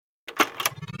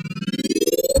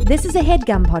This is a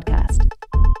HeadGum podcast.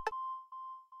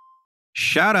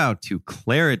 Shout out to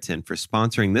Claritin for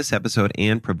sponsoring this episode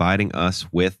and providing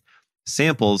us with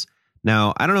samples.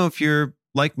 Now, I don't know if you're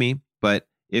like me, but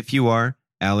if you are,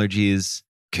 allergies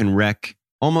can wreck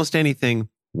almost anything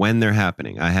when they're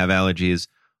happening. I have allergies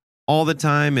all the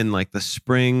time in like the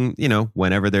spring,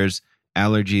 whenever there's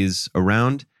allergies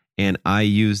around, and I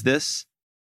use this.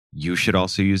 You should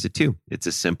also use it too. It's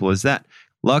as simple as that.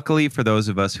 Luckily, for those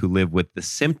of us who live with the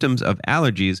symptoms of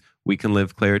allergies, we can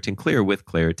live Claritin Clear with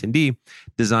Claritin D.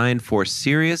 Designed for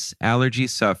serious allergy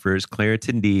sufferers,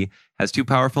 Claritin D has 2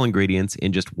 powerful ingredients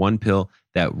in just one pill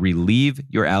that relieve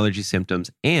your allergy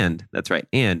symptoms and, that's right,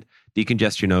 and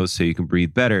decongest your nose so you can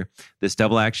breathe better. This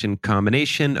double action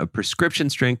combination of prescription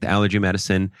strength allergy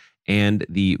medicine and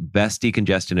the best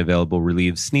decongestant available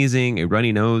relieves sneezing, a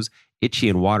runny nose, itchy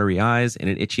and watery eyes, and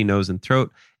an itchy nose and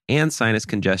throat, and sinus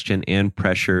congestion and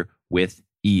pressure with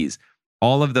ease.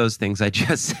 All of those things I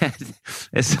just said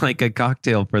is like a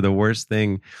cocktail for the worst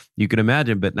thing you could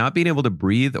imagine, but not being able to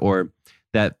breathe, or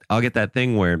that I'll get that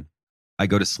thing where I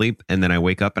go to sleep and then I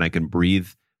wake up and I can breathe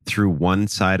through one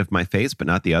side of my face, but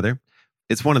not the other.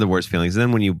 It's one of the worst feelings. And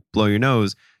then when you blow your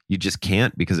nose, you just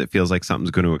can't because it feels like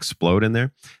something's going to explode in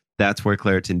there. That's where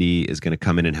Claritin D is going to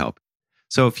come in and help.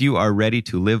 So if you are ready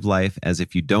to live life as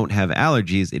if you don't have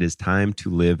allergies, it is time to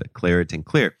live Claritin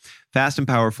Clear. Fast and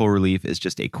powerful relief is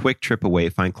just a quick trip away.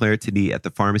 Find Claritin D at the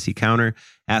pharmacy counter.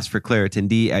 Ask for Claritin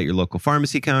D at your local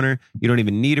pharmacy counter. You don't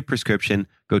even need a prescription.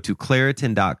 Go to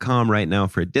Claritin.com right now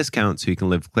for a discount so you can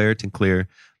live Claritin Clear.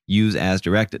 Use as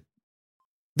directed.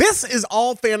 This is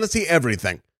All Fantasy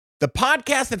Everything, the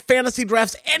podcast that fantasy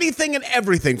drafts anything and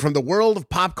everything from the world of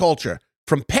pop culture,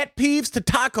 from pet peeves to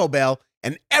Taco Bell,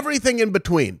 and everything in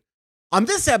between. On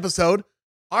this episode,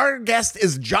 our guest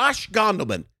is Josh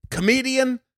Gondelman,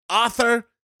 comedian, author,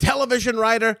 television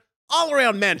writer,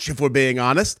 all-around mensch, if we're being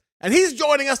honest. And he's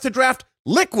joining us to draft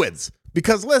liquids,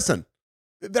 because listen,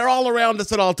 they're all around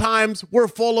us at all times. We're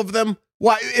full of them.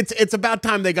 Why, it's about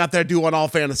time they got their due on All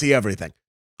Fantasy Everything.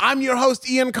 I'm your host,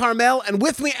 Ian Carmel, and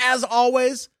with me, as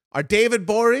always, are David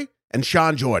Gborie and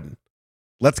Sean Jordan.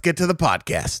 Let's get to the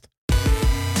podcast.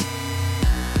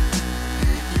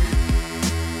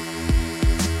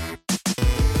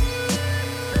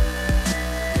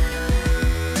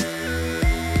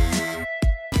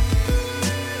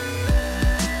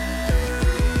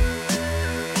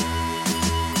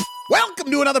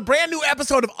 Welcome to another brand new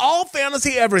episode of All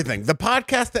Fantasy Everything, the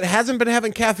podcast that hasn't been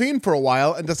having caffeine for a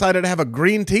while and decided to have a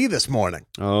green tea this morning.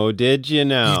 Oh, did you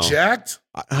know? You jacked?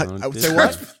 I would say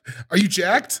what? Are you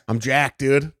jacked? I'm jacked,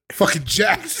 dude. Fucking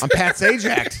jacked. I'm Pat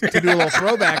Sajacked, to do a little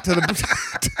throwback to the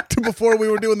to before we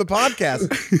were doing the podcast.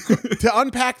 To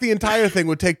unpack the entire thing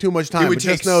would take too much time. It would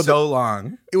take so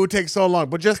long. It would take so long.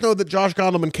 But just know that Josh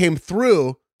Gondelman came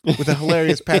through with a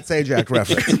hilarious Pat Sajak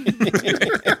reference.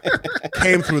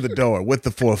 Came through the door with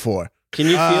the 4-4. Can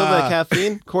you feel the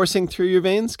caffeine coursing through your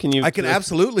veins? I can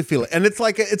absolutely feel it. And it's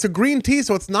like it's a green tea,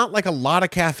 so it's not like a lot of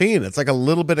caffeine. It's like a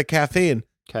little bit of caffeine.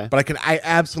 Okay. But I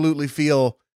absolutely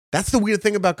feel that's the weird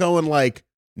thing about going like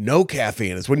no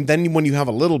caffeine is when you have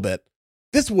a little bit.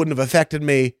 This wouldn't have affected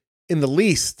me in the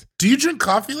least. Do you drink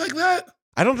coffee like that?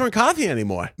 I don't drink coffee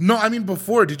anymore. No, I mean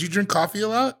before. Did you drink coffee a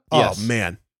lot? Yes. Oh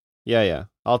man. Yeah.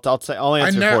 I'll answer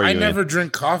for you. I never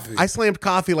drink coffee. I slammed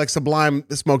coffee like Sublime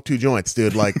smoked 2 joints,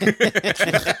 dude. Like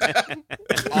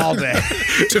all day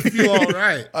to feel all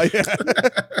right. Yeah.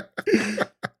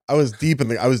 I was deep in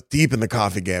the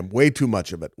coffee game. Way too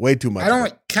much of it. Way too much. I don't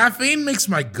like caffeine. Makes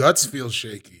my guts feel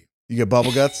shaky. You get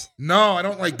bubble guts? No, I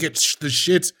don't like get the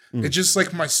shits. It's just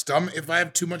like my stomach. If I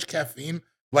have too much caffeine,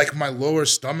 like my lower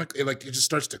stomach, it just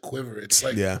starts to quiver. It's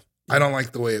like I don't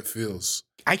like the way it feels.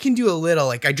 I can do a little,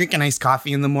 like I drink an iced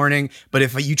coffee in the morning, but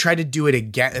if you try to do it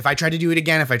again, if I try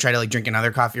to like drink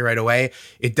another coffee right away,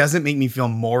 it doesn't make me feel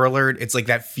more alert. It's like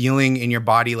that feeling in your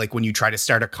body, like when you try to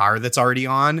start a car that's already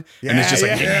on, and it's just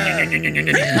like, yeah,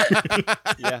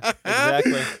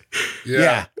 exactly.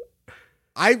 Yeah.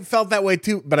 I felt that way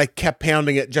too, but I kept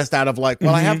pounding it just out of like,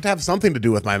 well, I have to have something to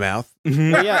do with my mouth.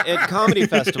 Well, yeah, at comedy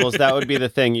festivals, that would be the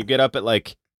thing. You get up at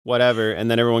like whatever, and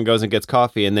then everyone goes and gets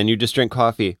coffee, and then you just drink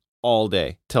coffee all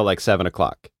day till like 7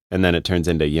 o'clock, and then it turns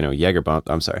into Jaeger bomb.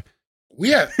 I'm sorry,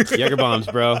 Jaeger bombs,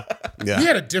 bro. Yeah, we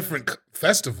had a different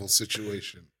festival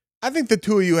situation. I think the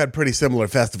two of you had pretty similar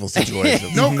festival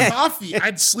situations. No coffee.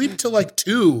 I'd sleep till like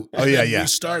 2. Oh yeah. We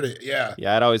started. Yeah.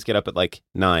 I'd always get up at like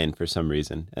 9 for some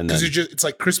reason, and then it's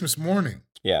like Christmas morning.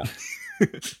 Yeah.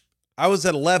 I was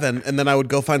at 11, and then I would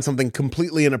go find something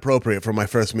completely inappropriate for my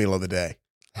first meal of the day.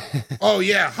 Oh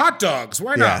yeah, hot dogs.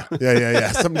 Why not?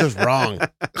 Yeah. Something just wrong.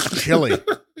 Chili.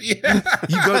 Yeah.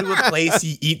 You go to a place,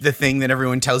 you eat the thing that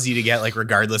everyone tells you to get, like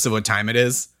regardless of what time it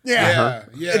is. Yeah.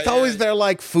 It's always their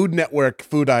like Food Network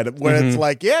food item where it's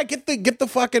like, get the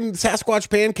fucking Sasquatch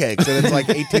pancakes, and it's like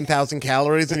 18,000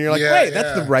 calories, and you're like, wait,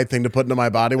 that's the right thing to put into my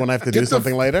body when I have to do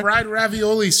something later. Fried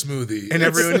ravioli smoothie. And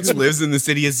everyone who lives in the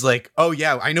city is like, oh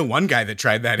yeah, I know one guy that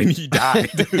tried that and he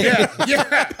died.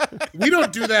 yeah. We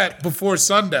don't do that before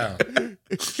sundown.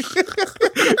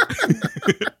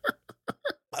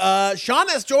 Sean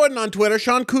S. Jordan on Twitter,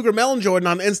 Sean Cougar Melon Jordan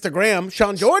on Instagram.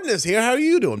 Sean Jordan is here. How are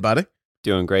you doing, buddy?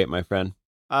 Doing great, my friend.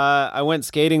 I went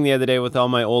skating the other day with all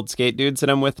my old skate dudes that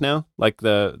I'm with now, like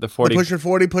the 40. The pushing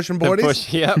 40s? Pushing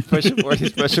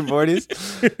 40s, pushing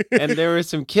 40s. And there were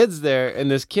some kids there,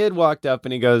 and this kid walked up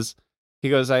and he goes,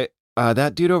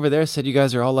 that dude over there said you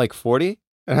guys are all like 40?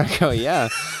 And I go, yeah.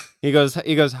 He goes,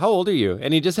 how old are you?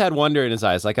 And he just had wonder in his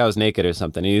eyes, like I was naked or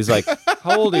something. And he's like,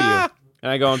 how old are you?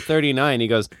 And I go, I'm 39. He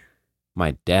goes,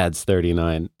 my dad's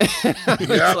 39.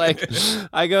 I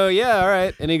go, yeah, all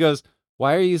right. And he goes,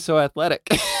 why are you so athletic?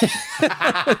 In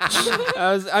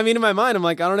my mind, I'm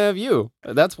like, I don't have you.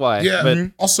 That's why. Yeah.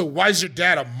 But also, why is your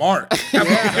dad a mark? How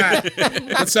about that?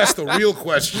 Let's ask the real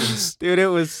questions. dude, it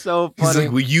was so funny. He's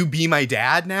like, will you be my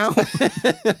dad now?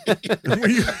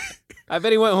 I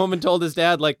bet he went home and told his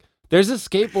dad, like, there's a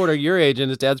skateboarder your age, and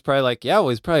his dad's probably like, yeah, well,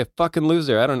 he's probably a fucking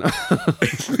loser. I don't know.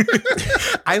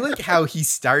 I like how he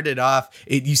started off.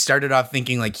 You started off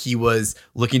thinking like he was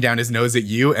looking down his nose at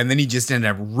you, and then he just ended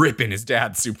up ripping his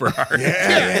dad super hard.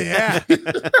 Yeah.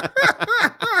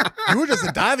 You were just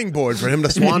a diving board for him to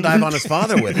swan dive on his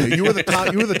father with. You were the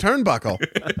turnbuckle.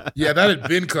 Yeah, that had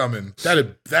been coming.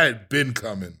 That had been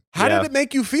coming. How did it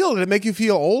make you feel? Did it make you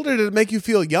feel old, or did it make you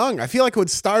feel young? I feel like it would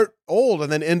start old and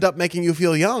then end up making you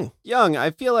feel young. Young.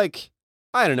 I feel like,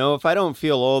 I don't know, if I don't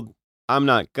feel old, I'm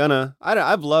not gonna.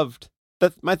 I've loved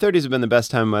that. My 30s have been the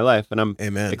best time of my life, and I'm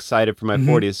excited for my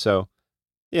 40s. So,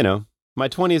 my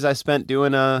 20s I spent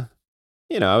doing, I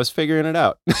was figuring it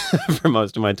out for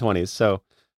most of my 20s. So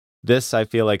this, I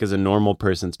feel like, is a normal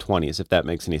person's 20s, if that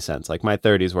makes any sense. Like my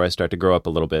 30s where I start to grow up a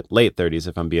little bit, late 30s,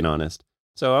 if I'm being honest.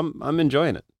 So I'm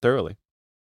enjoying it thoroughly.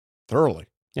 Thoroughly?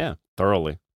 Yeah,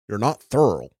 thoroughly. You're not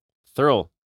thorough. Thurl.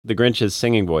 The Grinch's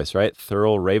singing voice, right?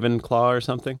 Thurl Ravenclaw or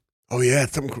something? Oh, yeah.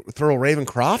 It's something Thurl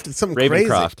Ravencroft? It's something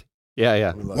Ravencroft. crazy.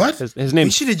 Yeah. What? His name.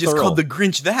 We should have just called the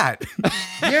Grinch that.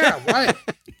 Yeah, why?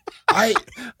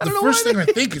 The first thing I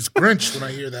think is Grinch when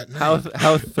I hear that name. How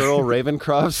Thurl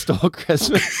Ravencroft stole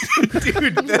Christmas.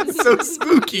 Dude, that's so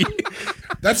spooky.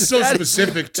 That's so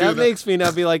specific, too. That makes me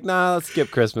not be like, nah, let's skip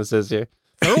Christmas this year.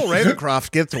 Thurl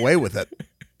Ravencroft gets away with it.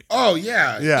 Oh,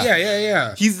 yeah.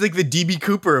 He's like the DB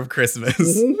Cooper of Christmas.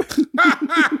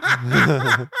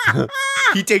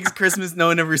 He takes Christmas, no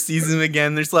one ever sees him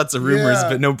again. There's lots of rumors,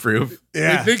 but no proof.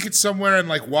 Yeah. They think it's somewhere in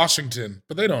like Washington,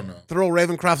 but they don't know. Thurl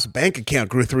Ravencroft's bank account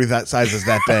grew 3 sizes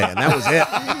that day, and that was it.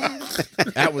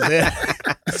 That was it.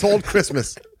 Sold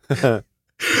Christmas.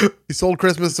 He sold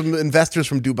Christmas to some investors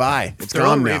from Dubai. It's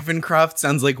gone now. Ravencroft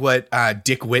sounds like what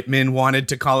Dick Whitman wanted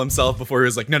to call himself before he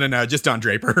was like, no, just Don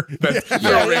Draper. But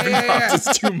Ravencroft is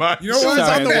too much. You know what? It's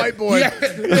on the whiteboard. Yeah,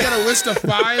 he got a list of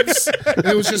 5s. And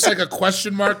it was just like a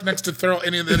question mark next to Thurl.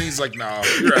 And then he's like, no,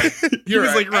 you're right. He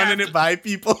was like running it by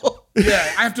people. Yeah,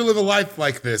 I have to live a life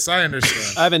like this. I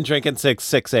understand. I've been drinking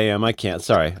 6 a.m. I can't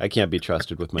be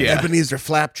trusted with my Ebenezer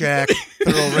Flapjack,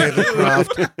 Thurl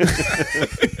Ravencroft.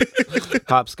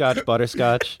 Hopscotch,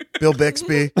 butterscotch. Bill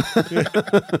Bixby.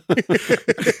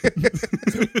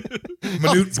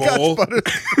 Minute Bowl.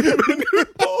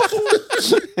 Minute Bowl.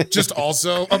 Just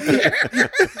also up there.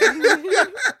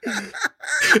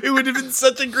 It would have been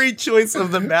such a great choice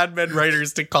of the Mad Men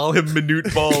writers to call him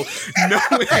Minute Bowl,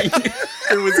 knowing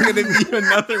there was going to be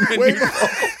another Minute Bowl.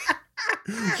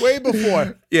 Way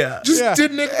before. Yeah. Just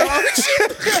didn't acknowledge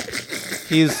it.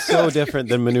 He's so different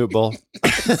than Minute Bowl.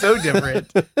 So different.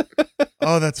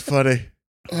 Oh, that's funny.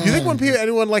 Do you think when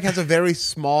anyone like has a very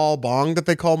small bong that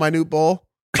they call Minute Bowl?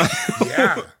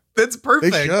 Yeah. That's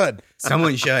perfect. They should.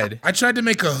 Someone should. I tried to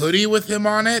make a hoodie with him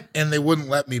on it, and they wouldn't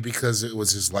let me because it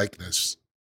was his likeness.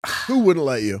 Who wouldn't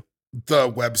let you?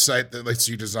 The website that lets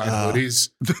you design hoodies.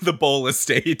 The Bowl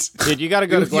Estate. Dude, you got to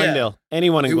go to Glendale.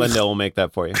 Anyone in Glendale will make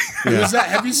that for you.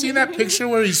 Have you seen that picture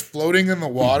where he's floating in the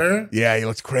water? Yeah, he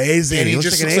looks crazy. And he looks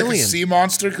just like an looks like alien. a sea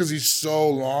monster because he's so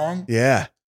long. Yeah.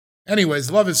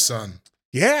 Anyways, love his son.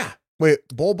 Yeah. Wait,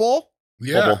 Bowl?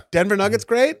 Yeah. Bowl. Denver Nuggets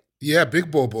great? Yeah, big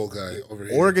Bull guy over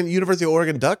here. University of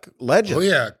Oregon Duck legend. Oh,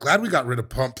 yeah. Glad we got rid of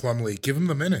Plumlee. Give him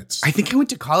the minutes. I think I went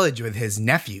to college with his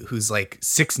nephew, who's like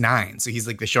 6'9", so he's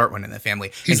like the short one in the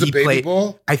family. He's and the baby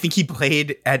bull? I think he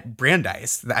played at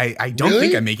Brandeis. I don't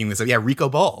think I'm making this up. Yeah, Rico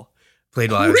Bull.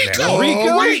 Played while I was there.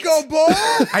 Rico Bowl.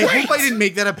 I hope I didn't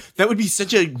make that up. That would be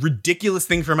such a ridiculous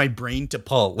thing for my brain to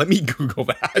pull. Let me Google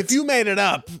that. If you made it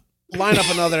up, line up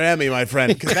another Emmy, my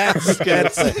friend, because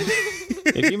that's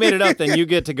If you made it up, then you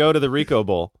get to go to the Rico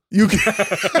Bowl.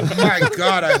 My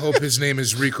God, I hope his name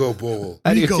is Rico Bowl.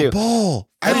 I do Rico too. Bowl.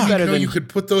 I didn't better even know than- you could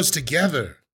put those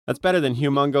together. That's better than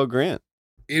Humongo Grant.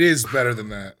 It is better than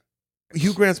that.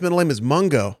 Hugh Grant's middle name is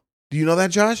Mungo. Do you know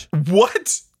that, Josh?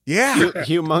 What? Yeah,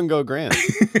 Humongo Grant.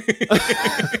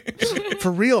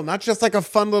 for real. Not just like a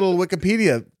fun little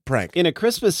Wikipedia prank. In A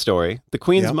Christmas Story, the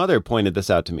Queen's Yep. mother pointed this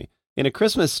out to me. In A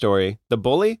Christmas Story, the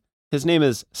bully, his name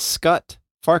is Scut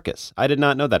Farkas. I did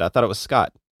not know that. I thought it was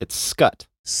Scott. It's Scut.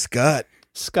 Scut.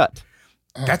 Scut.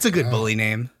 Oh, That's a good God. bully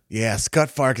name. Yeah, Scut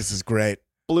Farkas is great.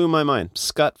 Blew my mind.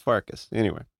 Scut Farkas.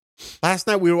 Anyway. Last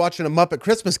night we were watching a Muppet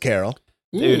Christmas Carol.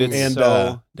 Dude, it's And,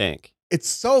 so dank. It's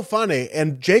so funny.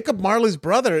 And Jacob Marley's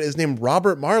brother is named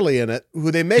Robert Marley in it, who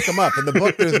they make him up. In the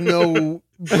book, there's no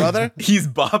brother. He's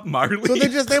Bob Marley. So they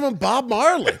just name him Bob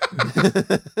Marley.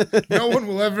 No one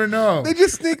will ever know. They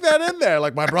just sneak that in there,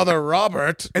 like my brother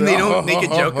Robert. and they don't make a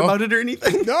joke about it or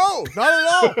anything. No, not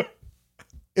at all.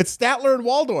 It's Statler and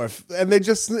Waldorf, and they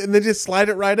just slide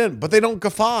it right in. But they don't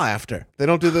guffaw after. They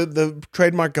don't do the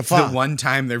trademark guffaw. The one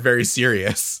time they're very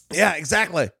serious. Yeah,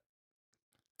 exactly.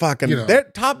 Fucking, You know. they're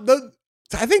top.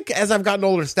 I think as I've gotten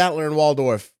older, Statler and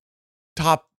Waldorf,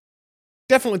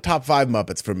 definitely top 5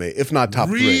 Muppets for me, if not top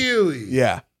 3. Really?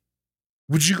 Yeah,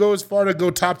 Would you go as far to go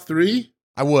top 3?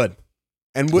 I would.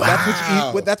 And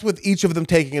Wow. that's with each of them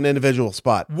taking an individual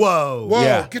spot. Whoa. Whoa,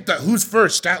 Yeah. get that. Who's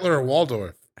first, Statler or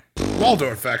Waldorf?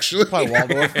 Waldorf, actually. Probably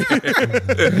Waldorf.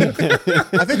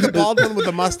 I think the bald one with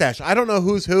the mustache. I don't know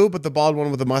who's who, but the bald one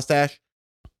with the mustache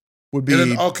would be.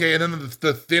 And then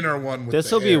the thinner one with This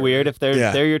the will be hair. weird if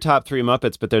Yeah. they're your top 3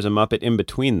 Muppets, but there's a Muppet in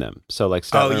between them. So like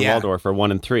Statler and yeah. Waldorf are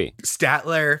 1 and 3.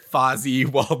 Statler, Fozzie,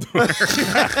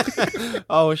 Waldorf.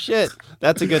 Oh shit,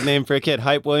 that's a good name for a kid.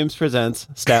 Hype Williams presents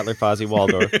Statler, Fozzie,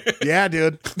 Waldorf. Yeah,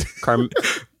 dude.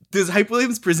 Does Hype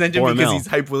Williams present him Or because Mel. he's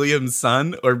Hype Williams'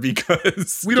 son or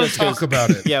because We don't Just talk 'cause- about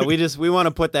it. Yeah, we want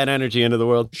to put that energy into the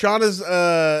world. Sean is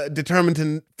determined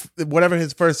to whatever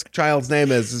his first child's name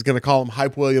is going to call him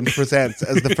Hype Williams Presents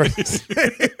as the first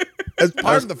as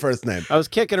part of the first name. I was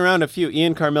kicking around a few.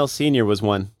 Ian Carmel Sr. was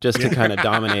one, just to kind of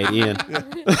dominate Ian.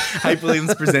 Hype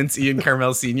Williams presents Ian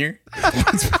Carmel Sr.?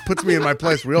 Puts me in my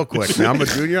place real quick. Now, I'm a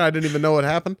junior. I didn't even know what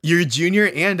happened. You're a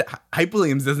junior and Hype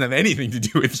Williams doesn't have anything to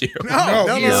do with you.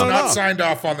 No, he is no, not no. signed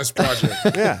off on this project.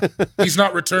 Yeah, He's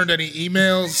not returned any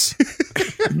emails.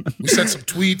 We sent some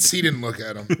tweets. He didn't look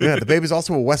at them. yeah. The baby's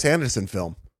also a Wes Anderson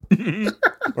film,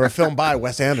 or a film by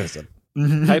Wes Anderson.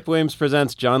 Hype Williams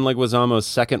presents John Leguizamo's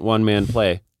second one-man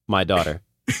play, My Daughter.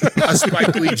 A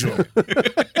Spike Lee joint.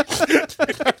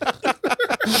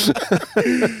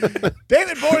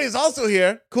 David Gborie is also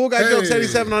here. Cool Guy Jokes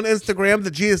 87 on Instagram.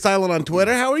 The G is silent on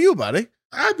Twitter. How are you, buddy?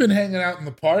 I've been hanging out in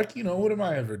the park. You know, what am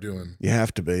I ever doing? You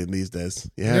have to be these days.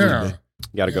 You have to Yeah. be.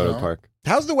 Got to go to You the know? park.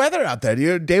 How's the weather out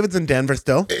there? David's in Denver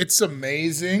still. It's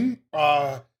amazing.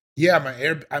 Yeah,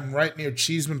 I'm right near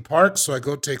Cheeseman Park, so I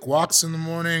go take walks in the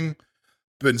morning.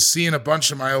 Been seeing a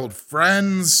bunch of my old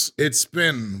friends. It's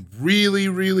been really,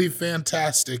 really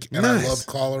fantastic, and Nice. I love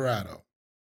Colorado.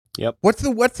 What's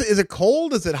the is it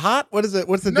cold? Is it hot? What is it?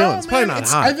 What's the deal? It's probably not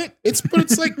hot. I think it's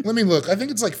like let me look. I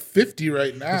think it's like 50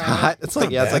 right now. Hot. It's like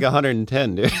not it's like bad.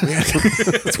 110, dude.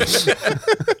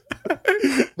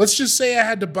 Let's just say I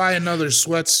had to buy another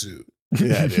sweatsuit.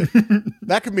 Yeah, dude.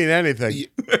 That could mean anything.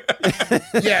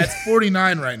 Yeah, it's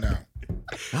 49 right now.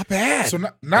 Not bad. So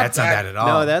not That's not bad bad at all.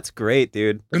 No, that's great,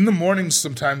 dude. In the mornings,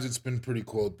 sometimes it's been pretty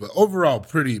cold, but overall,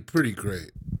 pretty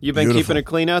great. You've been Beautiful. keeping it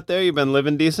clean out there? You've been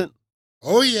living decent?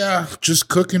 Oh yeah, just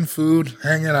cooking food,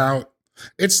 hanging out.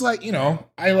 It's like I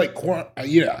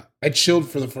chilled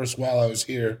for the first while I was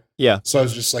here, Yeah. so I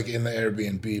was just like in the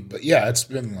Airbnb. But yeah, it's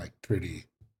been like pretty.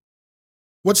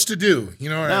 What's to do? You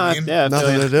know what I mean? Yeah, I feel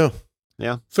Nothing ya. to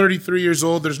do. 33 years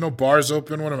old. There's no bars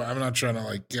open. I'm not trying to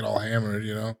like get all hammered.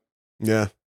 You know. Yeah.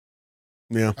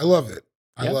 Yeah. I love it.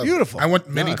 I Yeah. love Beautiful. it. I went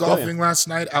No, mini I feel golfing last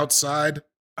night outside.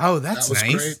 Oh, that's That was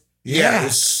nice. great. Yeah. Yeah, it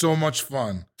was so much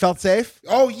fun. Felt safe?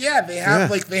 Oh yeah, they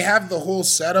have Yeah. they have the whole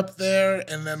setup there,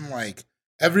 and then like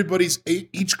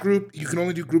each group, you can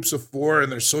only do groups of 4,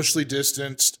 and they're socially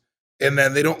distanced, and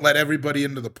then they don't let everybody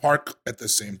into the park at the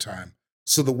same time.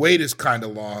 So the wait is kind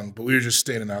of long, but we were just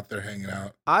standing out there hanging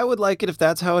out. I would like it if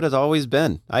that's how it has always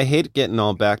been. I hate getting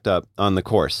all backed up on the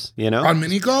course, you know? On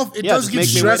mini golf, it yeah, does just get make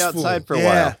me wait stressful. outside for a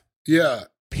Yeah. while. Yeah,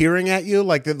 peering at you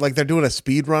like they're doing a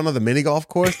speed run of the mini golf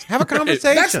course. Have a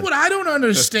conversation. That's what I don't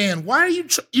understand. Why are you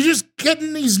you just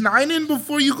getting these 9 in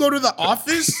before you go to the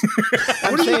office?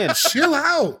 I'm What are you saying. chill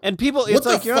out? And people, What it's the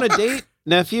like you're on a fuck? date,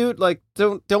 nephew. Like,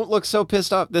 don't look so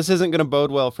pissed off. This isn't going to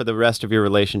bode well for the rest of your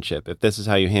relationship if this is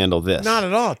how you handle this. Not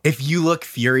at all. If you look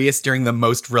furious during the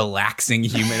most relaxing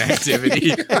human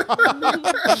activity,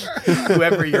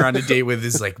 whoever you're on a date with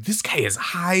is like, this guy is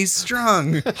high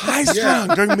strung. High strung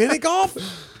during mini golf.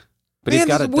 But he's Man,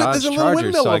 got a there's Dodge little Charger,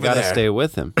 windmill so I over got to there. stay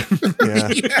with him. Yeah.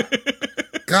 Yeah.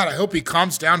 God, I hope he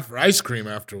calms down for ice cream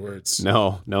afterwards.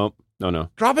 No.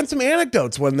 Drop in some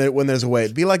anecdotes when there's a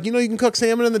wait. Be like, you can cook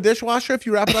salmon in the dishwasher if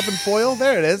you wrap it up in foil.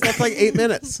 There it is. That's like 8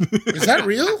 minutes. Is that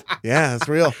real? Yeah, it's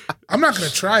real. I'm not going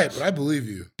to try it, but I believe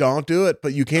you. Don't do it,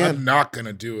 but you I'm can. not going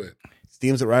to do it.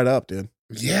 Steams it right up, dude.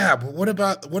 Yeah, but what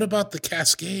about the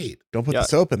Cascade? Don't put Yeah. the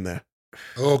soap in there.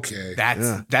 Okay.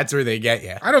 That's where they get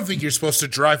you. I don't think you're supposed to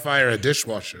dry fire a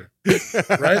dishwasher,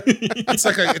 right? It's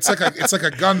like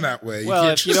a gun that way. Well,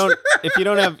 can't if you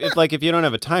don't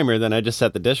have a timer, then I just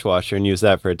set the dishwasher and use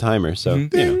that for a timer. So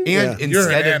And Yeah. You're an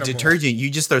instead of animal. detergent, you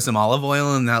just throw some olive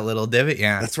oil in that little divot.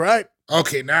 Yeah. That's right.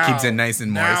 Okay, now Keeps it nice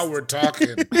and Now moist. we're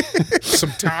talking.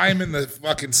 Some thyme in the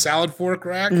fucking salad fork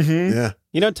rack. Yeah.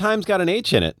 time's got an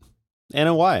H in it and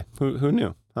a Y. Who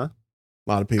knew? Huh? A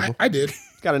lot of people. I did.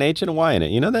 It's got an H and a Y in it.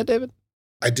 You know that, David?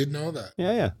 I did know that.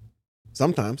 Yeah.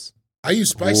 Sometimes. I use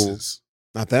spices.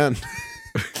 Not then.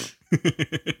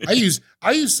 I use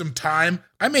some thyme.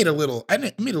 I made a little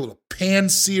pan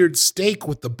seared steak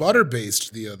with the butter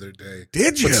based the other day.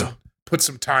 Did you? Put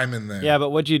some thyme in there. Yeah, but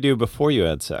what'd you do before you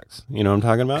had sex? You know what I'm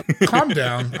talking about? Calm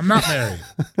down. I'm not married.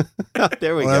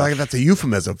 There we Well, go. like, that's a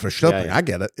euphemism for schlupping. Yeah. I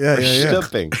get it. Yeah, yeah, yeah.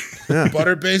 Stuffing.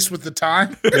 Butter based with the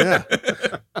thyme. Yeah.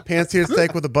 Pan-seared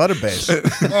steak with a butter base.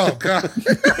 Oh god.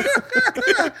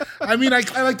 I mean, I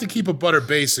like to keep a butter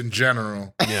base in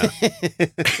general. Yeah.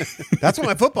 That's what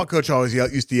my football coach always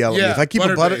used to yell at me. Yeah, If I keep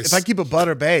butter base. if I keep a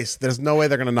butter base, there's no way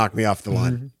they're going to knock me off the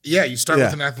line. Yeah, you start Yeah.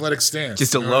 with an athletic stance.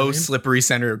 Just a you know what low, I mean? slippery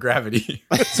center of gravity.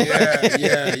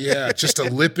 Yeah. Just a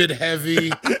lipid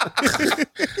heavy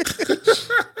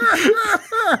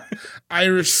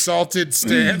Irish salted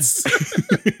stance.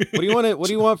 What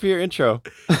do you want for your intro?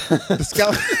 The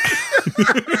skeleton.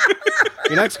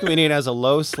 Your next comedian has a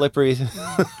low, slippery.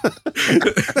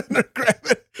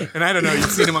 And I don't know,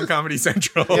 you've seen him on Comedy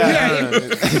Central.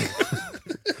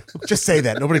 Just say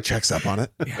that. Nobody checks up on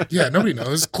it. Yeah, nobody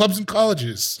knows. Clubs and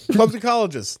colleges. Clubs and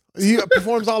colleges. He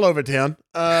performs all over town.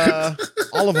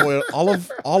 Olive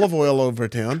oil over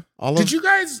town. Did you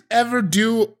guys ever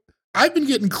do? I've been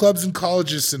getting clubs and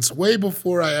colleges since way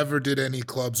before I ever did any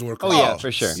clubs or Oh colleges. yeah,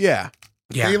 for sure. Yeah.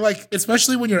 They like,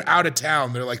 especially when you're out of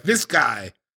town, they're like, this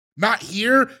guy, not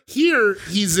here. Here,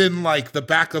 he's in like the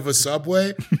back of a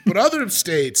subway, but other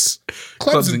states,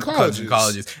 clubs and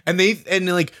colleges. And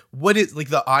like, what is like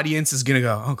the audience is gonna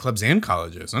go, oh, clubs and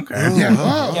colleges. Okay. Yeah.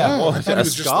 Well, I thought it a was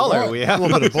just the scholar one. we A have.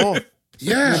 little bit of both. A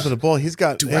Yeah. little bit of both. He's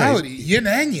got Duality, yin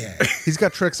and yang. He's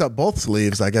got tricks up both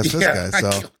sleeves, I guess, this guy. So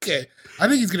Okay. I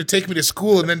think he's going to take me to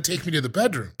school and then take me to the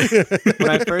bedroom. When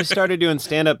I first started doing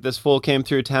stand-up, this fool came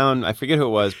through town. I forget who it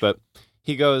was, but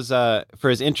he goes, for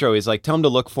his intro, he's like, tell him to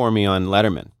look for me on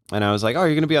Letterman. And I was like, oh,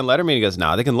 you're going to be on Letterman? He goes,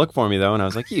 nah, they can look for me, though. And I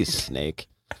was like, you snake.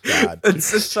 God.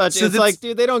 It's like,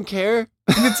 dude, they don't care.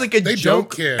 And it's like a They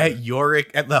joke don't care. at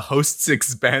Yorick at the host's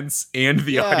expense and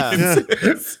the Yeah.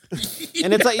 audience.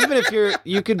 And it's like, even if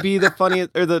you could be the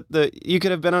funniest, or you could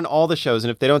have been on all the shows,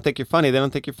 and if they don't think you're funny, they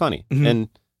don't think you're funny. Mhm.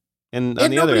 And on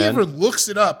And the other nobody end, ever looks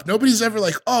it up. Nobody's ever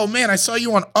like, oh man, I saw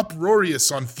you on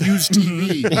Uproarious on Fuse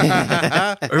TV.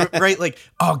 Right? Like,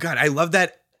 oh God, I love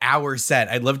that hour set.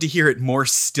 I'd love to hear it more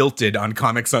stilted on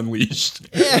Comics Unleashed.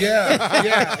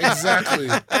 yeah, exactly.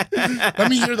 Let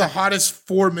me hear the hottest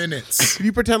 4 minutes. Can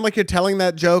you pretend like you're telling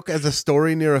that joke as a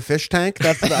story near a fish tank?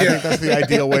 I think that's the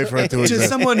ideal way for it to To exist.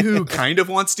 someone who kind of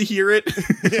wants to hear it.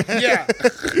 Yeah.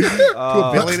 To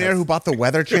a billionaire who bought the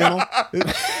Weather Channel.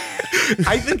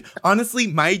 I think, honestly,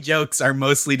 my jokes are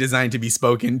mostly designed to be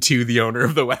spoken to the owner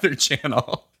of the Weather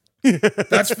Channel.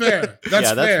 That's fair. That's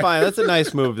yeah, fair. that's fine. That's a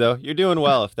nice move, though. You're doing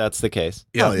well if that's the case.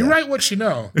 Hell You yeah. write what you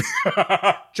know.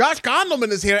 Josh Gondelman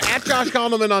is here at Josh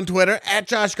Gondelman on Twitter, at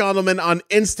Josh Gondelman on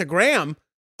Instagram.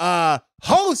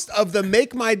 Host of the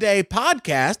Make My Day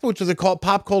podcast, which is a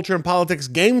pop culture and politics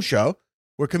game show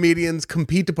where comedians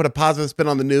compete to put a positive spin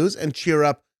on the news and cheer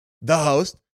up the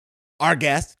host, our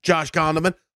guest, Josh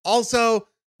Gondelman. Also,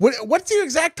 what's your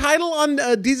exact title on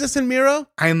Jesus and Miro?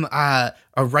 I'm a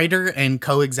writer and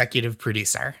co-executive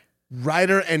producer.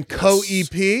 Writer and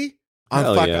co-EP.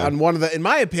 Hell yeah. on one of the, in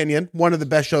my opinion, one of the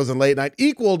best shows in late night,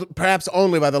 equaled perhaps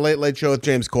only by the Late Late Show with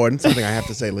James Corden, something I have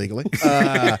to say legally.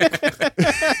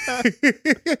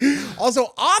 Also,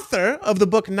 author of the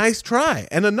book Nice Try,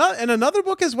 and another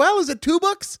book as well. Is it 2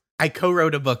 books? I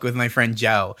co-wrote a book with my friend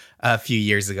Joe a few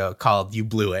years ago called You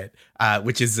Blew It,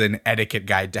 which is an etiquette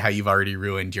guide to how you've already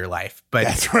ruined your life. But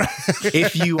That's right.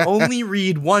 if you only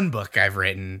read one book I've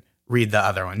written, read the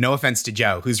other one. No offense to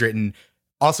Joe, who's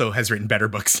also has written better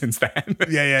books since then.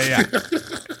 Yeah.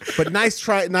 But nice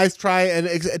try,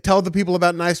 and tell the people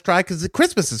about Nice Try, because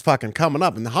Christmas is fucking coming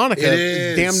up, and Hanukkah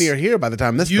is damn near here by the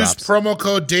time this Use drops. promo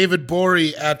code David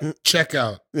Gborie at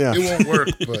checkout. Yeah. It won't work,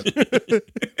 but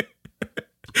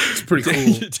it's pretty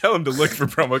cool. Tell him to look for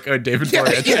promo code David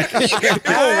Gborie. It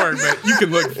won't work, but you can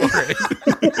look for it.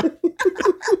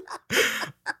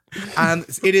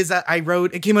 It is.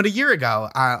 It came out a year ago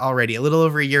already, a little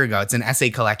over a year ago. It's an essay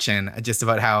collection just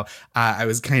about how I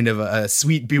was kind of a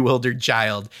sweet, bewildered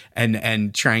child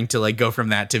and trying to like go from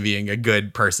that to being a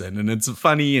good person. And it's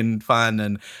funny and fun.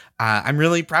 And I'm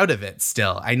really proud of it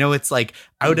still. I know it's like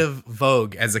out of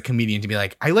vogue as a comedian to be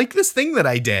like, I like this thing that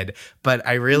I did, but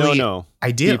I really, No.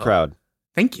 I do. Be proud.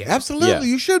 Thank you. Absolutely,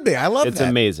 Yeah. you should be. I love It's that.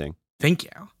 amazing. Thank you.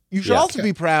 You should also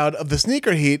be proud of the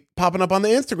sneaker heat popping up on the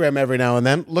Instagram every now and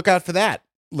then. Look out for that,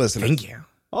 listeners. Thank you.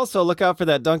 Also, look out for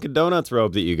that Dunkin' Donuts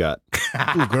robe that you got.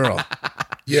 Ooh, girl.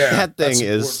 Yeah. That thing that's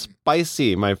is important.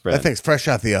 spicy, my friend. That thing's fresh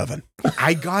out the oven.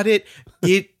 I got it.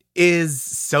 It is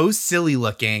so silly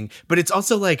looking, but it's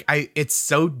also like it's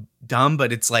so dumb,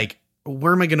 but it's like,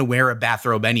 where am I going to wear a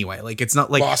bathrobe anyway? Like, it's not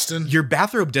like Boston. Your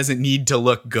bathrobe doesn't need to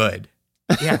look good.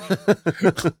 Yeah.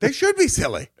 They should be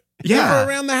silly. Yeah. Never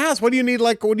around the house. What do you need?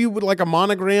 Like a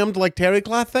monogrammed like terry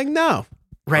cloth thing? No.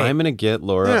 Right. I'm gonna get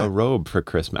Laura Yeah. a robe for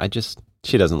Christmas.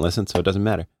 She doesn't listen, so it doesn't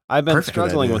matter. I've been Perfect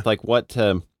struggling idea. with like what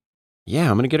to.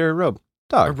 Yeah, I'm gonna get her a robe.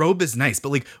 A Dog. robe is nice, but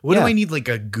like, what do Yeah. I need like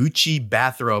a Gucci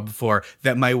bathrobe for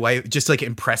that my wife, just like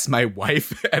impress my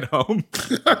wife at home?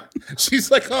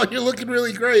 She's like, oh, you're looking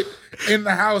really great in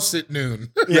the house at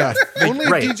noon. Yeah. Only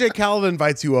right. if DJ Khaled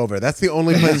invites you over. That's the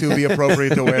only place it would be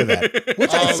appropriate to wear that.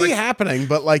 Which I see happening,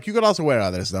 but like you could also wear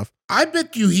other stuff. I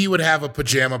bet you he would have a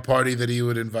pajama party that he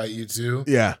would invite you to.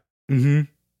 Yeah. Mm-hmm.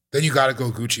 Then you got to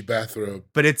go Gucci bathrobe.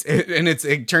 But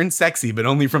it turns sexy, but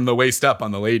only from the waist up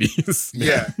on the ladies.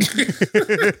 Yeah.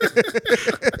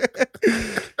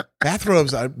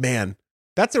 Bathrobes are, man.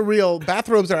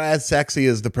 Bathrobes are as sexy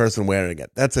as the person wearing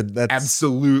it. That's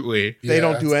Absolutely. They Yeah,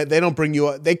 don't do it. They don't bring you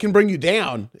up. They can bring you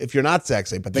down if you're not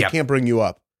sexy, but they Yep. can't bring you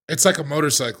up. It's like a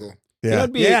motorcycle. You know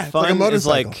what'd be it's fun like a is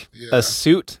motorcycle. like Yeah. a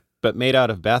suit, but made out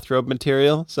of bathrobe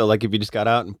material. So like if you just got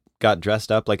out and got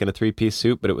dressed up like in a 3-piece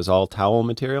suit, but it was all towel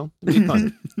material, it'd be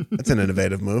fun. That's an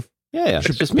innovative move. Yeah. You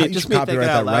should, Just me you should thinking copyright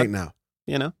out that loud, right now.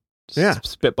 You know? Just Yeah.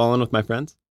 spitballing with my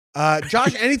friends.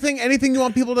 Josh, anything you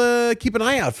want people to keep an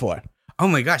eye out for? Oh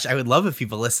my gosh, I would love if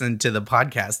people listen to the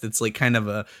podcast. It's like kind of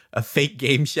a fake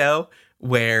game show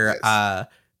where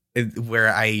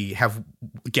where I have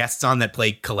guests on that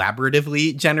play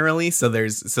collaboratively generally.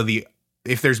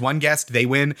 If there's one guest, they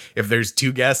win. If there's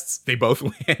 2 guests, they both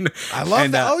win. I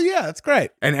love that. Oh yeah, that's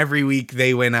great. And every week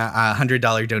they win a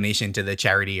 $100 donation to the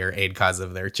charity or aid cause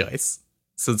of their choice.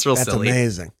 So it's real That's silly.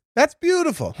 amazing. That's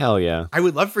beautiful. Hell yeah. I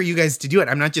would love for you guys to do it.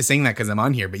 I'm not just saying that because I'm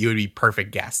on here, but you would be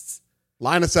perfect guests.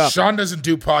 Line us up. Sean doesn't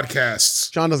do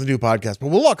podcasts. John doesn't do podcasts, but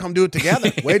we'll all come do it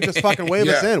together. Wade, just fucking wave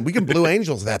us Yeah. in. We can Blue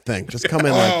Angels that thing. Just come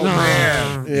in Oh, like,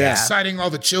 man. Yeah. Exciting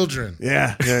all the children.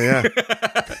 yeah.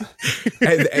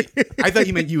 I thought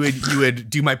you meant you would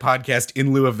do my podcast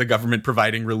in lieu of the government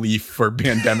providing relief for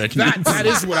pandemic needs. That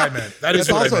is what I meant. That is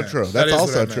That's what I also meant. true. That That's is what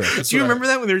also I meant. true. That's Do you what I remember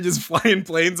that when they were just flying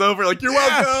planes over? Like, you're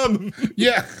welcome.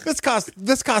 Yeah. This cost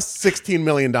 $16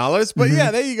 million, but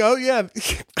yeah, there you go. Yeah.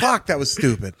 Fuck, that was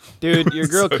stupid. Dude, your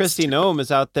girl So Kristi Noem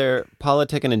is out there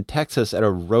politicking in Texas at a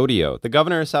rodeo. The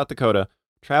governor of South Dakota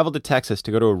traveled to Texas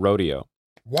to go to a rodeo.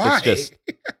 Why? It's just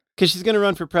because she's going to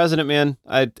run for president, man.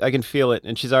 I can feel it.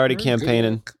 And she's already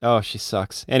campaigning. Oh, she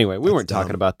sucks. Anyway, we weren't talking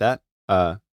dumb. about that.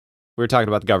 We were talking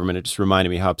about the government. It just reminded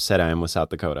me how upset I am with South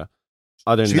Dakota.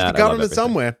 Other than She's that, the I love government everything.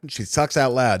 somewhere. She sucks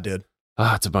out loud, dude.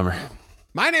 Oh, it's a bummer.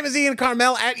 My name is Ian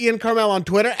Carmel, at Ian Carmel on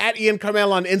Twitter, at Ian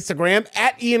Carmel on Instagram,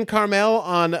 at Ian Carmel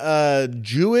on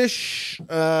Jewish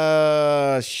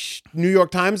New York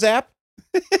Times app.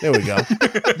 There we go.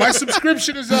 My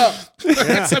subscription is up.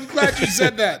 I'm glad you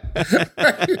said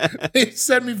that. They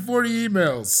sent me 40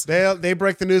 emails. They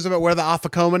break the news about where the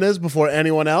Afikoman is before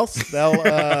anyone else.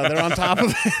 They're on top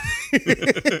of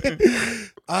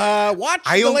it. Watch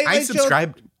the Late Late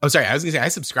Show. Oh, sorry. I was going to say, I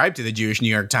subscribe to the Jewish New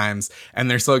York Times,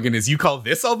 and their slogan is, "You call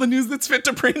this all the news that's fit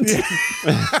to print?"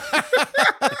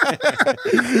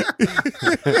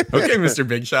 Okay, Mr.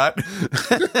 Big Shot.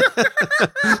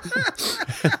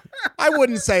 I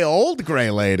wouldn't say old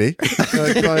gray lady.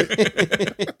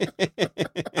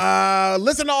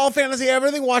 Listen to All Fantasy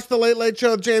Everything. Watch the Late Late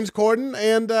Show with James Corden,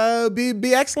 and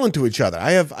be excellent to each other.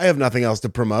 I have nothing else to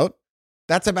promote.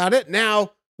 That's about it.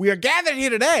 Now, we are gathered here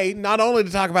today not only to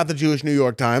talk about the Jewish New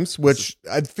York Times, which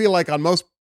I feel like on most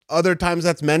other times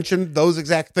that's mentioned, those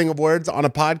exact thing of words on a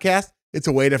podcast, it's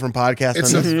a way different podcast.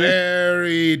 It's a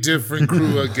very different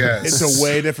crew of guests. It's a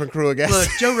way different crew of guests. Look,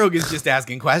 Joe Rogan's just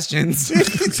asking questions.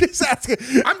 He's just asking.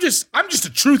 I'm just a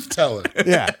truth teller.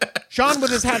 Yeah. Sean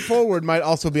with his hat forward might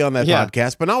also be on that Yeah.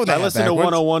 podcast, but not with that I hat listen to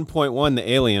backwards. 101.1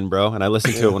 The Alien, bro, and I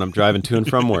listen to it when I'm driving to and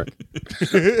from work.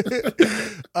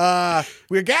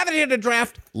 We're gathered here to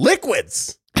draft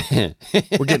liquids.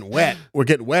 We're getting wet. We're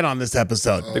getting wet on this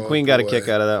episode. The Queen got a boy. kick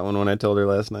out of that one when I told her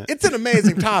last night. It's an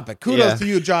amazing topic. Kudos Yeah. to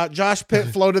you, Josh Pitt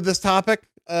floated this topic.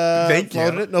 Thank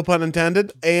Floated you. it, no pun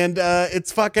intended. And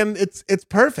it's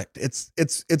perfect.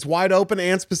 It's wide open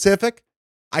and specific.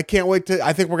 I can't wait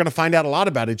I think we're going to find out a lot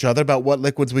about each other, about what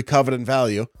liquids we covet and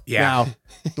value. Yeah. Now,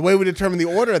 the way we determine the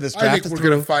order of this I draft think is we're through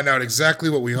going to find out exactly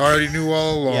what we already knew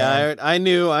all along. Yeah, I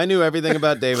knew everything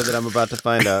about David that I'm about to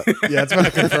find out. Yeah, it's going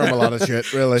to confirm a lot of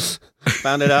shit, really.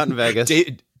 Found it out in Vegas.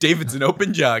 David's an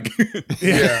open jug.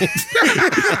 Yeah.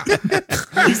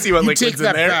 You see what You liquid's take in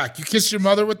that there? back. You kiss your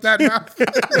mother with that mouth.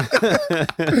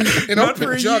 An Not open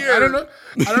for a jug. year. I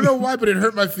don't know why, but it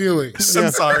hurt my feelings.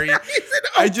 I'm sorry. It's an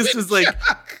I just open was like,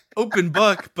 jug. open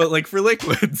book, but like for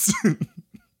liquids.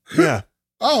 Yeah.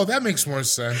 Oh, that makes more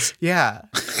sense. Yeah.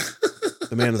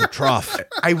 The man is a trough.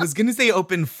 I was going to say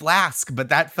open flask, but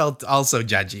that felt also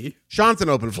judgy. Sean's an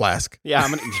open flask. Yeah,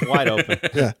 it's wide open.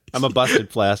 Yeah. I'm a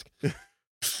busted flask.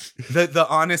 The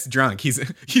honest drunk. He's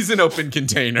an open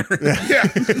container. Yeah.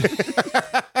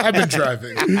 I've been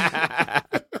driving.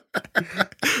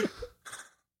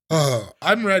 Oh,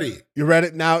 I'm ready. You ready?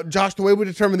 Now, Josh, the way we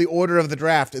determine the order of the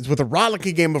draft is with a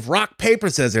rollicking game of rock, paper,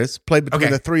 scissors played between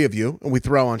Okay. the three of you, and we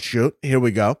throw on shoot. Here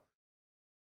we go.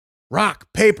 Rock,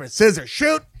 paper, scissors,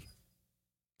 shoot.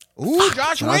 Ooh,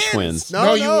 Josh wins.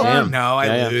 No, you won. Damn. No, I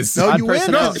Yeah. lose. No, Odd you win.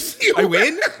 person No. out. I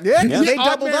win? Yeah, Yeah. they Odd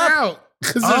doubled man up. out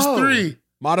because there's Oh. three.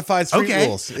 Modified street Okay.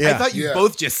 rules. Yeah. I thought you Yeah.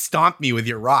 both just stomped me with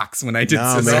your rocks when I did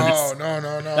No, scissors. man.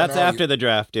 No. That's no. after the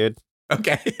draft, dude.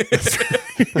 Okay.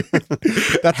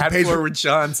 That's Hat page forward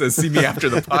Sean says, "See me after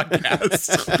the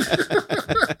podcast."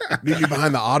 meet me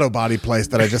behind the auto body place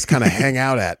that I just kind of hang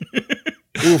out at.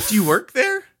 Do you work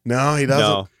there? No, he doesn't.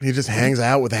 No. He just hangs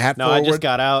out with a hat No, forward. I just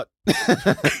got out. I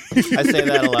say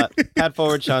that a lot. Hat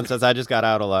forward, Sean says, I just got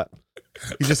out a lot.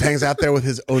 He just hangs out there with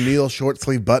his O'Neill short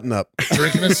sleeve button up.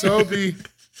 Drinking a Sobe.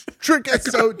 Drinking a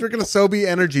Sobe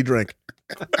energy drink.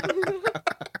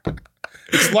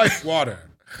 It's life water.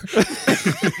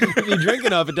 If you drink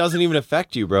enough, it doesn't even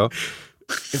affect you, bro.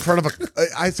 In front of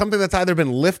something that's either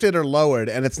been lifted or lowered,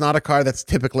 and it's not a car that's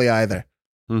typically either.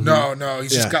 Mhm. No,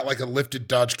 he's Yeah. just got like a lifted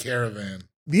Dodge Caravan.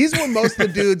 These were most of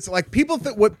the dudes, like people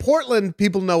what Portland,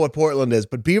 people know what Portland is,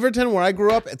 but Beaverton, where I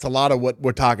grew up, it's a lot of what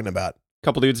we're talking about.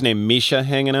 Couple dudes named Misha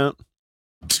hanging out.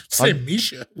 Say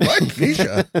Misha. What?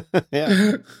 Misha.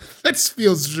 Yeah. That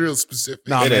feels real specific.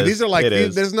 No, It man, is. these are like It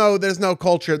is. there's no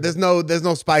culture, there's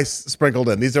no spice sprinkled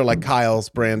in. These are like Kyle's,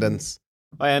 Brandon's.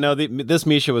 Oh, yeah, no, this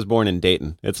Misha was born in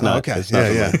Dayton. It's not. Okay, It's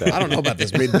nothing like that. I don't know about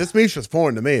this. This Misha's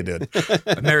foreign to me, dude.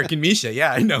 American Misha.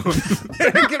 Yeah, I know him.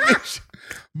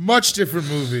 Much different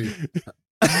movie.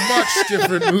 Much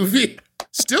different movie.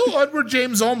 Still Edward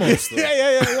James almost. Though.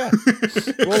 Yeah.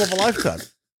 Roll of a lifetime.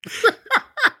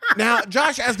 Now,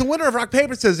 Josh, as the winner of Rock,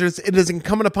 Paper, Scissors, it is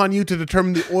incumbent upon you to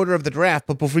determine the order of the draft.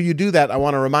 But before you do that, I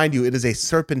want to remind you, it is a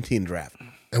serpentine draft.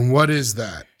 And what is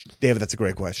that? David, that's a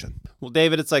great question. Well,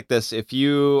 David, it's like this. If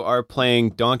you are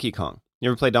playing Donkey Kong, you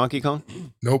ever play Donkey Kong?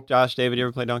 Nope. Josh, David, you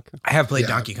ever play Donkey Kong? I have played Yeah,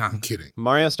 Donkey I'm Kong. kidding.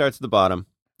 Mario starts at the bottom,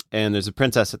 and there's a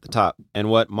princess at the top. And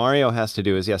what Mario has to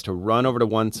do is he has to run over to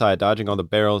one side, dodging all the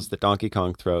barrels that Donkey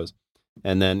Kong throws.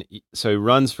 And then, so he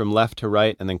runs from left to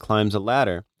right and then climbs a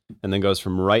ladder and then goes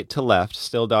from right to left,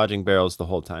 still dodging barrels the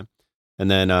whole time.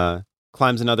 And then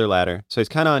climbs another ladder. So he's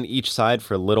kind of on each side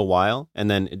for a little while.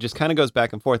 And then it just kind of goes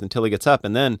back and forth until he gets up.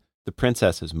 And then the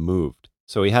princess has moved.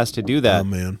 So he has to do that Oh,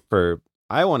 man. for,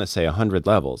 I want to say, 100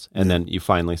 levels. And then you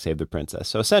finally save the princess.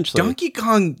 So essentially, Donkey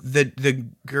Kong, the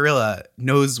gorilla,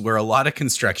 knows where a lot of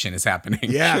construction is happening.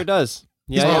 Yeah. sure does.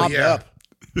 He's Yeah, mobbed yeah. up.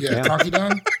 Yeah, Yeah. Donkey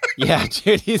Kong? yeah,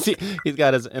 dude. He's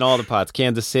got his in all the pots.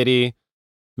 Kansas City,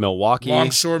 Milwaukee.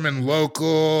 Longshoreman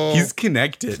local. He's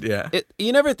connected. Yeah.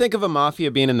 You never think of a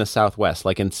mafia being in the Southwest,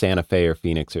 like in Santa Fe or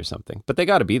Phoenix or something, but they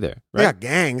got to be there, right? Yeah,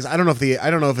 gangs. I don't know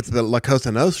if it's the La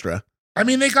Cosa Nostra. I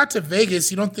mean, they got to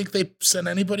Vegas. You don't think they sent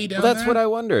anybody down Well, that's there? what I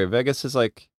wonder. Vegas is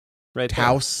like right there.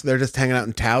 Taos. They're just hanging out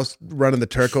in Taos, running the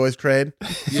turquoise trade.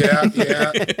 Yeah.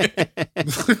 They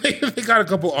got a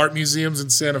couple art museums in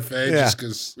Santa Fe just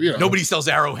because, you know. Nobody sells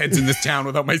arrowheads in this town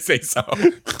without my say so.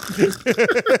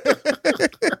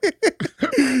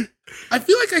 I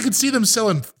feel like I could see them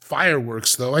selling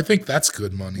fireworks, though. I think that's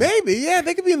good money. Maybe, yeah,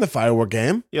 they could be in the firework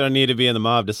game. You don't need to be in the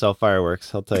mob to sell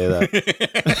fireworks. I'll tell you that.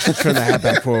 Turn the hat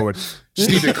back forward. Just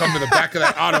need to come to the back of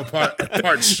that auto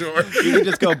parts store. You can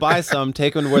just go buy some,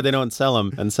 take them where they don't sell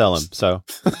them, and sell them. So,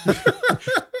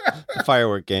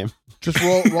 firework game. Just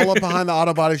roll up behind the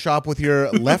auto body shop with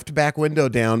your left back window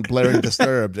down, blaring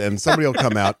Disturbed, and somebody will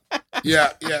come out. Yeah.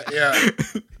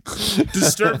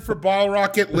 Disturbed for Bottle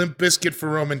Rocket, Limp Biscuit for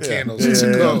Roman Candles. It's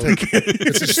a code.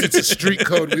 It's a street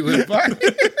code we live by.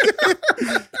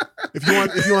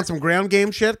 If you want some ground game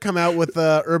shit, come out with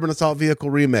Urban Assault Vehicle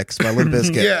Remix by Limp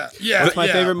Bizkit. Yeah. What's my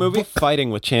favorite movie?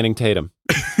 Fighting with Channing Tatum.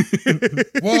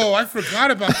 Whoa, I forgot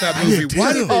about that movie.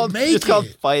 Why did they make It's called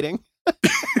it? Fighting.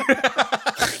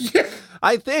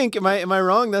 I think. Am I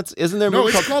wrong? Isn't there a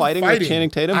movie called Fighting with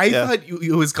Channing Tatum? I thought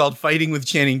it was called Fighting with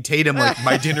Channing Tatum, like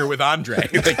My Dinner with Andre.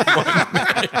 Like,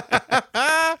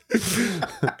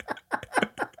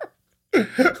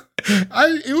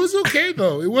 It was okay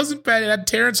though. It wasn't bad. It had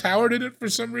Terrence Howard in it for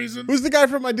some reason. Who's the guy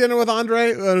from My Dinner with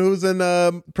Andre? Who's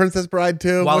in Princess Bride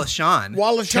 2? Wallace Shawn.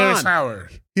 Wallace Terrence Shawn.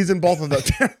 Howard. He's in both of those.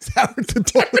 Terrence Howard's in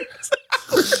both.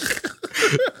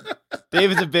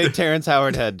 David's a big Terrence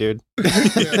Howard head, dude.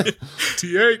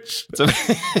 TH.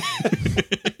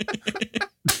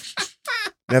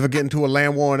 Never get into a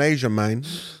land war in Asia, man.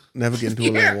 Never get into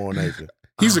a land war in Asia.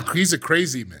 He's a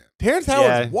crazy man. Terrence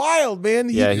Howard's wild, man.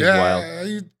 He's wild.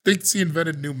 He thinks he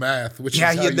invented new math, which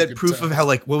Yeah, is he had that proof of how,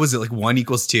 like, what was it, like 1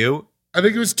 = 2? I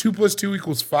think it was 2 +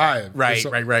 2 = 5. Right.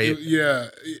 Yeah,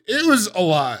 it was a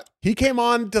lot. He came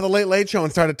on to the Late Late Show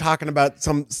and started talking about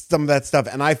some of that stuff,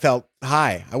 and I felt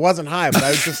high. I wasn't high, but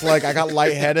I was just like, I got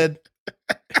lightheaded.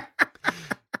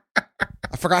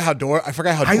 I forgot how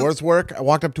doors work. I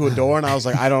walked up to a door and I was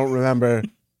like, I don't remember.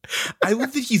 I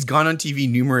love that he's gone on TV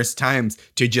numerous times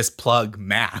to just plug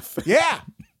math. Yeah.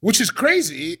 Which is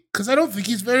crazy because I don't think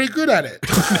he's very good at it.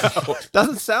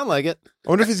 Doesn't sound like it. I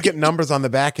wonder if he's getting numbers on the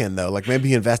back end, though. Like maybe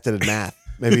he invested in math.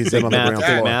 Maybe he's in on the ground Big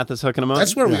floor. math is hooking him up.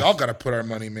 That's where we all got to put our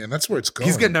money, man. That's where it's going.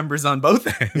 He's got numbers on both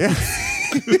ends. Yeah.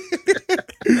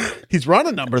 He's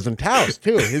running numbers in Taos,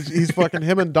 too. He's fucking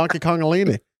him and Donkey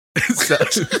Kongolini.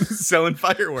 Selling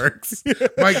fireworks.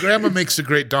 My grandma makes a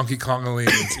great Donkey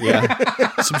Kongolini.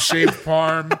 Yeah. Some shaved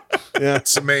parm. Yeah.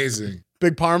 It's amazing.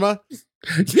 Big Parma.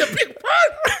 Yeah, Big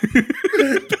Parma. Big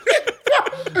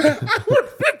Parma. I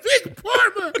work for Big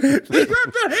Parma. They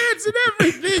got their hands in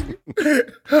everything.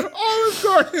 Olive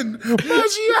Garden,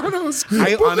 Maggiano's.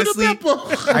 I Buca di honestly,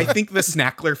 Beppo. I think the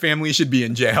Snackler family should be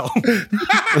in jail.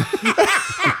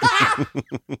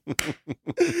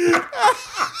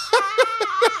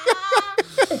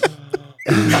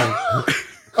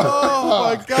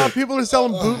 Oh my God! People are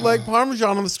selling bootleg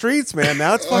Parmesan on the streets, man.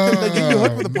 Now it's fucking. They get you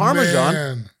hooked with the Parmesan.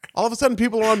 Man. All of a sudden,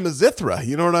 people are on Mazithra.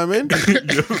 You know what I mean?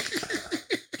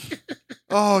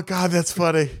 Oh God, that's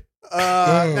funny.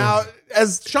 Now,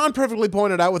 as Sean perfectly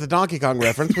pointed out with the Donkey Kong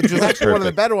reference, which was actually one of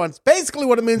the better ones, basically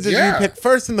what it means is you pick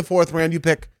first in the fourth round, you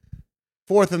pick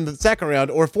fourth in the second round,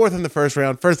 or fourth in the first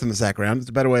round, first in the second round. It's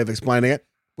a better way of explaining it.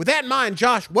 With that in mind,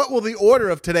 Josh, what will the order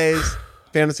of today's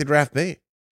fantasy draft be?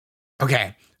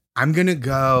 Okay, I'm gonna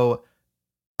go.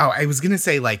 Oh, I was gonna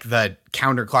say like the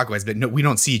counterclockwise, but no, we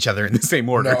don't see each other in the same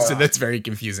order, so that's very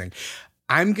confusing.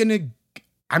 I'm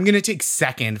gonna take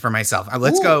second for myself.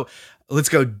 Let's go. Let's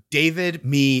go. David,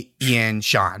 me, Ian,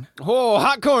 Sean. Oh,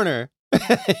 hot corner.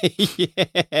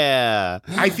 Yeah.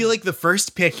 I feel like the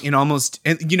first pick in almost,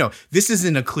 and you know, this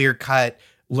isn't a clear cut.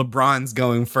 LeBron's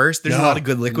going first. There's a lot of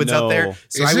good liquids out there,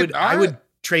 so I would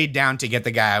trade down to get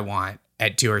the guy I want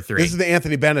at 2 or 3. This is the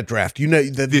Anthony Bennett draft. You know,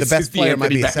 the best player might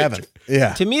be seventh.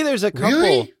 Yeah. To me, there's a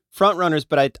couple front runners,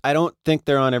 but I don't think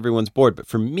they're on everyone's board. But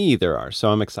for me, there are.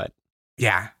 So I'm excited.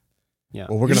 Yeah. Yeah.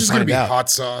 Well, we're going to find be out. hot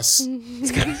sauce. I'm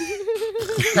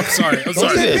sorry. Say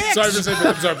Vicks. Sorry for saying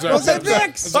that. I'm sorry. Don't say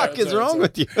Vicks. What the fuck is wrong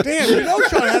with you? Damn, you know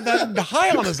Sean had that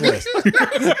high on his list.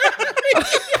 I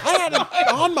had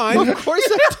it on mine. Of course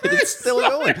I did. It's still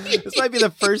going. This might be the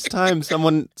first time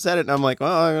someone said it, and I'm like,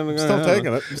 well, I'm Still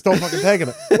taking it. I'm still fucking taking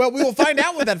it. Well, we will find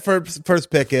out what that first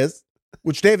pick is,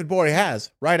 which David Gborie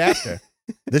has right after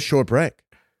this short break.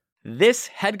 This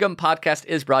HeadGum podcast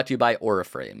is brought to you by Aura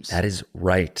Frames. That is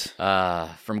right.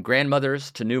 From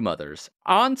grandmothers to new mothers,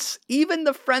 aunts, even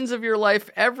the friends of your life,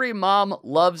 every mom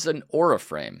loves an Aura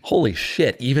frame. Holy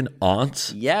shit, even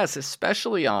aunts? Yes,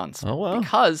 especially aunts. Oh, wow.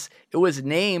 Because it was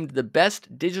named the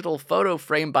best digital photo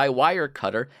frame by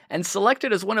Wirecutter and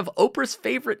selected as one of Oprah's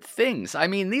favorite things. I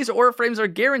mean, these Aura frames are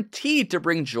guaranteed to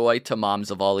bring joy to moms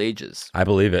of all ages. I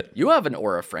believe it. You have an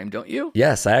Aura frame, don't you?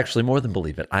 Yes, I actually more than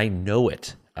believe it. I know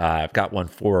it. I've got one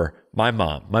for my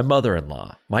mom, my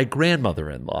mother-in-law, my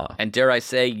grandmother-in-law. And dare I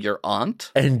say, your aunt?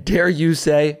 And dare you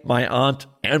say, my aunt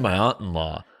and my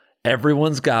aunt-in-law.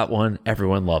 Everyone's got one.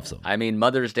 Everyone loves them. I mean,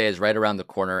 Mother's Day is right around the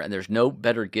corner, and there's no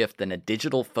better gift than a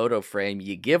digital photo frame.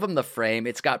 You give them the frame.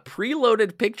 It's got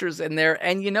preloaded pictures in there,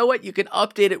 and you know what? You can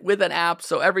update it with an app,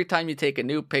 so every time you take a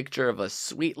new picture of a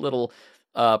sweet little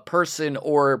person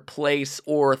or place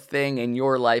or thing in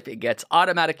your life, it gets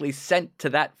automatically sent to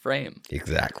that frame.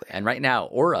 Exactly. And right now,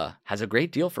 Aura has a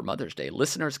great deal for Mother's Day.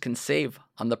 Listeners can save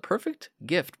on the perfect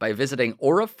gift by visiting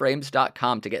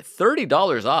auraframes.com to get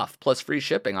 $30 off plus free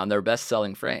shipping on their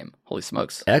best-selling frame. Holy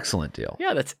smokes. Excellent deal.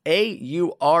 Yeah, that's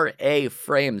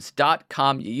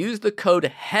auraframes.com. You use the code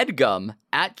HEADGUM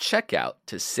at checkout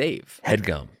to save.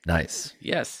 HeadGum. Nice.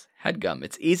 Yes, HeadGum.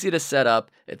 It's easy to set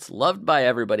up. It's loved by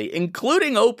everybody,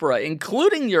 including Oprah,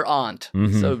 including your aunt.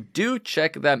 So do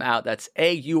check them out. That's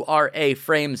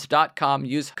auraframes.com.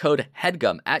 Use code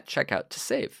HEADGUM at checkout to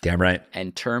save. Damn right.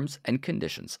 And terms and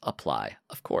conditions apply,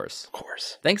 of course. Of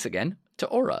course. Thanks again to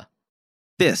Aura.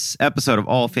 This episode of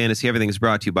All Fantasy Everything is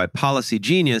brought to you by Policy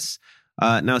Genius.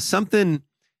 Now, something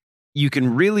you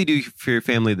can really do for your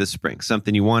family this spring,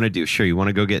 something you want to do. Sure, you want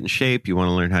to go get in shape. You want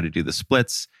to learn how to do the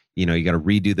splits. You know, you got to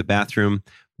redo the bathroom.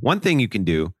 One thing you can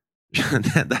do,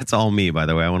 that's all me, by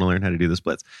the way. I want to learn how to do the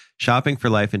splits. Shopping for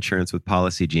life insurance with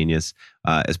Policy Genius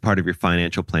as part of your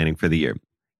financial planning for the year.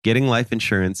 Getting life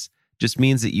insurance just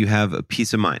means that you have a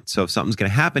peace of mind. So if something's going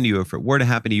to happen to you, if it were to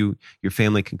happen to you, your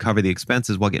family can cover the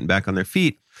expenses while getting back on their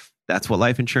feet. That's what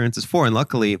life insurance is for. And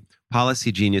luckily,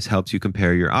 Policy Genius helps you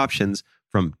compare your options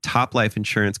from top life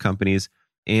insurance companies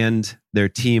and their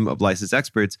team of licensed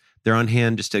experts. They're on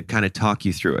hand just to kind of talk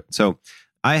you through it. So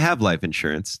I have life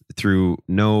insurance through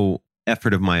no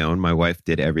effort of my own. My wife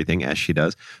did everything as she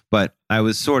does, but I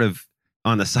was sort of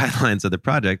on the sidelines of the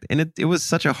project, and it was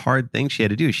such a hard thing she had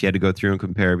to do. She had to go through and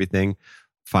compare everything,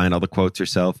 find all the quotes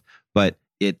herself, but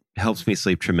it helps me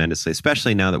sleep tremendously,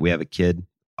 especially now that we have a kid.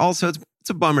 Also, it's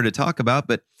a bummer to talk about,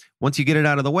 but once you get it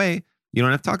out of the way, you don't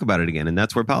have to talk about it again. And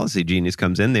that's where Policy Genius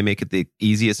comes in. They make it the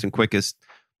easiest and quickest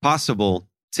possible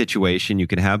situation you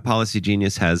could have. Policy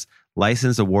Genius has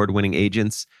licensed award-winning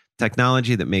agents,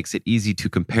 technology that makes it easy to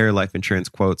compare life insurance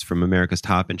quotes from America's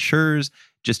top insurers.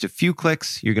 Just a few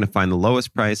clicks, you're going to find the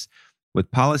lowest price.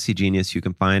 With Policy Genius, you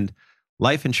can find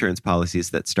life insurance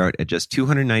policies that start at just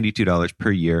 $292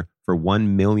 per year for $1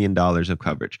 million of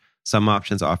coverage. Some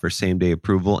options offer same-day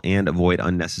approval and avoid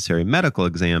unnecessary medical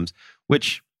exams,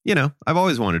 which, you know, I've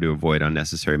always wanted to avoid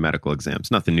unnecessary medical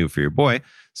exams. Nothing new for your boy.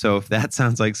 So if that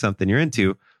sounds like something you're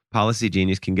into, Policy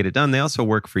Genius can get it done. They also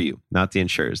work for you, not the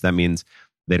insurers. That means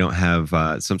they don't have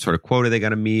some sort of quota they got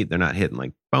to meet. They're not hitting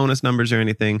like bonus numbers or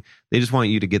anything. They just want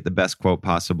you to get the best quote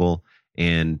possible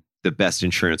and the best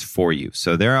insurance for you.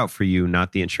 So they're out for you,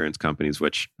 not the insurance companies,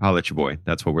 which holla at your boy.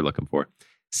 That's what we're looking for.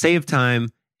 Save time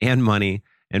and money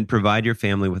and provide your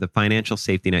family with a financial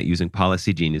safety net using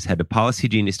Policy Genius. Head to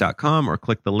policygenius.com or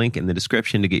click the link in the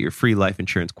description to get your free life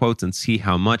insurance quotes and see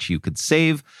how much you could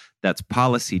save. That's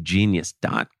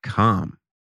policygenius.com.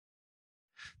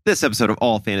 This episode of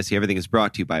All Fantasy Everything is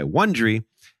brought to you by Wondery.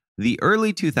 The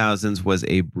early 2000s was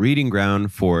a breeding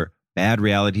ground for bad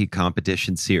reality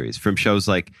competition series, from shows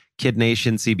like Kid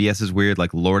Nation, CBS's weird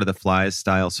like Lord of the Flies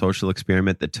style social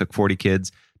experiment that took 40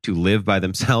 kids to live by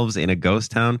themselves in a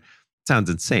ghost town.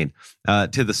 Sounds insane.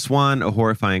 To The Swan, a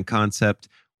horrifying concept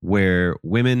where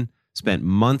women spent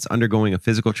months undergoing a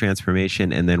physical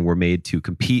transformation and then were made to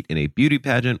compete in a beauty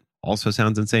pageant. Also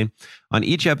sounds insane. On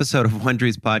each episode of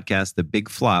Wondery's podcast, The Big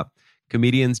Flop,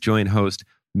 comedians join host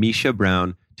Misha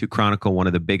Brown to chronicle one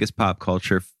of the biggest pop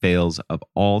culture fails of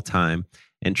all time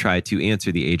and try to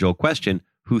answer the age-old question,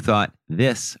 who thought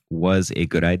this was a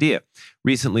good idea?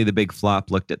 Recently, The Big Flop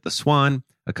looked at The Swan,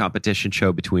 a competition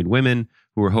show between women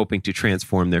who were hoping to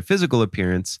transform their physical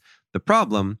appearance. The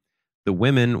problem, the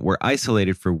women were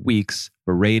isolated for weeks,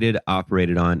 berated,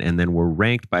 operated on, and then were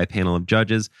ranked by a panel of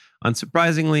judges.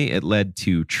 Unsurprisingly, it led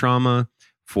to trauma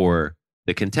for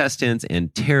the contestants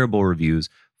and terrible reviews.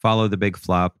 Follow The Big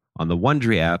Flop on the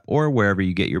Wondery app or wherever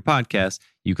you get your podcasts.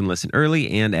 You can listen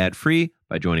early and ad-free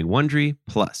by joining Wondery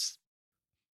Plus.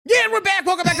 Yeah, and we're back.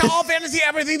 Welcome back to All Fantasy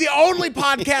Everything, the only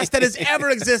podcast that has ever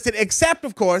existed, except,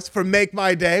 of course, for Make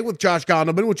My Day with Josh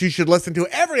Gondelman, which you should listen to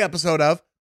every episode of,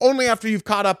 only after you've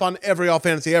caught up on every All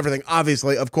Fantasy Everything,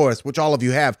 obviously, of course, which all of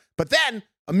you have. But then,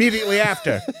 immediately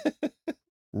after,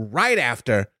 right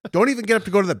after, don't even get up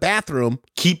to go to the bathroom.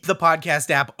 Keep the podcast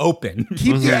app open.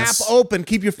 Keep the app Yes. open.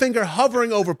 Keep your finger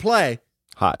hovering over play.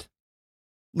 Hot.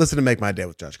 Listen to Make My Day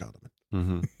with Josh Gondelman.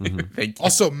 Thank you.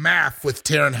 Also, Math with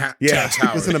Terrence Howard.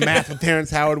 Listen to Math with Terrence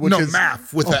Howard, which is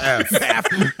Math with the F.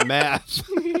 Math.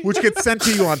 which gets sent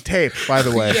to you on tape, by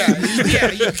the way.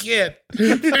 Yeah, you can't.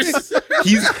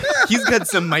 He's got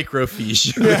some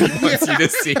microfiche that he wants you to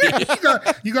see.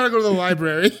 You gotta go to the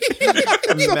library.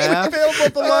 Math. Available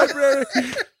at the library.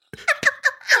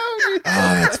 Oh,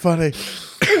 that's funny.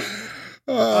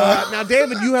 Now,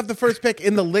 David, you have the first pick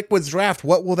in the Liquids draft.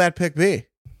 What will that pick be?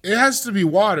 It has to be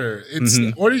water.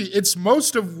 It's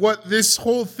most of what this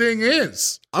whole thing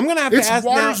is. I'm gonna have to It's ask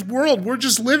water's now. world. We're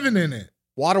just living in it.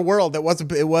 Water World. It was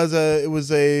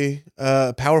a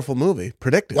powerful movie.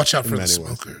 Predictive. Watch out in for the many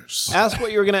ways. smokers. Ask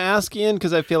what you were going to ask, Ian,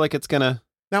 because I feel like it's going to.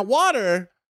 Now, water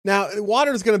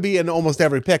is going to be in almost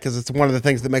every pick because it's one of the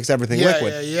things that makes everything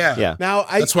liquid. Yeah. Now,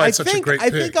 That's why it's such a think great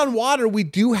I pick. think on water we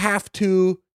do have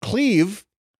to cleave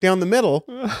down the middle.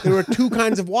 There are two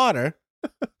kinds of water.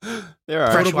 There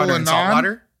are. Potable Freshwater and and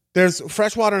saltwater. There's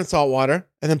fresh water and salt water,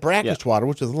 and then brackish water,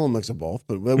 which is a little mix of both.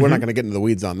 But we're not going to get into the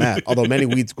weeds on that. Although many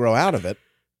weeds grow out of it,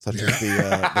 such as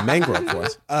the mangrove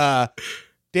forest.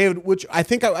 David, which I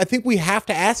think we have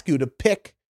to ask you to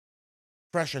pick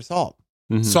fresh or salt.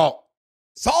 Mhm. Salt.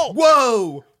 Salt.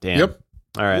 Whoa! Damn. Yep.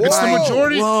 All right. It's the Whoa.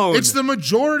 majority. Whoa. It's the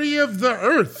majority of the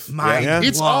earth. My Yeah.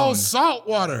 It's blown. all salt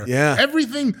water. Yeah.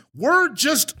 Everything. We're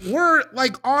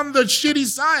like on the shitty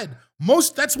side.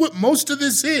 That's what most of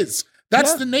this is.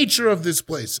 That's the nature of this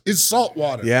place. Is salt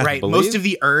water. Yeah. Right. Believe? Most of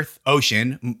the the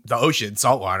ocean,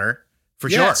 saltwater, for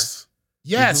Yes.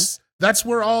 Yes. That's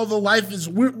where all the life is.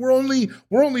 We're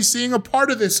only seeing a part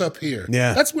of this up here.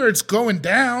 Yeah. That's where it's going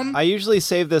down. I usually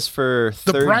save this for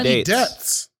The third briny dates.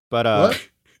 depths. But What?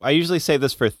 I usually save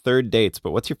this for third dates.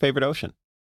 But what's your favorite ocean?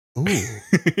 Ooh. sure.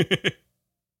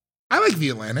 I like the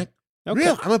Atlantic. Okay.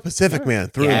 Real. I'm a Pacific man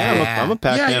through Yeah, and I'm a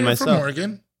Pac-Man you're myself. from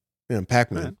Oregon. through. Yeah,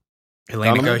 Pac-Man.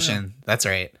 Atlantic Donovan? Ocean. That's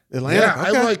right. Atlantic.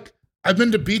 Yeah, Okay. I've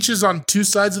been to beaches on two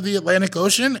sides of the Atlantic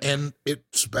Ocean, and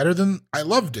it's better than I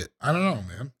loved it. I don't know,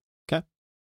 man. Okay.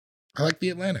 I like the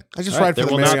Atlantic. I just All right, ride for there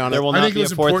the will not, Mariana. there will I not think it be a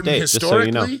was fourth important date, just so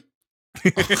you know. historically.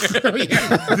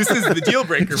 This is the deal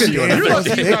breaker for you. You're lucky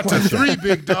you Big got to question. 3,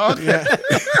 big dog. Yeah.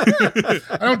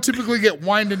 I don't typically get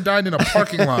wined and dined in a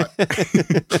parking lot.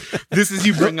 This is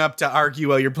you bring up to argue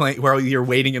while you're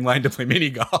waiting in line to play mini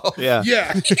golf. Yeah.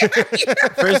 Yeah.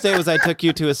 First date was I took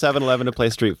you to a 7-Eleven to play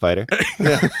Street Fighter.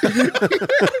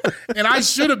 And that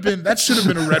should have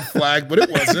been a red flag, but it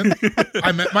wasn't.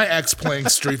 I met my ex playing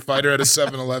Street Fighter at a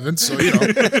 7-Eleven, so,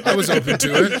 I was open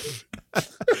to it.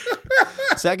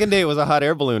 Second date was a hot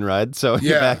air balloon ride, so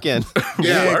you're Yeah. back in.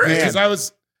 Yeah, all right. because I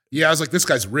was like, this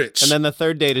guy's rich. And then the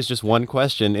third date is just one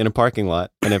question in a parking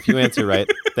lot. And if you answer right,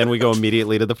 then we go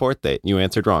immediately to the fourth date. You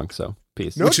answered wrong, so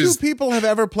peace. No Which two is- people have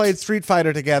ever played Street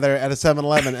Fighter together at a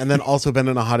 7-Eleven and then also been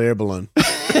in a hot air balloon.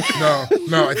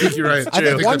 No, I think you're right. I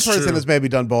think one that's person true. has maybe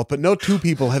done both, but no two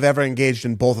people have ever engaged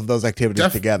in both of those activities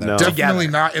together. No. Definitely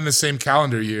not in the same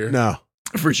calendar year. No.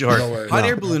 For sure. No way. Hot No.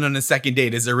 air balloon on a second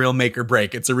date is a real make or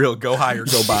break. It's a real go high or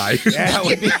go by. That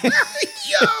would be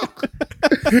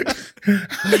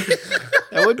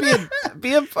That would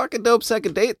be a fucking dope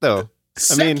second date, though.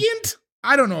 Second?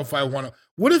 I don't know if I want to.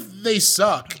 What if they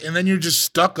suck and then you're just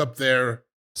stuck up there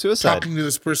Suicide. talking to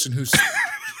this person who's.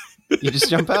 You just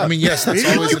jump out. I mean, yes, that's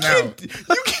always an out. You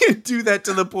can't do that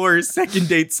to the poor second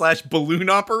date / balloon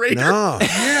operator. no.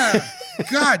 Yeah.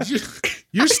 God,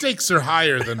 your stakes are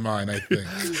higher than mine, I think.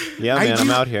 yeah, I man, I'm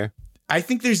do- out here. I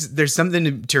think there's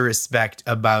something to respect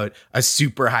about a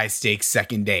super high stakes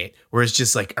second date where it's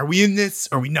just like, are we in this?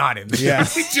 Or are we not in this? Yeah.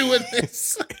 We doing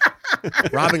this.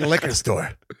 Robbing a liquor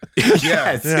store.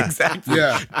 Yes, Yeah. exactly.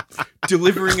 Yeah.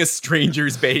 Delivering a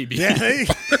stranger's baby. Yeah.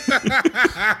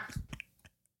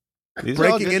 These are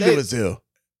all Breaking good into a dates. zoo.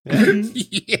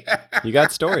 Yeah. You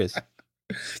got stories.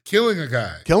 Killing a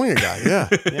guy. Killing a guy. Yeah.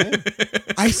 Yeah.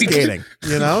 Ice skating.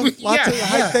 Lots Yeah, of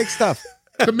high stakes stuff.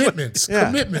 Commitments. Yeah.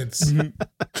 Commitments.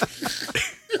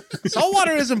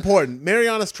 Saltwater is important.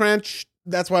 Marianas Trench,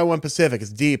 that's why I went Pacific.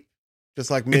 It's deep,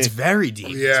 just like me. It's very deep.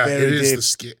 Yeah, very it is deep. the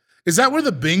skin. Is that where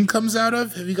the Bing comes out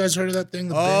of? Have you guys heard of that thing?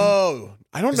 The Bing? Oh,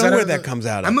 I don't Is know that where a- that comes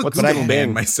out of. I'm a What's Google that man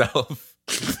Bing? myself.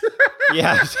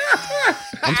 Yeah.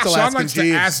 I'm still Sean asking likes to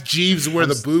Jeeves. ask Jeeves where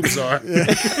the boobs are.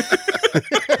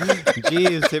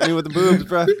 Jeez, hit me with the boobs,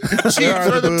 bro. Jeez,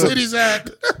 where the titties at?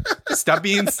 Stop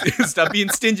being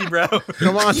stingy, bro.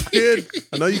 Come on, kid.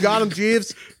 I know you got him,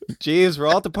 Jeeves. Jeez, we're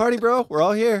all at the party, bro. We're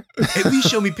all here. At least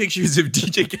show me pictures of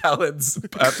DJ Khaled's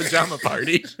pajama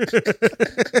party.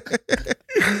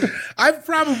 I've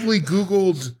probably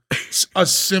Googled a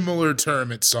similar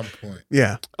term at some point.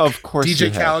 Yeah. Of course, DJ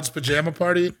you have. Khaled's pajama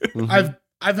party.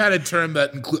 I've had a term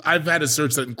that I've had a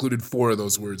search that included 4 of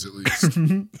those words at least,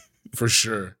 for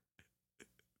sure.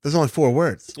 There's only 4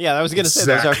 words. Yeah, I was gonna say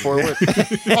those are 4 words.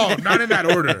 Oh, not in that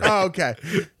order. Oh, okay.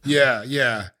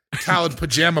 Yeah. Khaled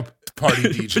pajama party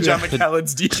DJ. Pajama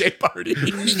Khaled's DJ party.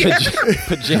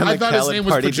 Pajama I thought his Khaled name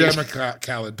was party. Pajama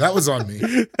Khaled. That was on me.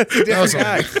 That was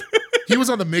on me. He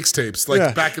was on the mixtapes.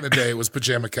 Like back in the day, it was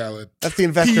Pajama Khaled. That's the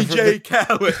investor DJ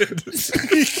Khaled.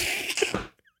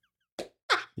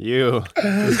 You.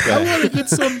 I want to get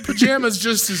some pajamas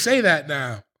just to say that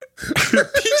now.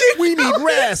 PJ, we need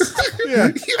rest.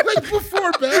 Yeah. Like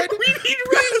before bed. We need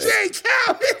DJ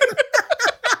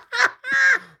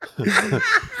Khaled.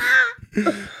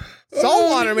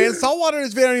 Saltwater, man. Saltwater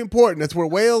is very important. It's where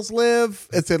whales live.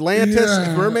 It's Atlantis.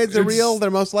 Yeah, if mermaids are real, they're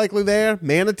most likely there.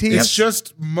 Manatees. It's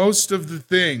just most of the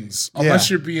things. Unless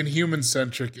you're being human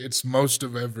centric, it's most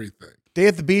of everything. Day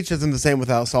at the beach isn't the same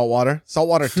without saltwater.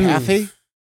 Saltwater taffy.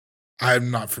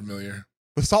 I'm not familiar.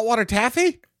 With saltwater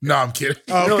taffy? No, I'm kidding.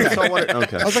 Oh, okay. Saltwater.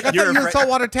 Okay. I was like, I You're thought a you and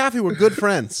saltwater taffy were good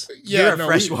friends. You're a no,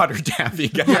 freshwater taffy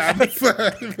guy. Yeah,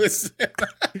 listen.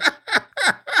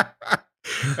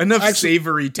 Enough Actually-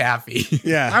 savory taffy.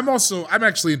 Yeah. I'm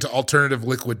actually into alternative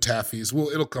liquid taffies. Well,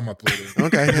 it'll come up later.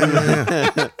 Okay.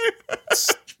 Yeah.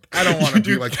 I don't want to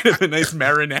be like, a nice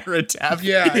marinara taffy.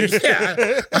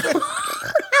 yeah.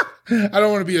 I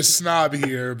don't want to be a snob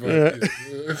here, but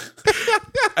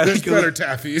there's better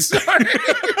taffies.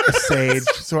 Sage.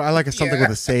 So I like something with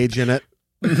a sage in it.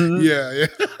 Yeah.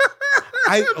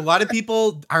 A lot of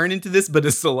people aren't into this, but a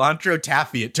cilantro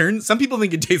taffy. Some people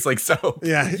think it tastes like soap.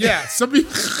 Yeah. Yeah, some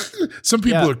people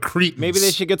Yeah. are cretins. Maybe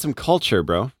they should get some culture,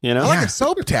 bro. You know? I like a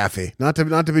soap taffy. Not to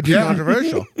be too Yeah.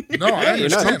 controversial. No, I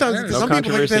understand. Sometimes No some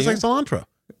people think it tastes like controversy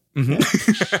cilantro.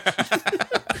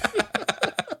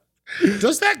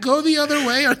 Does that go the other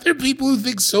way? Are there people who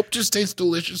think soap just tastes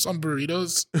delicious on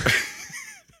burritos?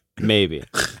 Maybe.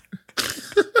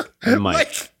 I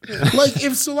might. Like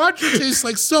if cilantro tastes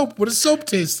like soap, what does soap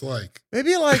taste like?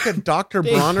 Maybe like a Dr.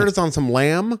 Bronner's on some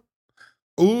lamb.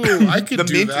 Ooh, I could The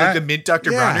do mint, that. like the mint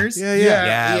Dr. Bronner's. Yeah.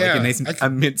 Yeah, like a nice a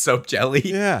mint soap jelly.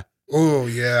 Yeah. Oh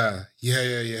yeah.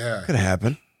 Could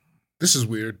happen. This is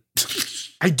weird.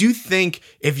 I do think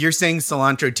if you're saying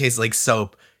cilantro tastes like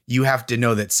soap, you have to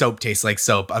know that soap tastes like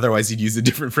soap. Otherwise, you'd use a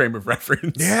different frame of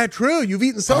reference. Yeah, true. You've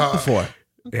eaten soap before.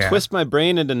 Yeah. Twist my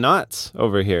brain into knots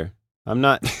over here. I'm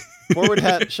not. Forward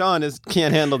hat Sean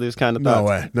can't handle these kind of thoughts.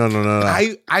 No way.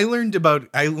 No. I learned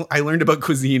about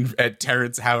cuisine at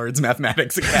Terrence Howard's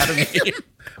Mathematics Academy.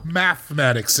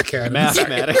 Mathematics Academy.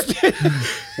 Mathematics.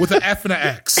 With an F and an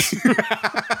X.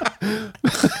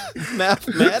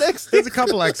 Mathematics? There's a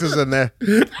couple X's in there.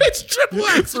 It's triple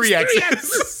X. Three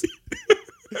X's.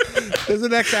 There's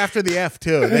an X after the F,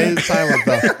 too. They ain't silent,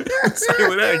 though.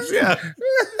 Silent X, yeah.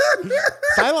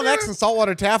 Silent X and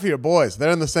Saltwater Taffy are boys.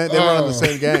 They're in the same. They were on the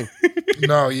same gang.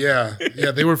 No, yeah.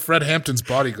 They were Fred Hampton's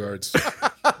bodyguards.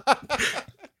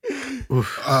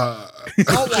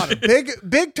 Saltwater,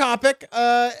 big topic.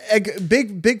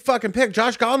 Big fucking pick.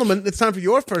 Josh Gondelman, it's time for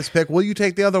your first pick. Will you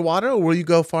take the other water, or will you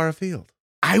go far afield?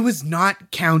 I was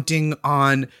not counting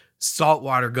on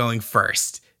saltwater going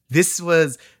first. This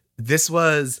was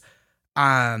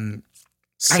I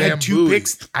had two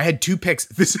picks.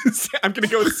 I'm gonna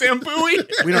go with Sam Bowie.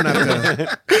 We don't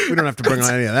have to bring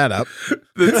any of that up.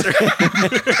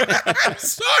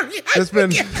 Sorry. There's been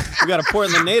We got a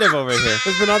Portland native over here.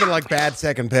 other like bad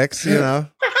second picks, you know.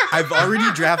 I've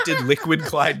already drafted Liquid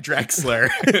Clyde Drexler.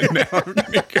 Now I'm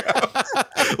gonna go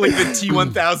like the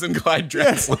T1000 Clyde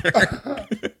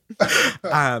Drexler.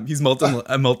 He's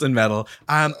molten metal.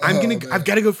 I've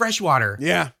got to go freshwater.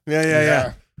 Yeah.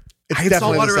 It's I had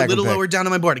definitely saltwater the a second little pick. lower down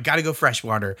on my board. I got to go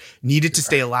freshwater. Needed to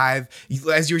stay alive.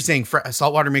 As you were saying,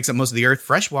 saltwater makes up most of the earth.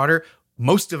 Freshwater,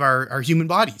 most of our human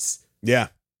bodies. Yeah.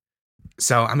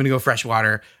 So I'm going to go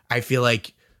freshwater. I feel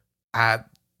like,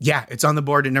 it's on the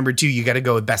board at number 2. You got to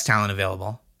go with best talent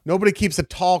available. Nobody keeps a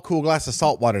tall, cool glass of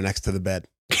salt water next to the bed.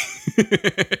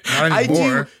 Not I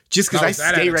anymore. do, just because Not I with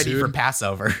that stay ready attitude. for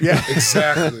Passover. Yeah.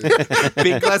 Exactly.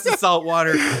 Big glass of salt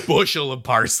water, bushel of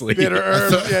parsley. Bitter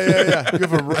herbs. Yeah. You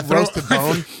have a roasted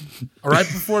bone. Right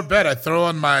before bed, I throw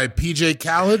on my PJ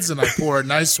Khaled's and I pour a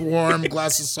nice warm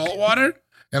glass of salt water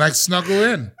and I snuggle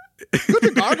in. Good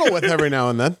to gargle with every now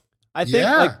and then. I think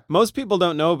like most people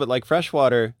don't know, but like fresh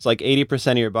water is like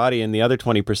 80% of your body, and the other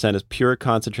 20% is pure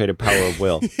concentrated power of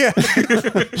will. Yeah.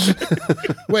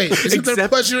 Wait, isn't there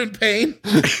pleasure and pain?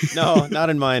 No, not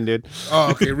in mine, dude.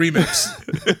 Oh, okay, remix.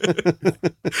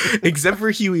 Except for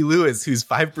Huey Lewis, who's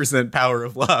 5% power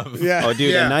of love. Yeah. Oh,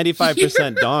 dude, Yeah. and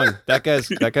 95% dong. That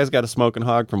guy's got a smoking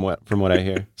hog from what I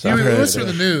hear. So Huey Lewis or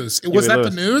the news? Was that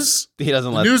Lewis. the news? he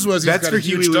doesn't The let. news was he's That's got for a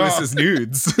huge Huey dog. Lewis's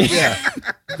nudes. Yeah.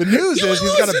 The news is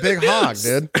he's got a big hog,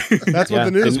 dude. That's what Yeah,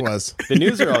 the news was. The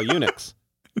news are all eunuchs.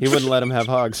 He wouldn't let him have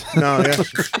hogs. No, yeah.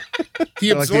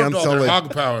 He Like the absorbed all their Unsullied.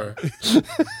 hog power.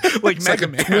 Like It's like Mega a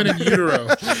Man. twin in utero.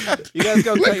 You guys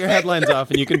go cut your headlines off,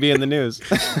 and you can be in the news. Go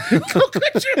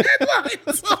get your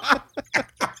headlines.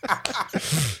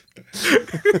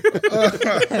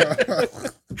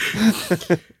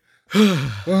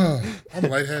 I'm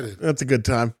lightheaded. That's a good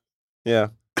time. Yeah.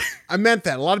 I meant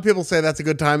that. A lot of people say that's a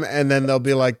good time, and then they'll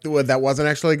be like, "Well, that wasn't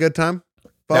actually a good time."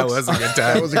 That Folks, was a good that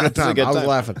time. was a good time. good I was time.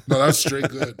 laughing. No, that's straight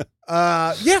good.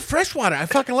 Yeah, freshwater. I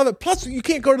fucking love it. Plus, you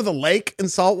can't go to the lake in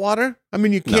salt water. I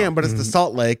mean, you can, but it's the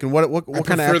Salt Lake. And what I kind of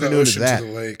prefer the afternoon is ocean that? to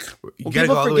the lake. You Well, gotta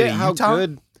people go all the way forget to how Utah.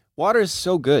 good water is.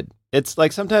 So good. It's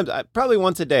like sometimes, probably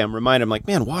once a day, I'm reminded. I'm like,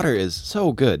 man, water is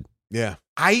so good. Yeah.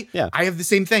 I have the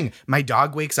same thing. My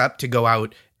dog wakes up to go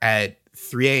out at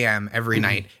 3 a.m. every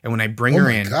night, and when I bring Oh her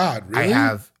my in, God, really? I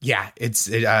have it's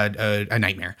a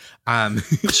nightmare.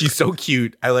 She's so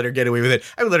cute. I let her get away with it.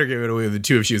 I would let her get away with it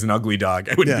too if she was an ugly dog.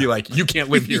 I wouldn't Yeah. be like, you can't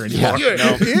live here anymore. You're,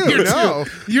 Ew, no.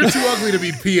 you're too ugly to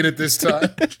be peeing at this time.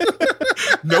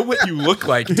 Know what you look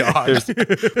like, dog.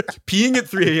 Peeing at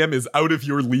 3 a.m. is out of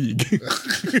your league.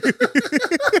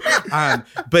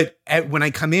 But when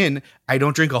I come in, I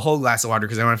don't drink a whole glass of water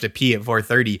because I don't have to pee at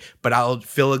 4:30. But I'll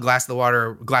fill a glass of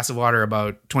water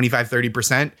about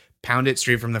 25-30%, pound it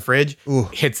straight from the fridge. Ooh.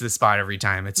 Hits the spot every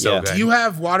time. It's so Yeah. good. Do you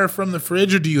have water from the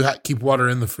fridge or do you keep water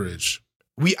in the fridge?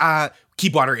 We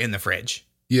keep water in the fridge.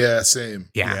 Yeah, same.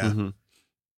 Yeah. Yeah. Mhm.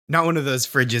 Not one of those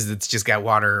fridges that's just got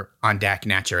water on deck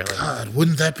naturally. God,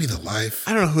 wouldn't that be the life?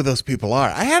 I don't know who those people are.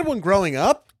 I had one growing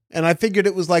up, and I figured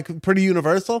it was like pretty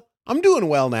universal. I'm doing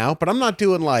well now, but I'm not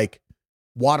doing like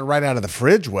water right out of the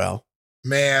fridge well.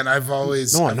 Man, I've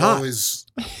always No, I'm not.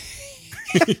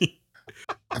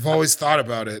 I've always thought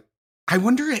about it. I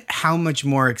wonder how much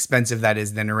more expensive that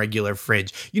is than a regular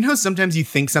fridge. You know, how sometimes you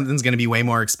think something's going to be way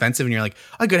more expensive and you're like,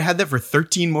 I could have had that for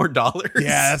 $13 more.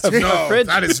 Yeah, that's No, fridge.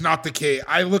 that is not the case.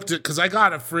 I looked at because I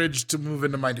got a fridge to move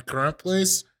into my current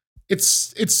place.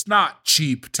 It's not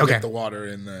cheap to Okay. get the water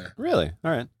in there. Really?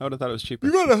 All right. I would have thought it was cheaper.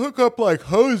 You gotta hook up like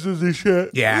hoses and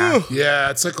shit. Yeah. Ugh. Yeah,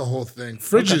 it's like a whole thing.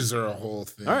 Fridges are a whole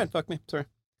thing. All right. Fuck me. Sorry.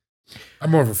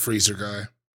 I'm more of a freezer guy.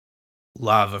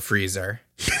 Love a freezer.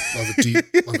 Love a deep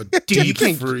Dude, you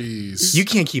can't- freeze. You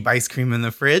can't keep ice cream in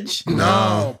the fridge.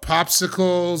 no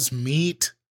popsicles,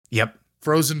 meat, Yep.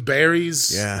 frozen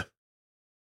berries. Yeah.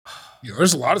 Yeah,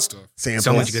 there's a lot of stuff. Samples.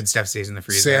 So much good stuff stays in the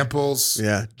freezer. Samples.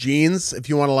 Yeah. Jeans. If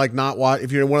you want to like not wash,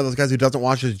 if you're one of those guys who doesn't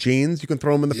wash his jeans, you can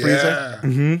throw them in the freezer. Yeah.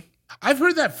 Mm-hmm. I've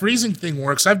heard that freezing thing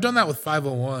works. I've done that with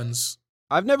 501s.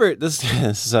 I've never. This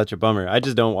is such a bummer. I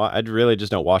just don't. I really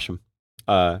just don't wash them,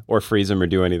 or freeze them, or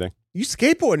do anything. You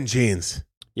skateboard in jeans.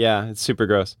 Yeah, it's super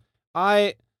gross.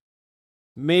 I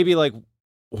maybe like.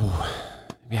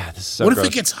 Yeah, this is so What gross.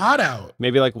 if it gets hot out?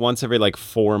 Maybe like once every like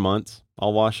 4 months,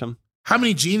 I'll wash them. How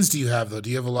many jeans do you have though? Do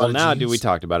you have a lot Well, of now, jeans? dude, we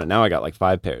talked about it. Now I got like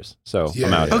 5 pairs, so I'm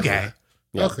Yeah. out. Of it. Okay.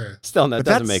 Yeah. Okay. Still, that But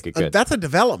doesn't that's make it good. That's a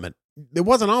development. It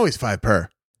wasn't always 5 per.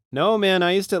 No, man,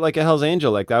 I used to like a Hell's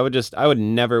Angel. Like I would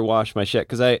never wash my shit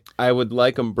because I would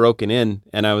like them broken in,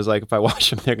 and I was like, if I wash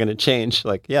them, they're gonna change.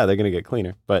 Like, yeah, they're gonna get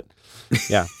cleaner, but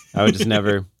yeah, I would just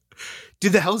never.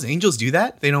 Did the Hells Angels do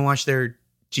that? They don't wash their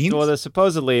jeans? Well,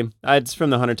 supposedly, it's from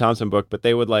the Hunter Thompson book, but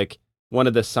they would like one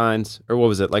of the signs, or what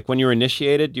was it? Like when you were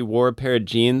initiated, you wore a pair of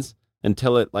jeans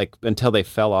until they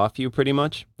fell off you, pretty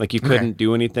much. Like you couldn't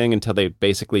do anything until they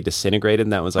basically disintegrated,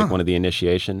 and that was like one of the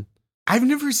initiation. I've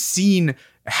never seen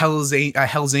a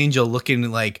Hell's Angel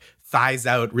looking like thighs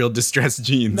out, real distressed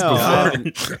jeans No,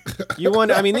 before. You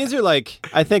wonder. I mean, these are like,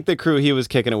 I think the crew he was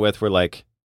kicking it with were like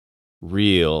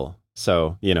real.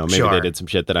 So, maybe Sure. they did some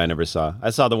shit that I never saw. I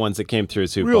saw the ones that came through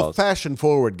Soup Real Balls. fashion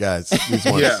forward guys. These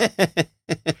ones. Yeah.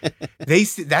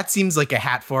 That seems like a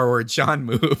hat forward Sean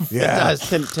move. Yeah. It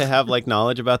does to have like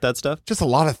knowledge about that stuff. Just a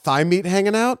lot of thigh meat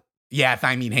hanging out. Yeah,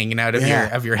 thigh meat hanging out of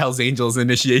Yeah. your Hells Angels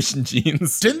initiation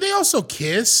jeans. Didn't they also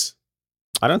kiss?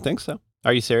 I don't think so.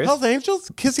 Are you serious? Hells Angels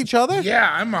kiss each other? Yeah,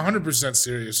 I'm 100%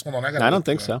 serious. Hold on, I got. I don't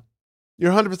think so.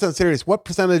 You're 100% serious. What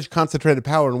percentage concentrated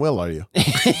power and will are you?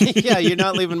 Yeah, you're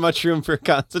not leaving much room for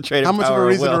concentrated How much of a power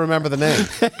reason will. to remember the name?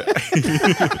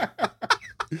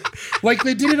 Like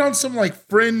they did it on some like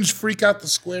fringe freak out the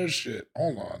square shit.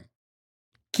 Hold on.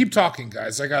 Keep talking,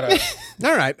 guys. I gotta.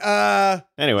 All right.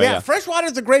 Anyway, yeah, yeah. freshwater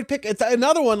is a great pick. It's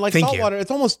another one like Thank you. saltwater. It's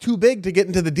almost too big to get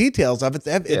into the details of.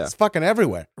 It's fucking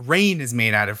everywhere. Rain is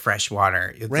made out of fresh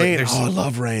water. It's Rain. Like I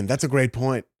love rain. That's a great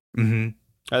point.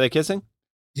 Are they kissing?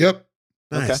 Yep.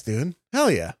 Nice, dude.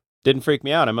 Hell yeah. Didn't freak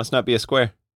me out. I must not be a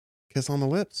square. Kiss on the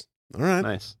lips. All right.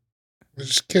 Nice. They're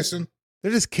just kissing.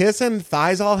 They're just kissing,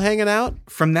 thighs all hanging out.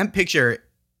 From that picture,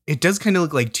 it does kind of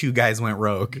look like two guys went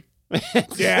rogue.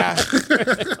 Yeah.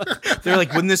 They're like,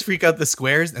 wouldn't this freak out the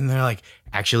squares? And they're like,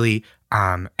 actually,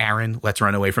 Aaron, let's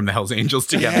run away from the Hells Angels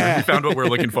together. Yeah. We found what we're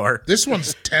looking for. This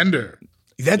one's tender.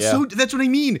 That's what I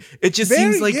mean. It just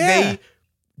seems like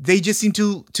they just seem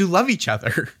to love each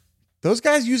other. Those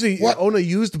guys own a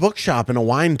used bookshop in a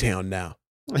wine town now.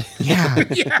 Yeah.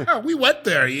 Yeah, we went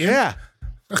there, Ian. Yeah.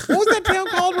 What was that town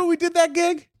called where we did that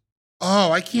gig?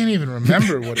 Oh, I can't even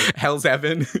remember what it Hell's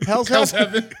Heaven. Hell's Hell's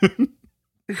Heaven.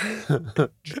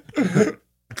 Heaven.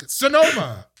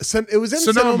 Sonoma. It was in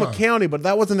Sonoma County, but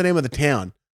that wasn't the name of the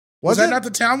town. Was that it? not the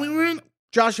town we were in?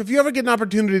 Josh, if you ever get an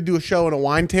opportunity to do a show in a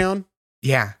wine town,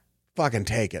 Yeah. fucking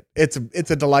take it. It's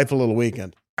a delightful little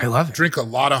weekend. I love it. Drink a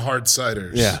lot of hard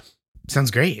ciders. Yeah.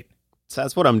 Sounds great. So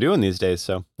that's what I'm doing these days,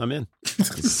 so I'm in.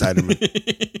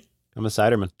 Ciderman. I'm a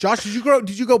ciderman. Josh, did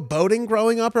you go boating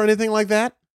growing up or anything like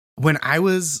that? When I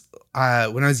was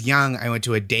young, I went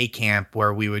to a day camp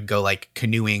where we would go like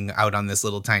canoeing out on this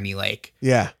little tiny lake.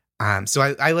 Yeah. So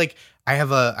I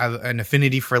have an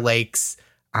affinity for lakes.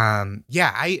 I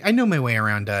know my way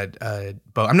around a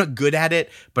boat. I'm not good at it,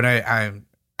 but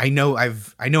I know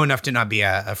enough to not be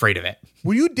afraid of it.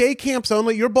 Were you day camps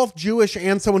only? You're both Jewish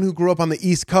and someone who grew up on the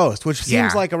East Coast, which seems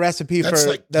Yeah. like a recipe That's for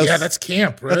like that's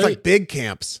camp, right? That's like big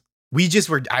camps.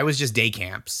 I was just day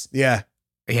camps. Yeah.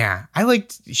 Yeah. I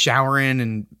liked showering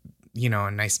and,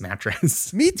 a nice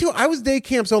mattress. Me too. I was day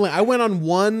camps only. I went on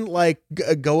one like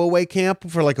go away camp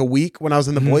for like a week when I was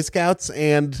in the Boy Scouts,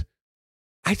 and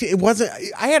I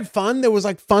had fun. There was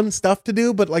like fun stuff to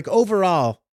do, but like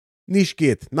overall, nicht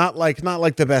gut. Not like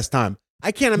the best time.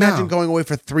 I can't imagine going away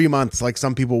for 3 months like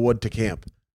some people would to camp.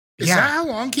 Is that how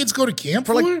long kids go to camp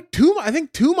for? Like 2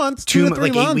 months, 2 to 3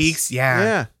 like months. 8 weeks. Yeah.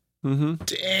 Yeah. Mm-hmm.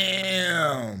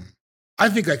 Damn. I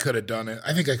think I could have done it.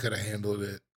 I think I could have handled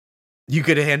it. You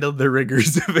could have handled the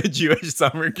rigors of a Jewish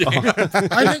summer camp.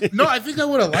 I think I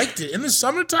would have liked it. In the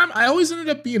summertime, I always ended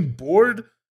up being bored,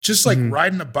 just like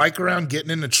riding a bike around,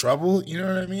 getting into trouble. You know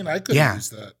what I mean? I could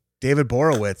use that. David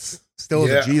Borowitz. Still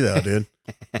a G though, dude.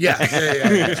 Yeah.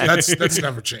 That's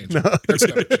never changed. No. That's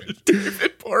never changed.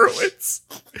 David Borowitz.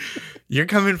 You're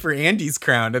coming for Andy's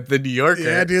crown at the New Yorker.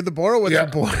 Yeah, dude, the Borowitz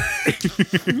report.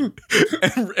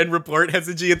 and report has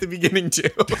a G at the beginning too.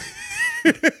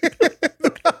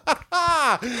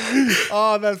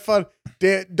 Oh, that's fun.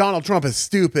 Donald Trump is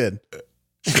stupid.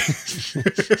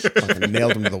 Fucking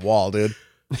nailed him to the wall, dude.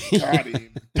 Got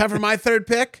him. Time for my third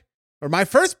pick, or my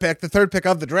first pick, the third pick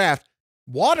of the draft.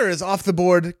 Water is off the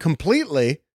board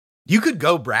completely. You could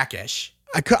go brackish.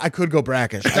 I could go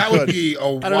brackish. That would be a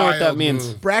wild I don't know what that means.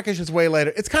 move. Brackish is way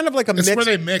later. It's kind of like a It's mix. where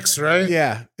they mix, right?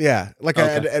 Yeah. Like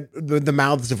Okay. the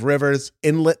mouths of rivers,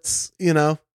 inlets,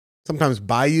 sometimes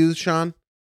bayous, Sean.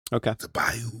 Okay. The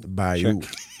bayou. The bayou.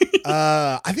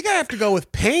 I think I have to go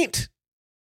with paint.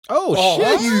 Oh,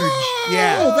 shit. Huge.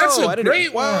 Yeah. Oh, that's I a didn't-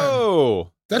 great one.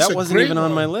 Whoa. That's that a wasn't great even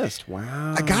on my one. list.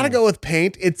 Wow. I gotta go with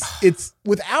paint. It's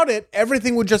without it,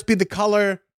 everything would just be the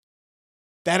color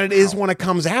that it is when it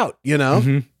comes out.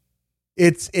 Mm-hmm.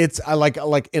 It's I like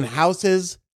in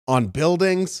houses, on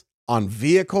buildings, on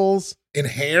vehicles, In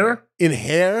hair? in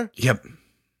hair. Yep.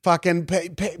 Fucking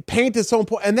paint is so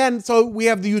important. And then so we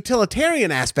have the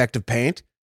utilitarian aspect of paint,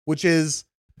 which is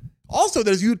also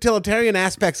there's utilitarian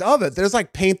aspects of it. There's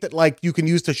like paint that like you can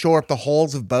use to shore up the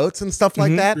hulls of boats and stuff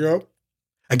like that. Yep.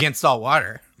 Against salt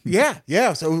water.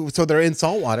 Yeah. So they're in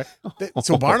salt water.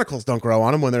 So barnacles don't grow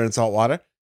on them when they're in salt water.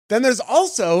 Then there's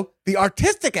also the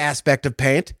artistic aspect of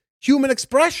paint, human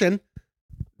expression,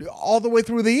 all the way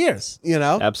through the years.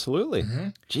 Absolutely.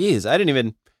 Jeez, I didn't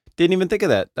even think of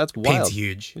that. That's wild. Paint's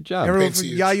huge. Good job. Everyone Paint's from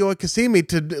huge. Yayoi Kasimi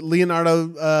to Leonardo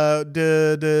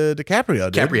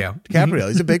DiCaprio. Dude. DiCaprio. DiCaprio.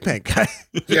 He's a big paint guy.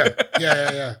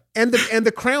 Yeah. And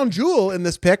the crown jewel in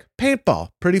this pick, paintball.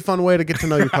 Pretty fun way to get to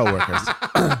know your coworkers.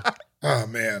 Oh,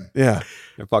 man. Yeah.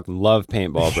 I fucking love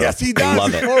paintball, bro. Yes, he I does.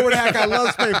 love The it. forward hack. I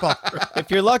love paintball. If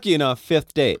you're lucky enough,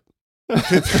 fifth date.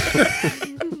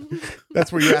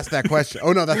 That's where you asked that question.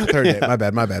 Oh no, that's the third date. My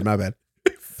bad.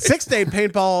 Sixth date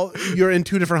paintball. You're in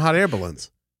 2 different hot air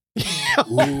balloons.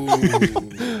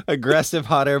 Ooh. Aggressive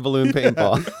hot air balloon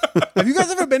paintball. Have you guys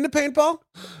ever been to paintball?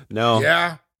 No.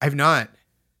 Yeah. I've not.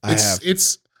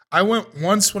 I went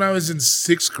once when I was in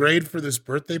 6th grade for this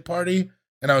birthday party,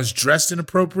 and I was dressed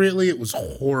inappropriately. It was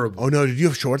horrible. Oh no, did you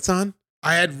have shorts on?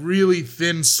 I had really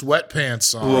thin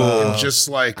sweatpants on and just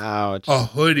like Ouch. a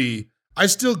hoodie. I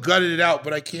still gutted it out,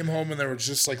 but I came home and there was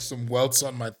just like some welts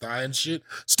on my thigh and shit.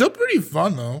 Still pretty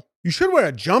fun though. You should wear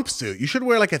a jumpsuit. You should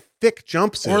wear like a thick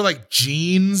jumpsuit. Or like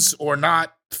jeans or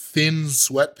not thin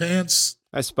sweatpants.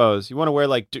 I suppose you want to wear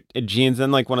like jeans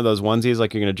and like one of those onesies,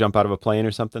 like you're going to jump out of a plane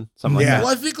or something like Yeah. that.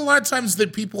 Well, I think a lot of times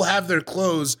that people have their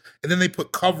clothes and then they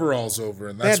put coveralls over,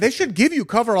 and that's they should give you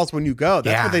coveralls when you go.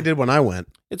 That's what they did when I went.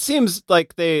 It seems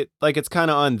like it's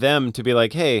kind of on them to be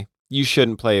like, hey, you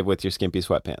shouldn't play with your skimpy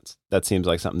sweatpants. That seems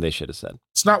like something they should have said.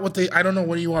 It's not what I don't know.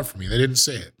 What do you want from me? They didn't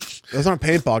say it. Those aren't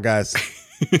paintball guys.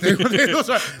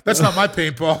 That's not my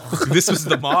paintball. This was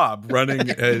the mob running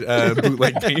a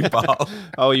bootleg paintball.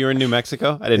 Oh, you were in New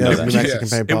Mexico? I didn't know that. New Mexican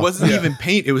Yes. paintball. It wasn't even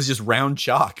paint. It was just round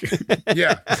chalk.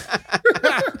 Yeah.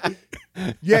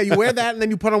 Yeah, you wear that and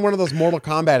then you put on one of those Mortal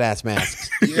Kombat ass masks.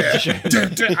 Yeah.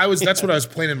 That's what I was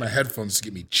playing in my headphones to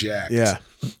get me jacked. Yeah.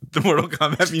 The Mortal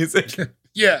Kombat music.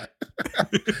 Yeah.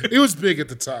 It was big at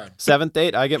the time. 7th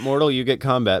date, I get Mortal, you get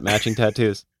Combat, matching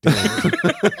tattoos.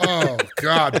 Oh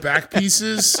God, back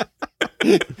pieces.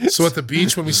 So at the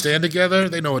beach when we stand together,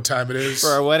 they know what time it is. For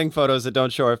our wedding photos that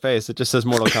don't show our face, it just says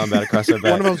Mortal Kombat across our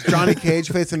back. One of them's Johnny Cage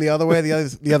facing the other way,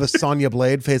 the other Sonya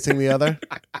Blade facing the other.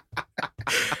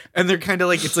 And they're kind of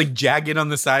like, it's like jagged on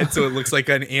the side, so it looks like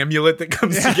an amulet that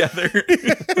comes together.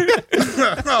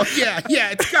 Oh yeah.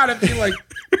 It's gotta be like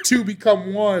 2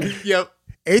 become 1. Yep.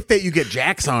 8th date, you get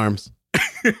Jack's arms.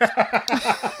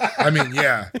 I mean,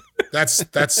 yeah.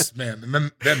 That's man,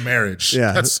 and then marriage.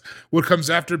 Yeah. That's what comes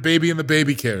after baby in the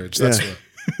baby carriage. That's what.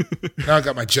 Now I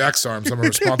got my Jack's arms. I'm a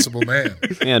responsible man.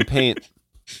 And paint.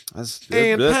 That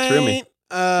And threw me. paint.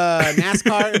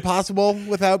 NASCAR impossible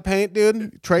without paint,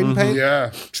 dude. Trading paint.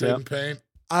 Yeah, trading paint.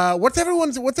 What's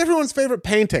everyone's favorite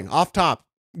painting? Off top,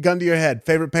 gun to your head.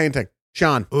 Favorite painting,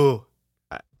 Sean. Ooh.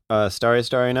 Starry,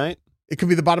 Starry Night. It could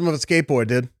be the bottom of a skateboard,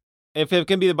 dude. If it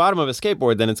can be the bottom of a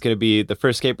skateboard, then it's going to be the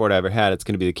first skateboard I ever had. It's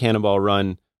going to be the Cannonball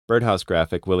Run Birdhouse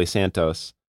graphic, Willie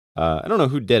Santos. I don't know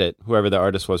who did it, whoever the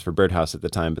artist was for Birdhouse at the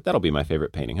time, but that'll be my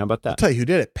favorite painting. How about I'll that? tell you who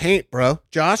did it. Paint, bro.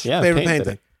 Josh, Yeah, favorite Paint did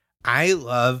painting. I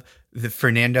love the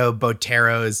Fernando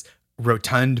Botero's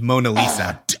Rotund Mona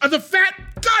Lisa. The fat.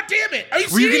 God damn it! Are you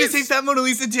Were you going to serious? say Fat Mona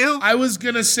Lisa too? I was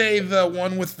gonna say the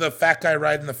one with the fat guy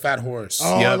riding the fat horse.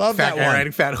 Oh, I love Fat that Guy one.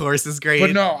 Riding Fat Horse is great.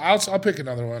 But no, I'll pick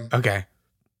another one. Okay.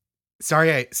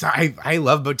 Sorry, I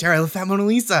love Botero. I love Fat Mona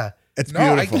Lisa. It's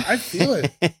No, beautiful. I feel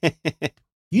it.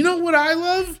 You know what I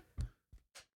love?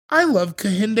 I love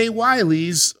Kehinde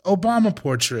Wiley's Obama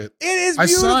portrait. It is I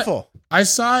saw it. beautiful. I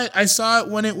saw it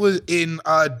when it was in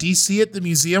DC at the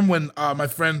museum when my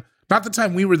friend, not the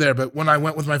time we were there, but when I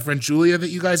went with my friend Julia that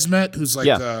you guys met, who's like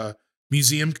a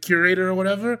museum curator or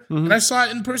whatever. Mhm. And I saw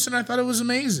it in person. I thought it was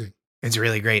amazing. It's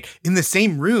really great. In the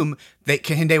same room that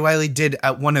Kehinde Wiley did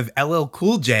at one of LL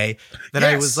Cool J, that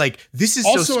I Yes. was like, this is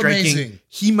Also so striking. amazing.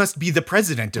 He must be the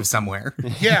president of somewhere.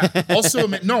 Yeah. Also,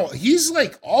 no, he's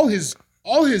like all his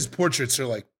portraits are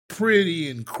like pretty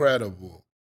incredible.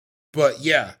 But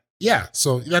yeah.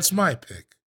 So that's my pick.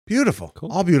 Beautiful.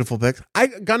 Cool. All beautiful picks.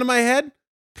 Gun to my head,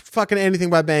 fucking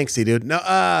anything by Banksy, dude. No,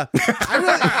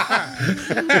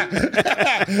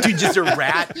 Dude, just a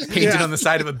rat painted on the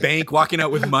side of a bank walking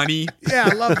out with money. yeah,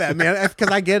 I love that, man. Because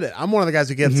I get it. I'm one of the guys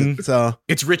who gets it. So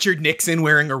It's Richard Nixon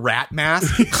wearing a rat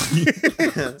mask.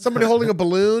 somebody holding a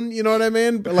balloon, you know what I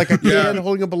mean? Like a kid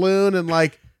holding a balloon and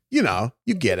like, you know,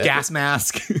 you get it. Gas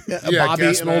mask. A Yeah, Bobby,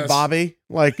 gas an old mask. Bobby.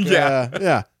 Like,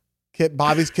 Yeah.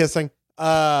 Bobby's kissing.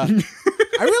 I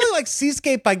really like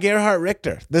Seascape by Gerhard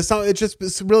Richter. This song, it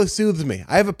really soothes me.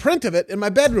 I have a print of it in my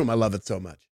bedroom. I love it so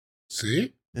much.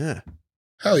 See? Yeah.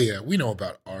 Hell yeah. We know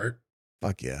about art.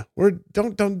 Fuck yeah.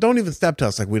 Don't even step to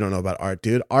us like we don't know about Art,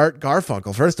 dude. Art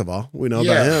Garfunkel, first of all. We know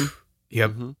about Yeah. him.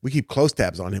 Yep. We keep close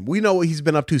tabs on him. We know what he's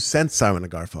been up to since Simon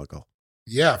and Garfunkel.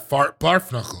 Yeah. Fart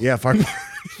barf knuckle. Yeah, far.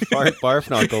 Barf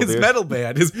Knuckle, His dude. metal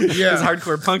band, his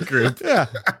hardcore punk group. yeah.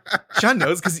 Sean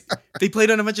knows because they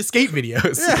played on a bunch of skate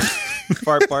videos.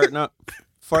 Fart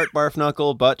Barf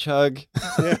Knuckle, Butt Chug,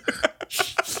 Yeah.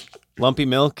 Lumpy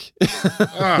Milk.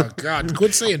 Oh, God.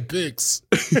 Quit saying pigs.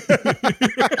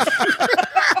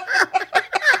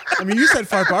 I mean, you said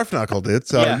Fart Barf Knuckle, dude.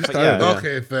 So Yeah, you but started. yeah. it.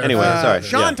 Okay, fair. Anyway, sorry.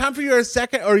 Sean, Yeah. time for your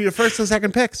first and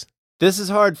second picks. This is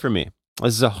hard for me.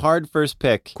 This is a hard first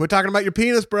pick. Quit talking about your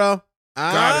penis, bro.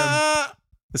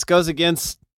 This goes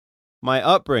against my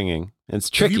upbringing. It's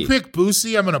If tricky. you pick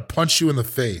Boosie, I'm going to punch you in the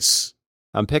face.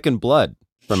 I'm picking blood.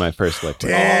 for my first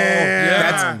liquid.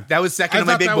 Damn. That was second I on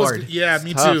my thought big that was board. good. Yeah,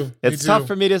 me Tough. too. It's tough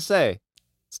for me to say.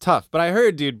 It's tough. But I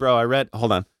heard, dude, bro,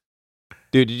 hold on.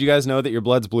 Dude, did you guys know that your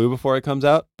blood's blue before it comes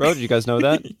out? Bro, did you guys know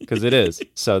that? Because it is.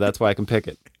 So that's why I can pick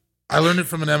it. I learned it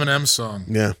from an Eminem song.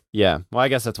 Yeah. Yeah. Well, I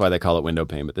guess that's why they call it window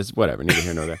pane, but this is whatever. Neither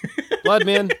here nor there. Blood,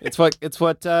 man. It's what it's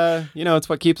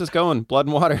what keeps us going. Blood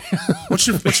and water. What's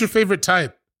your favorite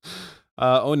type?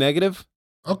 O negative.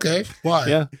 Okay, why?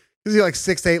 Yeah. Is he like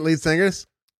 6 to 8 lead singers?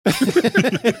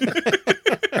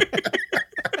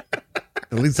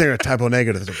 The lead singer of Typo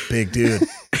Negative is a big dude.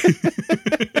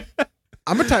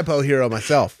 I'm a Typo hero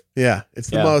myself. Yeah. It's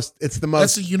the most.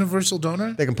 That's a universal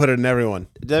donor? They can put it in everyone.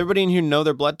 Does everybody in here know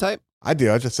their blood type? I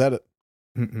do. I just said it.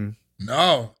 Mm-mm.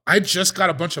 No. I just got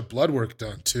a bunch of blood work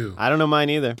done, too. I don't know mine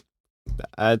either.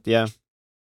 Yeah.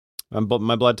 My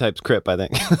blood type's Crip, I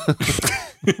think.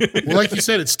 Well, like you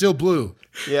said, it's still blue.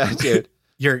 Yeah, dude.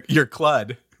 Your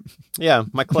clud. Yeah,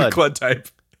 my Your clud. clud type.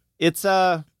 It's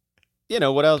what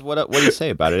else? What do you say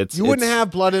about it? You wouldn't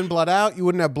have Blood In, Blood Out. You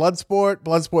wouldn't have Bloodsport,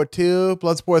 Bloodsport 2,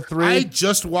 Bloodsport 3. I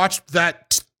just watched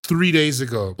that 3 days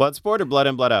ago. Bloodsport or Blood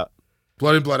In, Blood Out?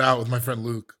 Blood In, Blood Out with my friend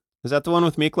Luke. Is that the one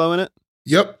with Miklo in it?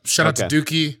 Yep. Shout out to Okay.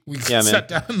 Dookie. We Yeah, sat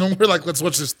down and we're like, let's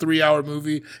watch this 3-hour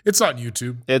movie. It's on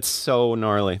YouTube. It's so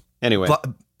gnarly. Anyway,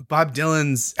 Bob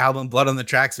Dylan's album Blood on the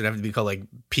Tracks would have to be called like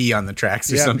Pee on the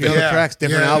Tracks or Yeah, something. Pee on the Tracks,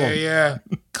 different album. Yeah.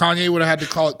 Kanye would have had to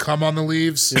call it Come on the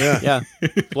Leaves. Yeah. yeah.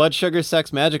 Blood, Sugar,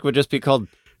 Sex, Magic would just be called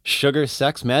Sugar,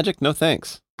 Sex, Magic? No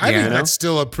thanks. I Yeah. think that's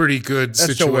still a pretty good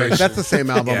That's still weird. situation. That's the same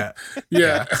album. Yeah.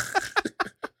 yeah.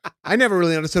 I never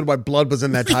really understood why Blood was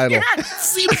in that title.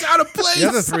 Seems out of place. The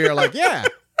other three are like, yeah,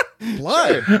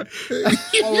 Blood. Or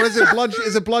is it Blood?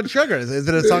 Is it Blood Sugar? Is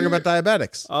it a song about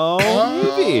diabetics? Oh,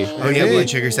 maybe. Oh yeah, Blood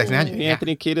Sugar Sex Magic. Yeah.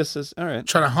 Anthony Kiedis is, all right.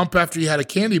 Trying to hump after you had a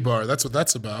candy bar. That's what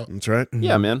that's about. That's right.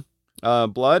 Yeah, man.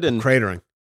 Blood and Cratering.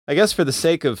 I guess for the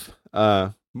sake of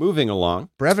moving along,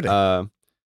 Brevity.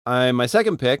 my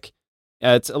second pick,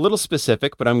 it's a little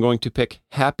specific, but I'm going to pick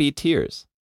Happy Tears.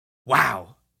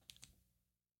 Wow.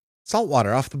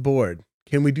 Saltwater off the board.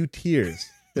 Can we do tears?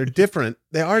 They're different.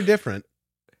 They are different.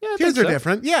 Yeah, I Tears think are so.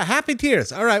 different. Yeah, happy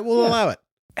tears. All right, we'll Yeah. allow it.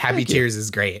 Happy Thank you. Tears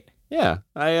is great. Yeah,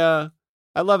 I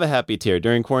love a happy tear.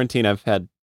 During quarantine, I've had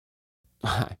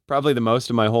probably the most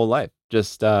of my whole life.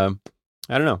 Just I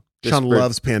don't know. Just Sean for-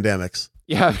 loves pandemics.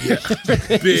 Yeah,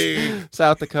 Big-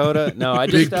 South Dakota. No, I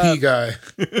Big just P guy.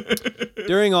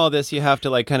 during all this, you have to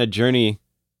like kind of journey.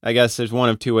 I guess there's one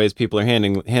of two ways people are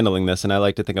handling this, and I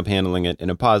like to think I'm handling it in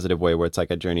a positive way, where it's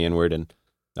like a journey inward and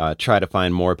try to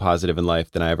find more positive in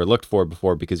life than I ever looked for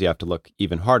before, because you have to look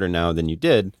even harder now than you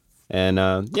did. And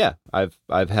yeah, I've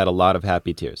had a lot of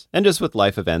happy tears, and just with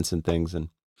life events and things, and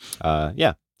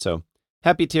yeah. So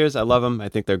happy tears, I love them. I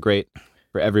think they're great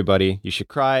for everybody. You should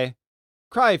cry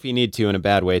if you need to, in a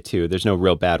bad way too. There's no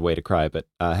real bad way to cry, but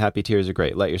happy tears are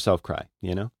great. Let yourself cry.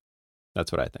 You know,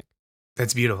 that's what I think.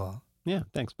 That's beautiful. Yeah,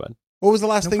 thanks, bud. What was the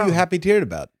last No thing problem. you happy teared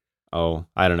about? Oh,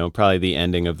 I don't know. Probably the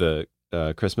ending of the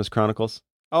Christmas Chronicles.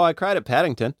 Oh, I cried at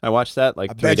Paddington. I watched that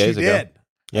like I 3 bet you days ago. did.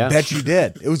 Yeah. I bet you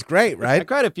did. It was great, I right?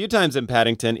 cried a few times in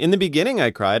Paddington. In the beginning, I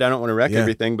cried. I don't want to wreck Yeah.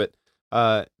 everything, but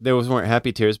weren't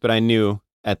happy tears. But I knew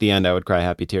at the end I would cry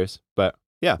happy tears. But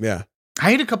yeah, Yeah.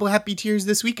 I had a couple happy tears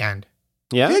this weekend.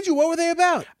 yeah. Did you? What were they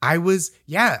about?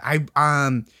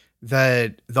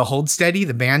 The Hold Steady,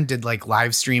 the band did like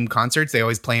live stream concerts. They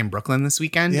always play in Brooklyn this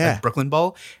weekend, Yeah. at Brooklyn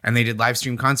Bowl, and they did live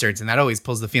stream concerts, and that always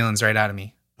pulls the feelings right out of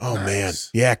me. Oh Nice. man,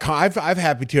 yeah. I've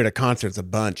happy teared at concerts a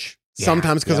bunch. Yeah.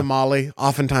 Sometimes because Yeah. of Molly,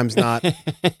 oftentimes not.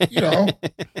 You know,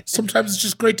 sometimes it's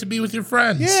just great to be with your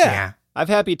friends. Yeah. I've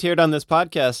happy teared on this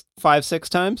podcast 5-6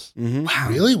 times. Mm-hmm. Wow.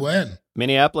 Really? When?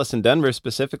 Minneapolis and Denver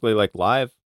specifically, like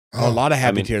live. Oh, a lot of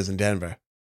happy mean- tears in Denver.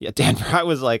 Yeah, Denver. I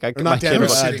was like, Or not my Denver, kid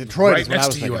was- sitting Detroit right is what I next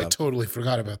was to you. thinking I of. totally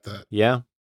forgot about that. Yeah.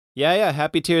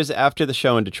 Happy tears after the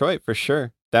show in Detroit for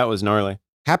sure. That was gnarly.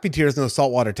 Happy tears, no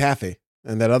saltwater taffy,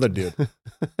 and that other dude.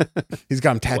 He's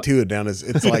got him tattooed down his.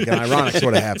 It's like an ironic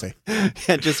sort of happy.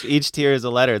 Yeah, just each tear is a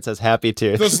letter. It says happy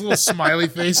tears. Those little smiley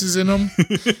faces in them.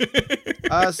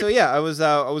 So yeah, I was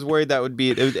worried that would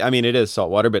be. It is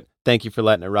saltwater, but thank you for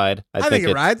letting it ride. I think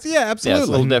it rides. Yeah, Yeah, it's a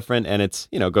absolutely. little different, and it's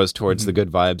goes towards the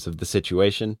good vibes of the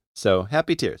situation. So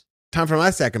happy tears. Time for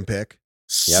my second pick.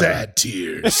 Sad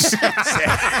tears.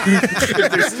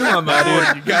 If they're still on my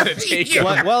board, you gotta take it.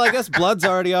 Well, I guess blood's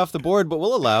already off the board, but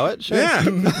we'll allow it. Sure. Yeah.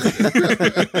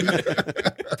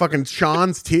 Fucking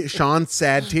Sean's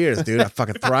sad tears, dude. I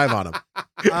fucking thrive on him.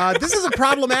 This is a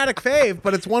problematic fave,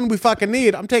 but it's one we fucking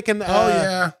need. I'm taking. Oh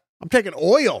yeah. I'm taking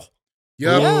oil.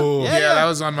 Yep. Ooh. Yeah, Yeah. that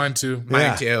was on mine too. Mine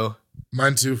Yeah. too.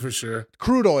 Mine too, for sure.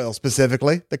 Crude oil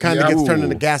specifically, the kind that Yeah. gets turned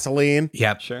into Ooh. gasoline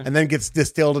Yep. Sure. and then gets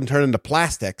distilled and turned into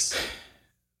plastics.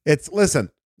 Listen,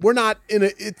 we're not in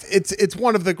it's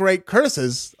one of the great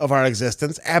curses of our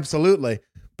existence, absolutely.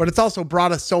 But it's also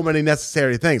brought us so many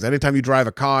necessary things. Anytime you drive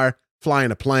a car, fly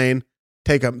in a plane,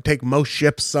 take most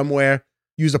ships somewhere,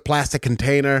 use a plastic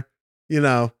container,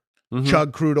 Mhm.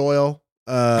 chug crude oil.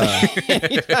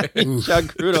 Chug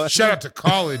crude oil. Shout out to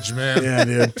college, man. Yeah,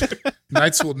 dude.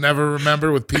 Nights we'll never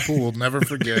remember with people we'll never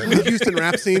forget. The Houston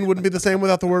rap scene wouldn't be the same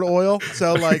without the word oil.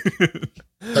 So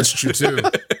That's true too.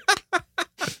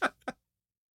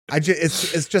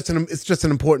 it's just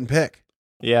an important pick.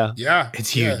 Yeah. Yeah.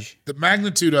 It's yeah. huge. The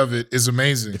magnitude of it is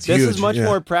amazing. It's This huge, is much yeah.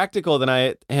 more practical than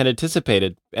I had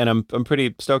anticipated, and I'm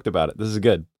pretty stoked about it. This is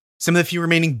good. Some of the few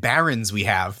remaining barons we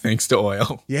have, thanks to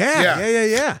oil.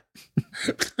 Yeah.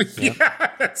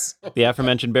 Yes. The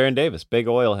aforementioned Baron Davis, big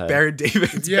oil head. Baron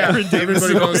Davis. Yeah, Baron Davis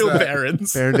everybody and knows oil that.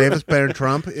 barons. Baron Davis, Baron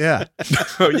Trump. Yeah.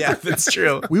 Oh, yeah, that's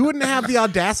true. We wouldn't have the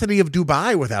audacity of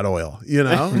Dubai without oil,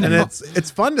 And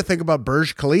it's fun to think about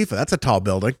Burj Khalifa. That's a tall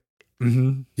building.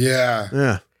 Mm-hmm. Yeah.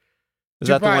 Yeah. Is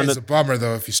that the Dubai one is that? a bummer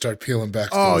though if you start peeling back.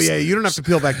 Oh those yeah, you don't have to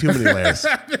peel back too many layers.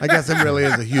 I guess it really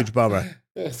is a huge bummer.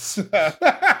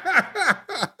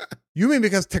 You mean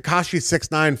because Tekashi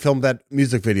 6ix9ine filmed that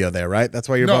music video there, right? That's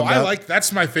why you're No, bummed I out? like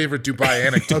that's my favorite Dubai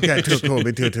anecdote. Okay, cool.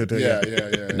 Me too.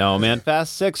 Yeah. No, man,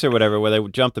 Fast 6 or whatever, where they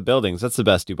jump the buildings. That's the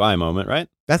best Dubai moment, right?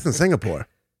 That's in Singapore,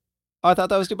 Oh, I thought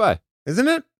that was Dubai. isn't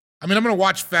it? I mean, I'm gonna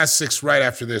watch Fast 6 right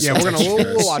after this. Yeah, I'll we'll text you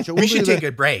guys. watch it. We We'll should do take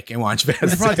a break and watch Fast We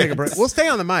should probably take a 6. break. We'll stay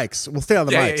on the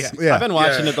mics. Yeah. I've been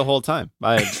watching it the whole time.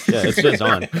 It's just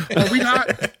on. Are we not?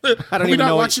 I don't are we even not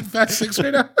know what- watching Fast 6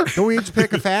 right now? Don't we each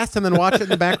pick a fast and then watch it in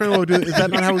the background? Is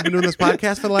that not how we've been doing this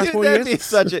podcast for the last 4 That'd years? be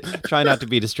such a try not to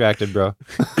be distracted, bro.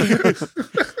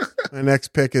 My next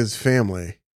pick is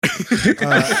family.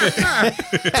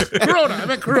 Corona. I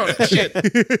meant Corona. Shit.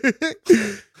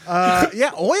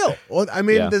 Oil. Well, I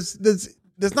mean, Yeah.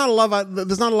 there's not a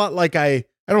lot like I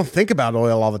don't think about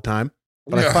oil all the time,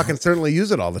 but I Yeah. fucking certainly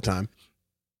use it all the time.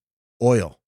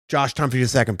 Oil. Josh, time for your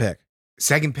second pick.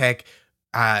 Second pick,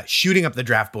 shooting up the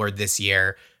draft board this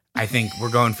year. I think we're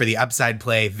going for the upside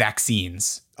play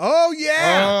vaccines. Oh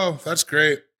yeah. Oh, that's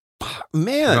great.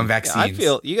 Man, On vaccines. I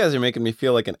feel you guys are making me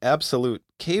feel like an absolute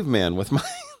caveman with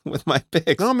my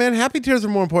picks. No man, happy tears are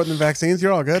more important than vaccines.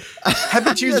 You're all good.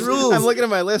 Happy Cheers rules. I'm looking at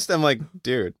my list. I'm like,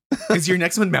 dude, Is your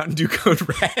next one Mountain Dew Code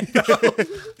Red? then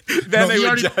No, they he would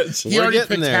already, judge. he We're already getting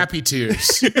picked there. Happy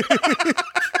Tears.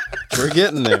 we're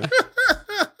getting there.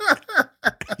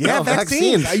 Yeah, No,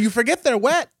 vaccines. vaccines. You forget they're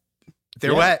wet.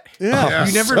 They're Yeah. wet. Yeah. Yeah.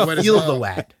 You never So wet as feel hell. the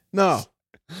wet. No,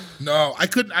 No, I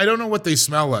couldn't. I don't know what they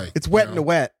smell like. it's wet you in know? the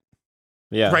wet.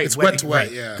 Yeah, Right. It's wet to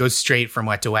wet, yeah. Goes straight from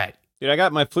wet to wet. dude, I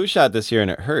got my flu shot this year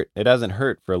and it hurt. It hasn't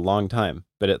hurt for a long time,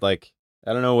 but it like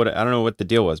I don't know what the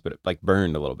deal was, but it like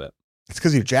burned a little bit. It's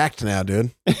because you're jacked now,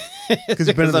 dude. Because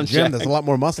you've been in the gym. There's a lot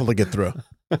more muscle to get through.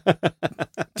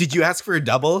 Did you ask for a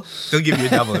double? They'll give you a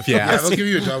double if you Yeah, ask. they'll give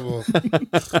you a double.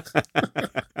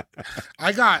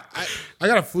 I got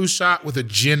a flu shot with a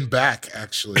gin back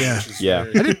actually. Yeah. which is Yeah.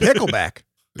 very- I did pickleback.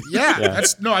 yeah. Yeah.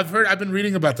 That's no. I've been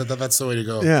reading about that. That's the way to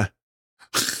go. Yeah.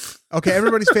 Okay,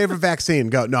 everybody's favorite vaccine.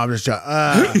 Go. No, I'm just joking.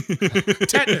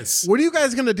 Tetanus. What are you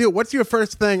guys going to do? What's your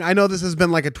first thing? I know this has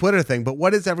been like a Twitter thing, but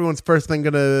what is everyone's first thing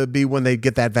going to be when they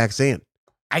get that vaccine?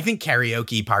 I think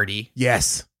karaoke party.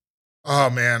 Yes.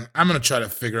 Oh man, I'm gonna try to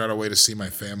figure out a way to see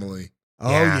my family. Oh,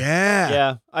 Yeah. yeah.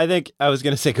 Yeah, I think I was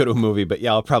gonna say go to a movie, but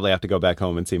yeah, I'll probably have to go back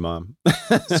home and see mom.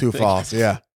 Sioux Falls.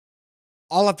 Yeah.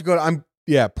 I'll have to go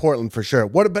to, Portland for sure.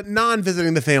 What about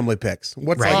non-visiting the family picks?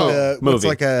 What's Right. what's Movie.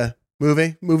 like a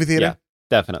movie theater? Yeah,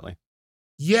 definitely.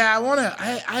 Yeah,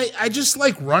 I just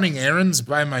like running errands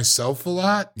by myself a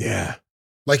lot. Yeah.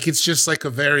 Like it's just like a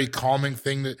very calming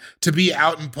thing to be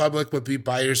out in public but be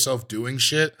by yourself doing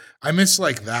shit. I miss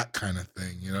like that kind of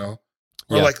thing, you know?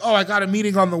 Or Yeah. like, oh, I got a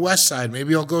meeting on the west side.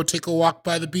 Maybe I'll go take a walk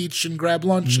by the beach and grab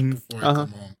lunch before I Uh-huh.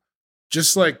 come home.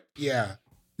 Just like, yeah.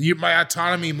 My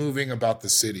autonomy moving about the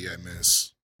city, I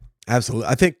miss. Absolutely.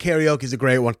 I think karaoke is a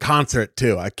great one. Concert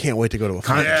too. I can't wait to go to a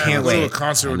concert. Yeah, can't go to a wait.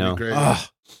 concert I would know. be great. Oh,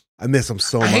 I miss them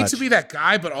so I much. hate to be that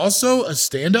guy, but also a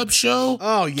stand-up show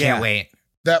Oh yeah. Can't wait.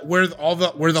 that where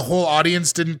the whole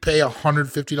audience didn't pay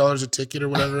 $150 a ticket or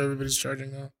whatever everybody's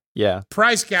charging now. Yeah,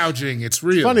 Price gouging, it's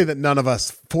real. It's funny that none of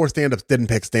us four stand-ups didn't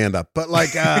pick stand-up, but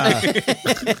like,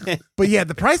 but yeah,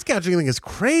 the price gouging thing is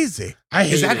crazy I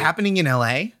hate Is that it. happening in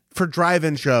LA? for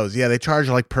drive-in shows. Yeah, they charge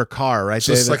like per car, right? It's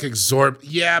just David? like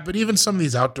exorbitant. Yeah, but even some of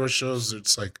these outdoor shows,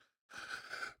 it's like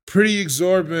pretty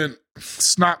exorbitant.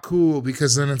 It's not cool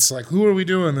because then it's like, who are we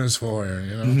doing this for?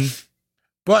 You know. Mhm.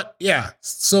 But yeah,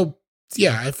 so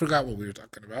Yeah, I forgot what we were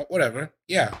talking about. Whatever.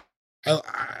 Yeah.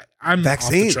 I'm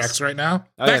Vaccines. off the tracks right now.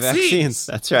 Oh, yeah, vaccines.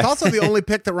 That's right. It's also the only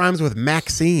pick that rhymes with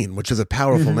Maxine, which is a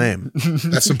powerful name.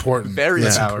 That's important. Very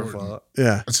That's powerful. important.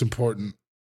 Yeah. That's important.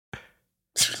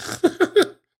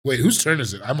 Wait, whose turn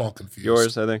is it? I'm all confused.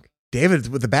 Yours, I think. David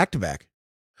with the back-to-back.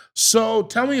 So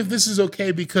tell me if this is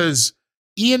okay, because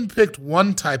Ian picked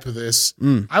one type of this.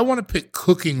 I want to pick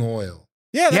cooking oil.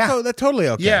 Yeah, that's totally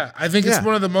okay. Yeah, I think it's Yeah.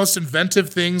 one of the most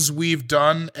inventive things we've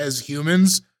done as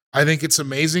humans. I think it's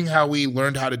amazing how we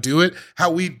learned how to do it, how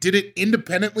we did it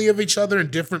independently of each other in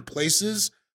different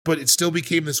places, but it still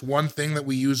became this one thing that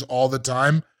we use all the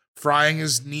time. Frying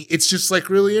is neat. It's just like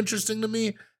really interesting to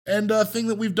me, and a thing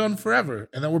that we've done forever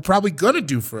and that we're probably going to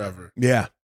do forever. Yeah.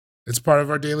 It's part of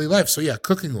our daily life. So yeah,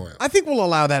 cooking oil. I think we'll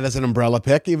allow that as an umbrella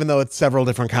pick, even though it's several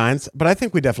different kinds. But I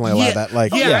think we definitely allow that.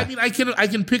 Like, I mean, I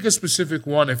can pick a specific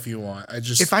one if you want.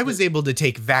 If I was able to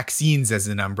take vaccines as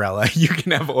an umbrella, you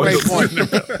can have oil. Wait, what?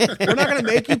 We're not going to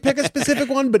make you pick a specific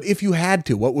one, but if you had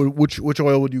to, which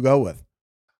oil would you go with?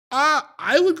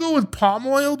 I would go with palm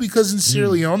oil, because in Sierra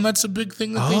Leone, that's a big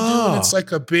thing that they do. And it's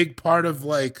like a big part of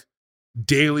like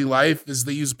daily life is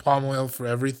they use palm oil for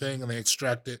everything, and they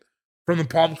extract it from the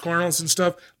palm kernels and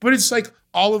stuff. But it's like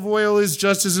olive oil is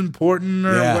just as important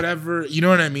or whatever. You know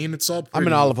what I mean? It's all pretty. I'm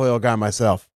an olive oil guy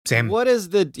myself. Same. What is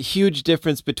the huge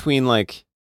difference between like,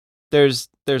 there's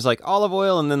like olive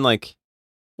oil and then like,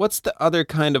 what's the other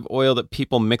kind of oil that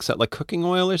people mix up, like cooking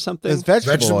oil or something? There's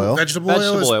vegetable oil. Vegetable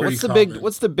oil is pretty common.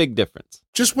 What's the big difference?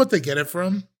 Just what they get it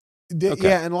from. Okay.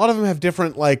 Yeah, and a lot of them have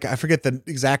different, like, I forget the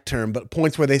exact term, but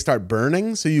points where they start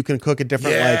burning, so you can cook at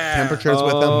different like temperatures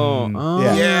with them.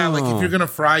 Yeah, like if you're gonna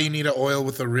fry, you need an oil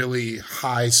with a really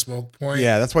high smoke point.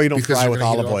 Yeah, that's why you don't Because fry you're with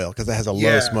gonna heat olive it up. oil, because it has a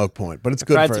low smoke point. But it's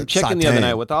good I for fried some chicken the other sautéing.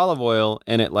 night with olive oil,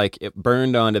 and it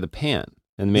burned onto the pan,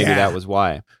 and maybe that was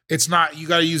why. It's not. You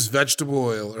got to use vegetable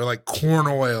oil or like corn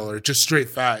oil or just straight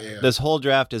fat. Yeah. This whole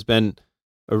draft has been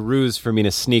a ruse for me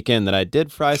to sneak in that I did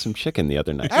fry some chicken the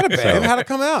other night. How'd it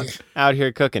come out? Out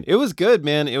here cooking. It was good,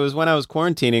 man. It was when I was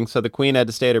quarantining, so the queen had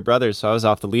to stay at her brother's, so I was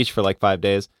off the leash for like 5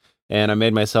 days, and I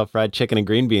made myself fried chicken and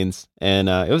green beans, and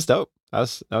it was dope. I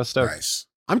was stoked. Nice.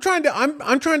 I'm trying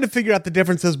to figure out the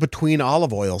differences between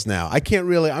olive oils now.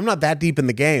 I'm not that deep in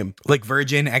the game. Like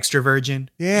virgin, extra virgin.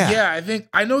 Yeah.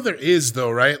 I know there is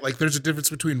though, right? Like there's a difference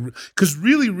between, because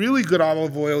really, really good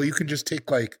olive oil, you can just take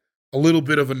like a little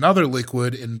bit of another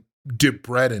liquid and dip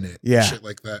bread in it. Yeah. Shit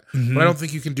like that. But I don't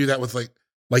think you can do that with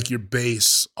like your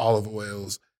base olive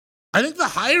oils. I think the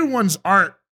higher ones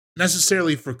aren't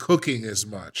necessarily for cooking as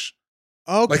much.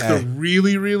 Okay. Like the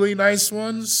really, really nice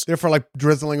ones. They're for like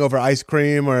drizzling over ice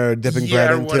cream or dipping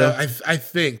bread into. Whatever. I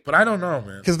think, but I don't know,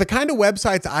 man. Because the kind of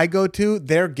websites I go to,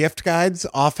 their gift guides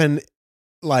often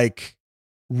like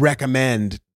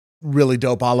recommend really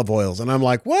dope olive oils. And I'm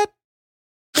like, what?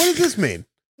 What does this mean?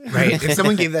 Right. If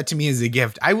someone gave that to me as a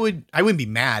gift, I wouldn't be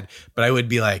mad, but I would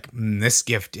be like, this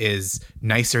gift is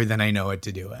nicer than I know what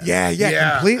to do with.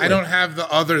 Yeah, completely. I don't have the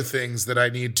other things that I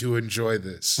need to enjoy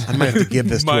this. I might have to give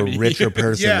this to a richer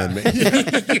person than me.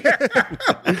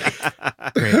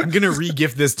 Great. I'm going to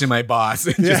re-gift this to my boss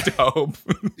and just hope.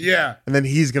 Yeah. And then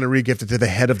he's going to re-gift it to the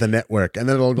head of the network. And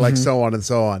then it'll like so on and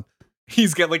so on.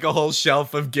 He's got like a whole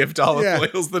shelf of gift olive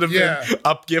oils that have been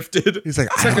up-gifted. He's like,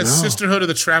 It's like a Sisterhood of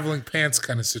the Traveling Pants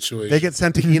kind of situation. They get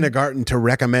sent to Ina Garten to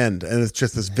recommend, and it's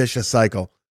just this vicious cycle.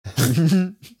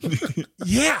 I've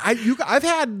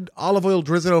had olive oil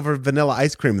drizzled over vanilla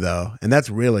ice cream though, and that's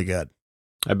really good.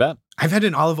 I bet. I've had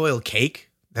an olive oil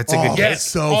cake. That's a good Yeah, cake. it's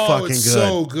so fucking good.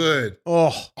 So good.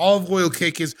 Oh, Olive oil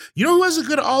cake is. You know who has a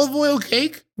good olive oil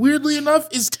cake? Weirdly enough,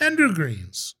 is Tender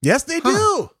Greens. yes, they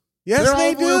do. Yes, Their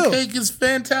they olive oil do. cake is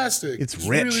fantastic. It's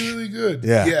rich. Really, really good.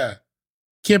 Yeah.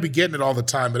 Can't be getting it all the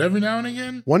time, but every now and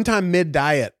again. One time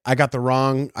mid-diet, I got the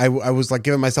wrong. I was like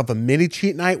giving myself a mini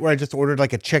cheat night where I just ordered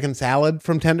like a chicken salad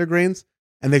from Tender Greens,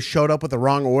 and they showed up with the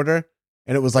wrong order,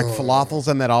 and it was like falafels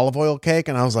and that olive oil cake,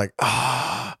 and I was like,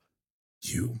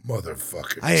 You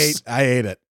motherfuckers. I ate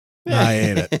it. I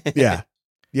ate it. Yeah,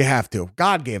 you have to.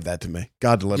 God gave that to me.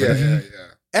 God delivered it. Yeah.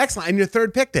 Excellent. And your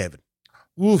third pick, David.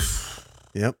 Oof.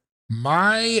 Yep.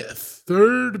 My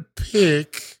third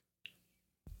pick.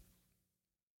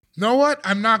 You know what?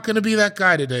 I'm not going to be that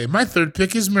guy today. My third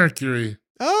pick is Mercury.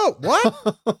 Oh,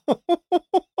 what?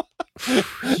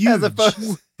 As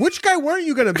opposed, Which guy weren't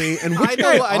you going to be? And which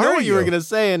guy I know are what you were going to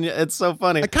say, and it's so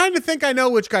funny. I kind of think I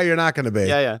know which guy you're not going to be.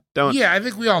 Yeah. Don't. Yeah, I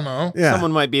think we all know. Yeah.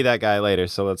 Someone might be that guy later,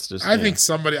 so let's just. I think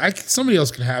somebody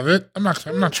else can have it. I'm not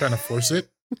trying to force it.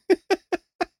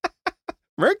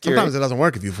 Mercury. Sometimes it doesn't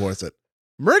work if you force it.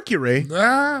 Mercury?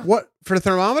 Nah. What, for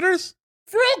thermometers?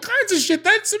 for all kinds of shit.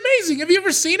 That's amazing. Have you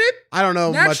ever seen it? I don't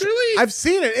know Naturally? much. I've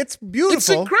seen it. It's beautiful. It's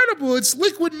incredible. It's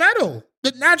liquid metal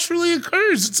that naturally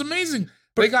occurs. It's amazing.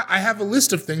 But I have a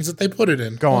list of things that they put it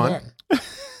in. Go Hold on.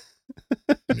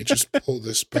 Let me just pull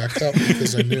this back up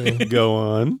because I knew Go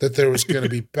on. that there was going to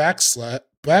be backlash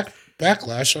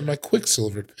on my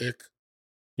Quicksilver pick.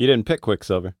 You didn't pick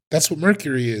Quicksilver. That's what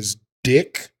Mercury is,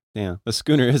 dick. Yeah, the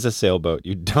schooner is a sailboat,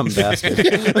 you dumb bastard.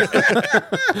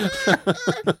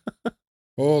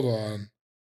 Hold on.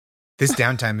 This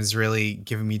downtime is really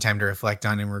giving me time to reflect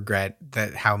on and regret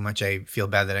that how much I feel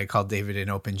bad that I called David an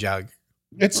open jug.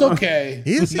 It's okay.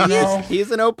 He's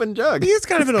He's an open jug. he is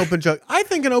kind of an open jug. I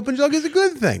think an open jug is a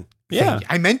good thing. Yeah.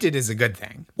 I meant it as a good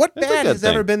thing. What That's a bad good has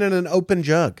ever thing. been in an open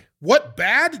jug? What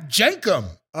bad? Jenkum.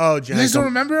 Oh, You guys don't Jankum.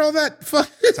 remember all that? Fuck.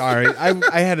 Sorry,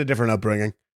 I had a different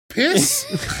upbringing. Piss?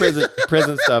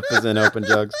 Prison stuff is in open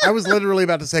jugs. I was literally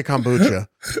about to say kombucha.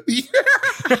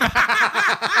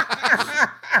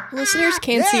 Listeners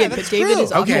can't see Yeah, it, but that's David true.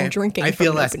 is often Okay, drinking. I from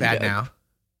feel an less open bad jug. now.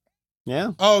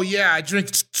 Yeah. Oh, yeah. I drink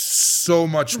so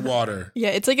much water. Yeah,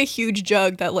 it's like a huge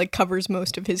jug that like covers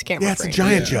most of his camera Yeah, it's a frame.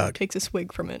 giant Yeah. jug. Takes a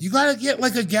swig from it. You got to get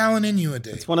like a gallon in you a day.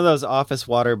 It's one of those office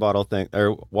water bottle thing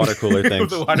or water cooler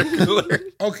things. The water cooler.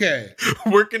 Okay.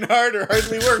 Working hard or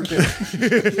hardly working.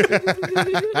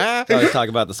 Always talk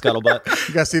about the scuttlebutt.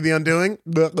 You guys see The Undoing?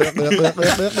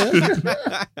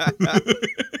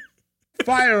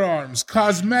 Firearms,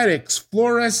 cosmetics,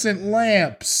 fluorescent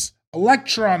lamps,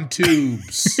 electron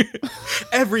tubes.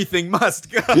 Everything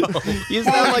must go. You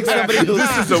sound like somebody who,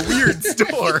 This is a weird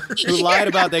store. who lied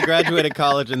about they graduated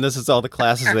college and this is all the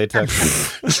classes they took.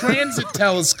 Transit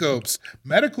telescopes,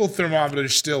 medical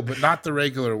thermometers still, but not the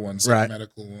regular ones, like Right.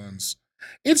 medical ones.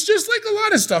 It's just like a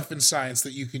lot of stuff in science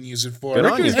that you can use it for. Good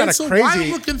on Mercury's you. got It's a a crazy- wild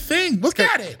looking thing. Look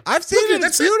at it. I've seen Look it. at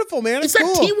It's That's beautiful, man. It's It's that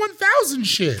cool. T1000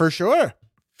 shit. For sure.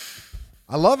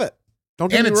 I love it. Don't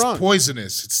get And me it's wrong.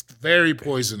 poisonous. It's very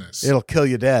poisonous. It'll kill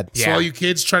you dead. So Yeah. all you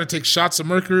kids trying to take shots of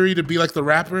mercury to be like the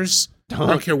rappers, I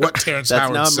don't care what Terrence That's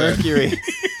Howard not said. mercury.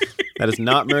 That is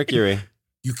not mercury.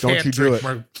 You Don't can't you do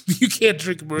drink it. You can't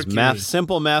drink mercury.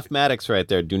 Simple mathematics right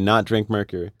there. Do not drink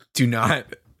mercury. Do not.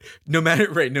 No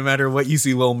matter what you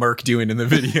see Lil Merc doing in the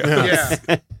video. Yeah.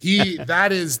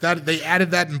 They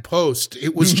added that in post.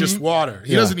 It was just water.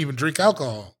 He Yeah. doesn't even drink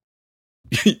alcohol.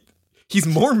 He's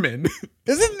Mormon.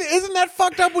 Isn't that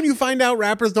fucked up when you find out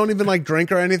rappers don't even like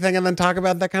drink or anything and then talk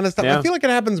about that kind of stuff? Yeah. I feel like it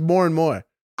happens more and more.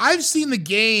 I've seen the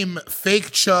game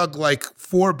fake chug like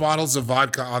 4 bottles of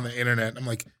vodka on the internet. I'm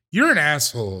like, you're an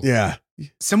asshole. Yeah.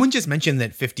 Someone just mentioned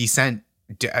that 50 Cent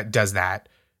does that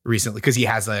recently because he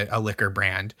has a liquor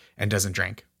brand and doesn't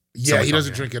drink. Yeah, Someone he told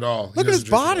doesn't me drink at all. He Look at his doesn't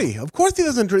drink at all. body. Of course he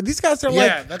doesn't drink. These guys are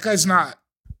Yeah, that guy's not.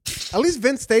 at least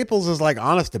Vince Staples is like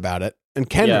honest about it. And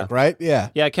Kendrick, Yeah. right? Yeah.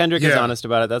 Yeah, Kendrick is Yeah. honest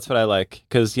about it. That's what I like.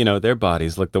 Because, their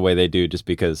bodies look the way they do just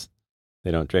because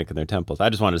they don't drink in their temples. I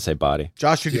just wanted to say body.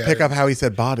 Josh, did you Yeah. pick up how he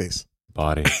said bodies?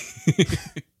 Body.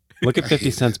 Look at 50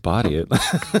 Cent's body. It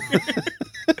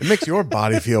makes your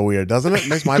body feel weird, doesn't it? It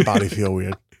makes my body feel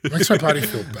weird. Makes my body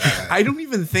feel bad. I don't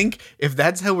even think if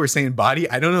that's how we're saying body,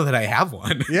 I don't know that I have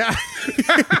one. Yeah.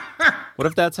 What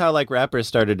if that's how rappers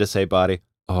started to say body?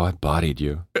 Oh, I bodied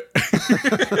you.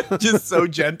 Just so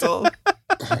gentle.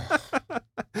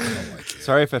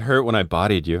 Sorry if it hurt when I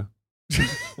bodied you.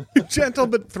 Gentle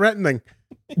but threatening.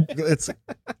 It's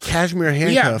cashmere Yeah,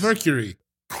 handcuffs. mercury,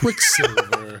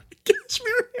 Quicksilver.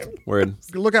 Word.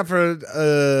 Look out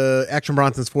for Action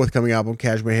Bronson's forthcoming album,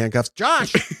 Cashmere Handcuffs.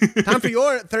 Josh, time for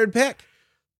your third pick.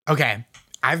 Okay.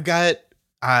 I've gone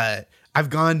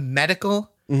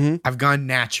medical. Mm-hmm. I've gone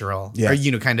natural. Yes.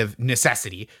 Or, kind of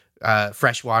necessity.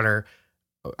 Fresh water,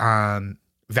 I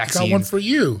vaccines. got one for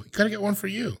you. You gotta get one for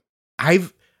you.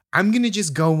 I'm gonna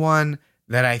just go one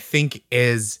that I think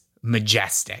is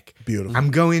majestic. Beautiful.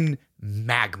 I'm going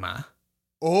magma.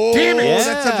 Oh, Damn it.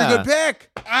 that's such a good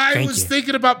pick. I Thank was you.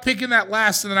 thinking about picking that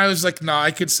last, and then I was like, no, I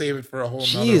could save it for a whole nother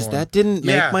Jeez, one. that didn't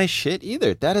make Yeah. my shit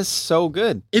either. That is so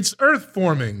good. It's earth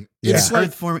forming. Yeah. It's like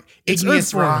Earth forming, it's igneous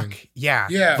earth forming. rock. Yeah.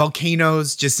 Yeah.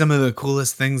 Volcanoes, just some of the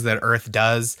coolest things that Earth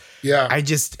does.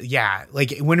 yeah.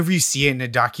 Like whenever you see it in a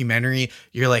documentary,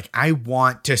 you're like, I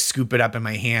want to scoop it up in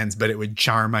my hands, but it would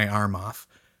charm my arm off.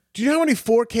 Do you know how many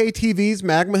 4K TVs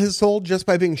Magma has sold just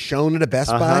by being shown at a Best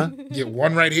Uh-huh. Buy? Get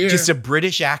one right here. Just a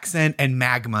British accent and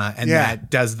magma, and Yeah. that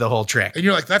does the whole trick. and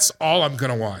you're like, that's all I'm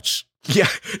gonna watch. Yeah.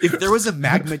 If there was a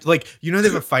magma, they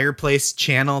have a fireplace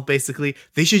channel, basically.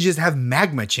 They should just have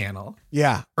magma channel.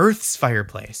 Yeah. Earth's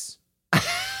fireplace.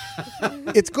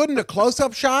 It's good in a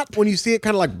close-up shot when you see it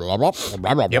kind of like blah, blah, blah,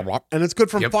 blah, blah, Yep. blah. And it's good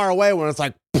from Yep. far away when it's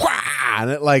like, "Pwah!" and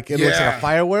it looks like a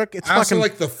firework. It's I also fucking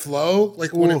like the flow,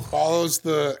 like when it follows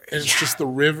it's just the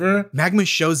river. Magma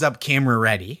shows up camera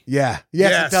ready. Yes,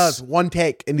 it does. One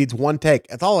take. It needs one take.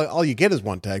 That's all you get is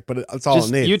one take, but it's all Just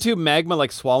it needs. YouTube Magma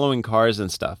like swallowing cars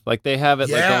and stuff. Like they have it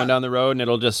like going down the road and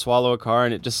it'll just swallow a car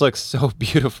and it just looks so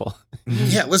beautiful.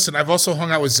 Yeah, listen, I've also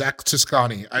hung out with Zach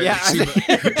Toscani.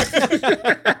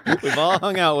 We've all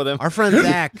hung out with him. Our friend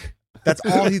Zach. That's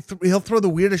all he'll throw the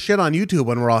weirdest shit on YouTube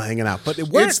when we're all hanging out, but it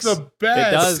works. It's the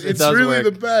best. It's really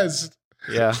the best.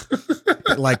 Yeah.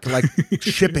 like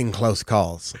shipping close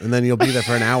calls, and then you'll be there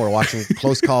for an hour watching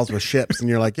close calls with ships, and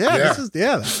you're like, this is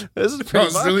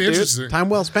pretty much, really dude. interesting. Time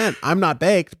well spent. I'm not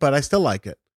baked, but I still like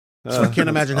it. So I can't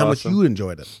imagine how much you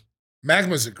enjoyed it.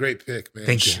 Magma's a great pick, man.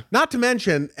 Thank you. Not to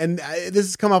mention, and this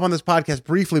has come up on this podcast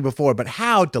briefly before, but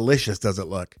how delicious does it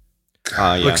look?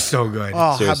 Looks so good.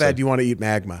 Oh, Seriously. how bad do you want to eat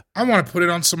magma? I want to put it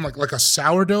on some like a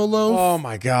sourdough loaf. Oh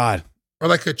my God. Or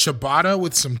like a ciabatta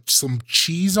with some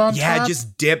cheese on top. Yeah,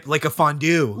 just dip like a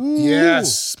fondue. Ooh.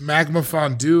 Yes, magma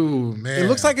fondue, man. It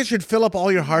looks like it should fill up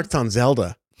all your hearts on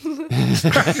Zelda.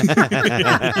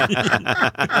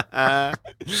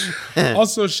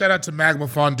 Also, shout out to Magma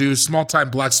Fondue,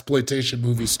 small-time blaxploitation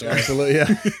movie star. Absolutely,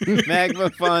 yeah. Magma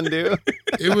fondue.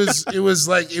 It was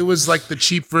like the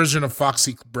cheap version of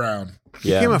Foxy Brown.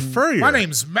 Yeah. Became a furrier. My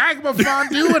name's Magma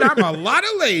Fondue, and I'm a lot of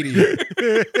lady.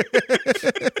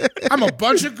 I'm a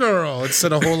bunch of girl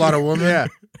instead of a whole lot of woman. Yeah.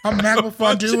 I'm Magma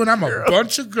Fondue, and I'm a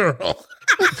bunch of girl.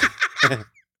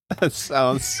 That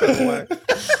sounds so weird.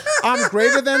 I'm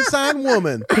greater than sign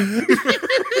woman.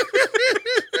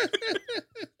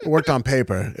 It worked on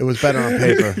paper. It was better on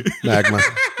paper, Magma.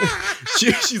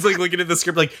 She's like looking at the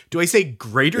script like, do I say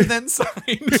greater than sign?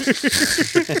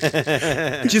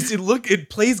 It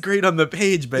plays great on the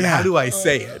page, but how do I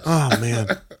say it? Oh, man.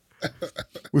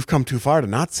 We've come too far to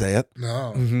not say it.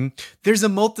 No. Mm-hmm. There's a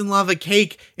molten lava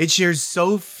cake. It shares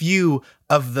so few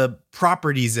of the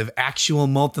properties of actual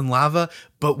molten lava,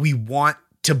 but we want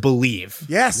to believe.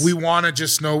 Yes. We want to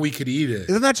just know we could eat it.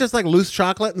 Isn't that just like loose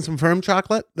chocolate and some firm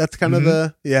chocolate? That's kind of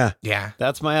the, yeah. Yeah.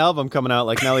 That's my album coming out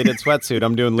like Nelly did Sweatsuit.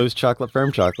 I'm doing loose chocolate,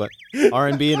 firm chocolate,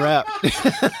 R&B and rap.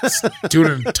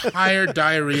 Doing an entire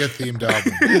diarrhea themed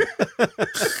album.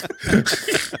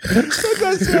 That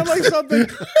does sound like something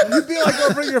you'd be like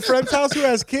over at your friend's house who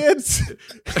has kids,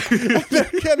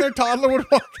 and their toddler would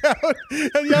walk out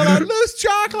and yell out loose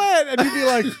chocolate, and you'd be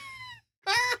like,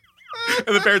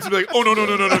 And the parents would be like, oh, no.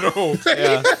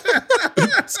 Yeah.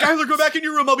 Skylar, go back in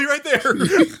your room. I'll be right there.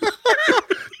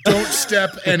 Don't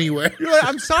step anywhere. you're like,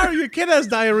 I'm sorry, your kid has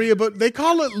diarrhea, but they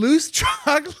call it loose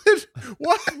chocolate?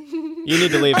 What? You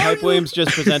need to leave. Hype Williams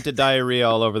just presented diarrhea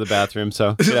all over the bathroom,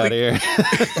 so get out of here.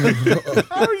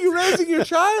 How are you raising your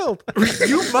child?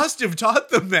 You must have taught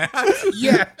them that.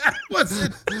 Yeah, that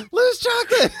wasn't. Loose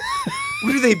chocolate.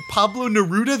 What are they, Pablo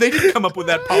Neruda? They didn't come up with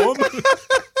that poem.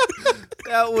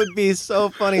 That would be so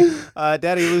funny.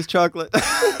 Daddy, loose chocolate.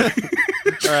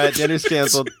 All right, dinner's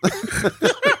canceled.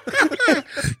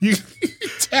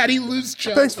 Daddy loose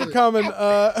chocolate. Thanks for coming.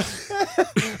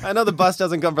 I know the bus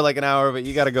doesn't come for like an hour, but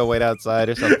you got to go wait outside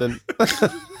or something.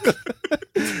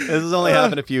 This has only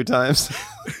happened a few times.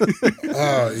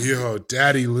 Oh, yo,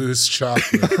 daddy loose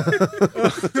chocolate.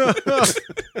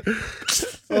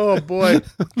 Oh, boy.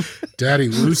 Daddy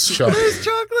loose chocolate.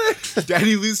 Chocolate.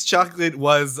 Daddy Loose Chocolate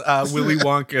was Willy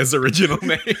Wonka's original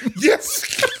name.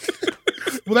 Yes.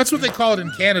 Well, that's what they call it in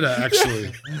Canada,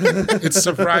 actually. It's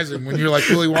surprising when you're like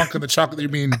Willy Wonka and the chocolate, you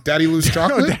mean Daddy Loose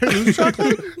Chocolate? Daddy loose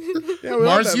chocolate? Yeah, we love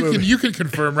Mars, that you movie. can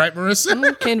confirm, right,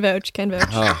 Marissa? Can vouch.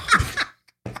 Oh.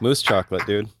 Moose chocolate,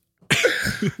 dude.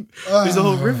 There's a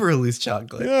whole river of loose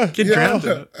chocolate. Yeah, Get yeah. drowned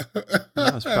in it.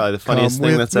 That was probably the funniest Come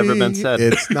thing with that's ever been me. said.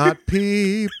 It's not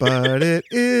pee, but it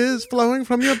is flowing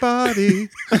from your body.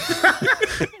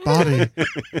 Body.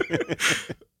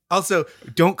 Also,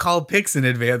 don't call pics in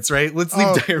advance, right? Let's leave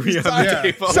Oh, diarrhea on the Yeah.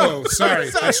 table. Oh, sorry.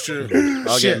 That's true.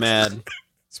 I'll Shit. get mad.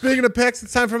 Speaking of picks,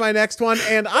 it's time for my next one,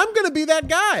 and I'm gonna be that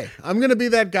guy.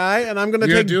 And I'm gonna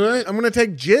You're take. gonna do it? I'm gonna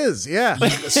take jizz. Yeah.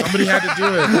 Somebody had to do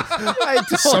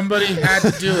it. Somebody had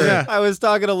to do it. Yeah. I was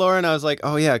talking to Lauren. I was like,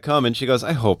 "Oh yeah, come." And she goes,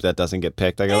 "I hope that doesn't get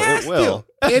picked." I go, "It will."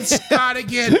 It's gotta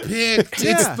get picked. It's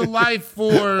Yeah. the life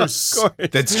force. Of course.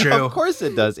 That's true. Of course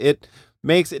it does. It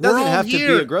doesn't all have to be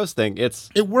here. a gross thing. It's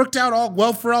It worked out all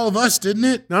well for all of us, didn't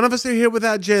it? None of us are here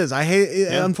without jizz. I hate.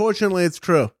 Yeah. Unfortunately, it's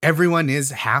true. Everyone is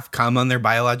half cum on their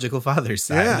biological father's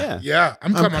side. yeah. Yeah,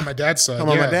 I'm coming on my dad's side. I'm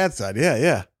on my dad's side. Yeah,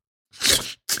 yeah.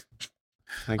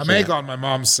 I I'm can't. egg on my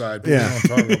mom's side, but Yeah. we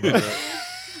don't talk about that.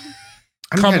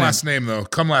 Cum last name, though.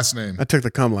 Cum last name. I took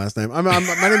the cum last name. My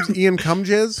name's Ian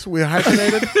Cumjizz. We're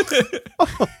hyphenated.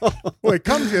 Wait,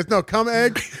 Cumjizz. No, cum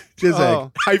egg, jizz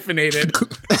egg. Hyphenated.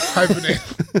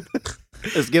 Hyphenate.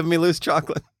 Just give me loose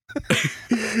chocolate.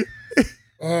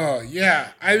 Oh, yeah.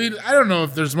 I mean, I don't know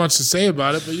if there's much to say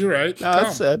about it, but you're right. No, Cum.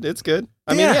 it's said. It's good.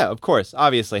 I mean, yeah, of course.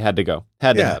 Obviously, had to go.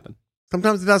 Had to happen.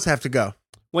 Sometimes it does have to go.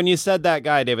 When you said that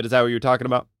guy, David, is that what you were talking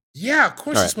about? Yeah, of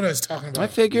course that's what I was talking about. I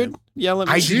figured. Yell at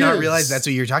me. I did not Cheers. realize that's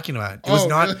what you were talking about. It was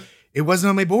not. really? It wasn't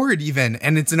on my board even,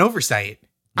 and it's an oversight.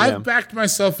 Yeah. I've backed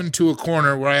myself into a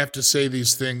corner where I have to say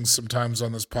these things sometimes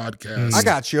on this podcast. I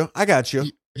got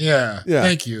you. Yeah. Yeah.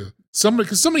 Thank you.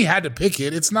 Because somebody had to pick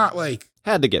it. It's not like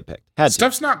Had to get picked. Had to.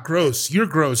 stuff's not gross. You're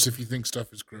gross if you think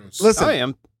stuff is gross. Listen, I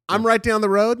am. I'm right down the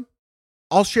road.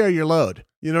 I'll share your load.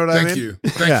 You know what I mean? Thank you.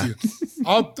 Thank you.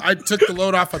 I took the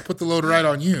load off. I put the load right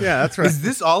on you. Yeah, that's right. Is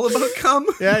this all about cum?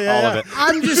 Yeah, yeah, All yeah. of it.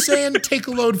 I'm just saying, take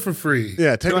a load for free.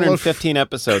 Yeah, take a load. 215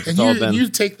 episodes. It's all And been. you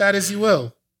take that as you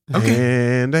will.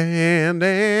 Okay. And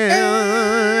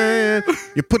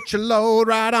you put your load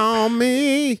right on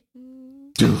me.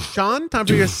 Sean, time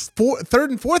for your third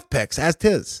and fourth picks, as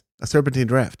 'tis a serpentine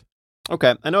draft.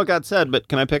 Okay, I know it got said, but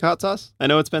can I pick hot sauce? I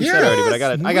know it's been said already, but I got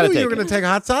to Knew take you were it. going to take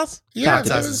hot sauce? Yeah, Hot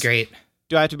sauce is great.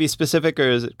 Do I have to be specific, or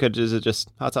is it just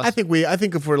hot sauce? I think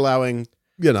if we're allowing,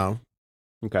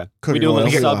 okay. cooking We do a oil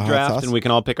little for the sub hot draft, sauce. and we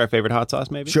can all pick our favorite hot sauce,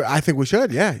 maybe. Sure, I think we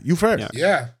should. Yeah, you first. Yeah.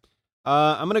 Yeah.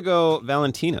 I'm gonna go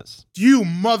Valentina's. You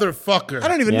motherfucker. I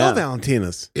don't even Yeah. know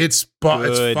Valentina's. It's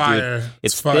Good, fire. dude.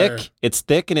 It's fire. thick. It's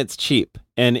thick and it's cheap,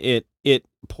 and it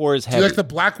pours Do heavy. you like the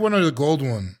black one or the gold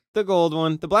one? The gold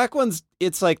one. The black one's.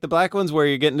 It's like the black one's where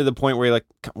you're getting to the point where you're like,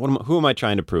 who am I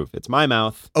trying to prove? It's my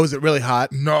mouth. Oh, is it really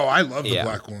hot? No, I love the Yeah.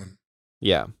 black one.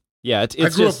 Yeah. It's I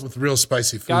grew just up with real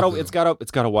spicy food. got though.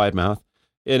 it's got a wide mouth,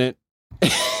 and it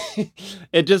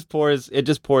it just pours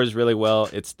really well.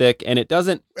 It's thick, and it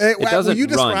doesn't. It doesn't Will you run.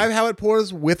 describe how it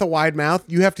pours with a wide mouth?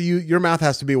 You have to your mouth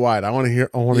has to be wide. I want to hear.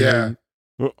 Yeah. hear.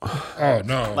 Oh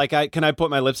no. Like can I put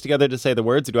my lips together to say the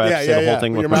words, or do I have to say the whole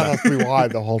thing Your with my mouth has to be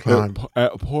wide the whole time.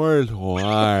 It pours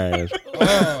wide.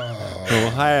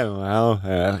 Oh.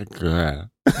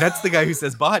 That's the guy who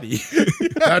says body.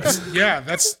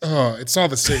 It's all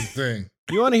the same thing.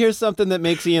 You want to hear something that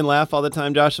makes Ian laugh all the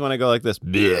time, Josh? When I go like this,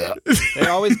 it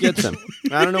always gets him.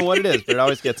 I don't know what it is, but it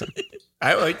always gets him.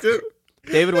 I liked it.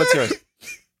 David, what's yours?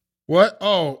 What?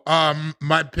 Oh,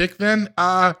 my pick then?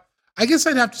 I guess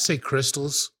I'd have to say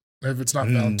crystals. If it's not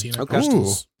Valentina, Okay.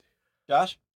 crystals.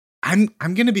 Josh? I'm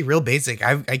gonna be real basic.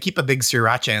 I keep a big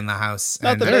sriracha in the house.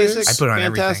 Not and the there it basics. is. I put it on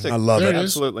Fantastic. everything. I love There it. it is.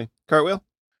 Absolutely. Cartwheel?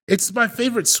 It's my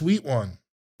favorite sweet one.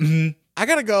 Mhm. I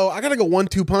gotta go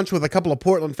 1-2 punch with a couple of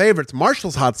Portland favorites.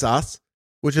 Marshall's hot sauce,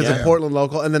 which is a Yeah. Portland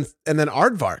local, and then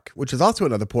Aardvark, which is also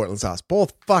another Portland sauce.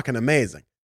 Both fucking amazing.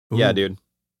 Yeah, Ooh. dude.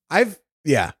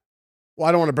 Well,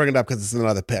 I don't want to bring it up because it's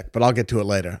another pick, but I'll get to it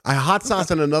later. I hot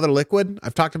sauce and another liquid.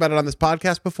 I've talked about it on this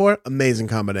podcast before. Amazing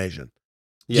combination.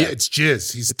 Yeah, Yeah. it's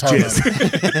jizz. He's talking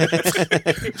about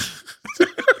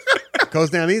Goes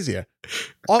down easier.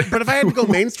 But if I had to go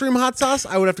mainstream hot sauce,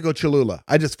 I would have to go Cholula.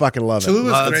 I just fucking love it.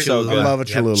 Cholula's Love great. so I good. love a Yep.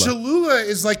 Cholula. Cholula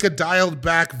is like a dialed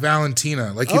back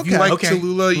Valentina. Like if you Okay. like Okay.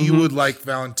 Cholula, you Mhm. would like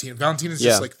Valentina. Valentina's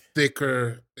Yeah. just like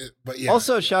thicker, but yeah.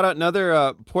 Also, shout out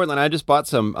another Portland. I just bought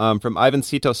some from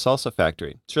Ivancito Salsa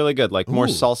Factory. It's really good. Like more Ooh.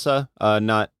 salsa,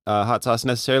 not hot sauce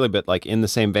necessarily, but like in the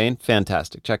same vein.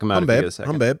 Fantastic. Check them out I'm if you get babe. a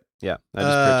second. I'm babe. Yeah, I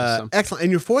just purchased some. Excellent.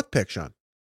 And your fourth pick, Sean.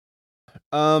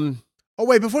 Um, Oh,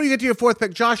 wait, before you get to your fourth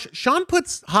pick, Josh, Sean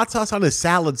puts hot sauce on his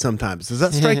salad sometimes. Does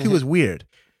that strike you as weird?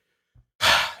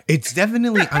 It's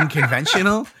definitely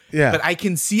unconventional, Yeah. but I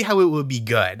can see how it would be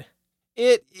good.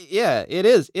 it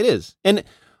is, and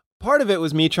part of it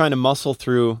was me trying to muscle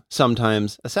through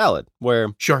sometimes a salad where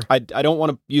Sure. I don't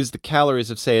want to use the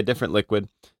calories of say a different liquid.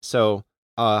 So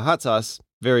hot sauce,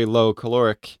 very low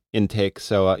caloric intake.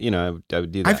 So I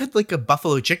would do that. I've had like a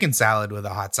buffalo chicken salad with a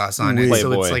hot sauce on it, Playboy.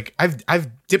 so it's like I've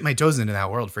dipped my toes into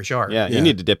that world for sure. Yeah, Yeah. you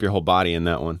need to dip your whole body in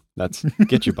that one.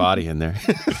 Get your body in there.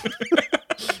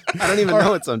 I don't even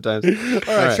know it sometimes.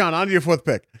 All right, Sean, on to your fourth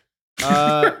pick.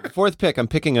 Fourth pick, I'm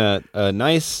picking a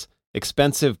nice,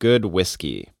 expensive, good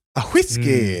whiskey. A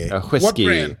whiskey. A what whiskey.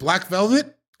 brand? Black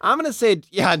Velvet? I'm gonna say,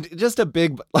 yeah, just a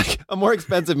big, like a more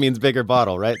expensive means bigger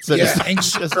bottle, right? So Yeah,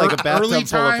 just like a bathtub early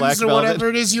full of black times or velvet, whatever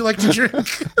it is you like to drink.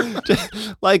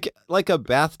 like a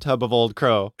bathtub of Old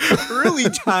Crow. Early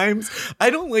times.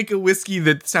 I don't like a whiskey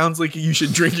that sounds like you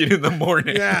should drink it in the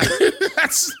morning. Yeah.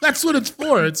 That's what it's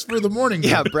for. It's for the morning.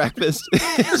 Yeah, breakfast.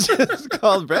 It's just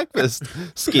called breakfast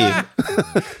ski.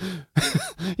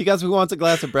 You guys, who wants a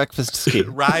glass of breakfast ski?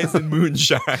 Rise and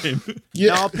moonshine.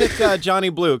 No, I'll pick Johnny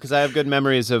Blue because I have good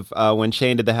memories of when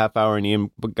Shane did the half hour and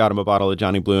Ian got him a bottle of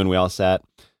Johnny Blue and we all sat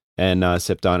and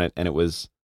sipped on it, and it was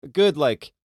good,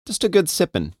 like just a good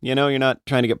sipping. You know, you're not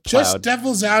trying to get plowed. Just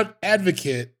devil's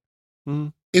advocate.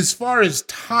 Mhm. As far as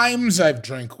times I've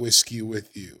drank whiskey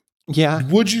with you, Yeah,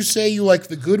 would you say you like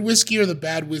the good whiskey or the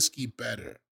bad whiskey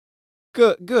better?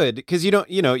 good because you don't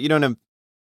have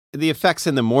the effects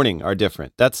in the morning are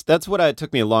different. That's what it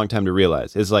took me a long time to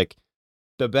realize is like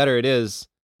the better it is,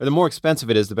 or the more expensive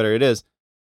it is, the better it is,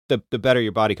 the better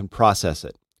your body can process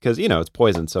it because it's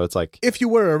poison. So it's like If you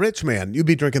were a rich man, you'd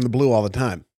be drinking the blue all the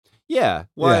time. yeah,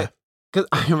 Yeah. Because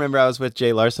I remember I was with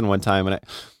Jay Larson one time and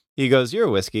he goes, "You're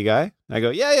a whiskey guy." I go,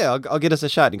 "Yeah, I'll get us a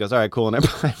shot." And he goes, "All right, cool." And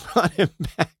I brought him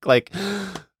back like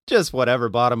just whatever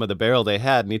bottom of the barrel they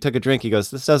had. And he took a drink. He goes,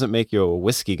 "This doesn't make you a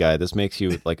whiskey guy. This makes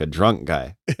you like a drunk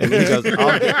guy." And he goes,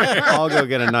 I'll go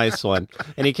get a nice one.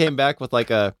 And he came back with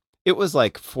it was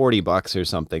like $40 or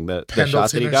something, the shot that he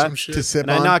Pendleton or got. some shit? To sip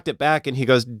And on. I knocked it back and he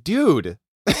goes, "Dude,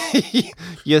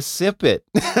 you sip it."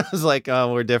 I was like,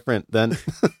 "Oh, we're different then."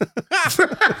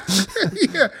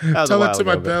 Yeah, was a tell it while to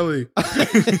my ago, but- belly.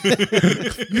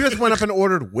 You just went up and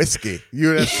ordered whiskey.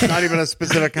 You just not even a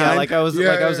specific kind. Yeah, like I was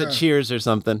Yeah, at yeah. Cheers or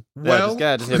something. Well,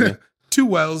 just hit me. 2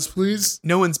 wells, please.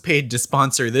 No one's paid to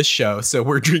sponsor this show, so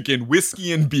we're drinking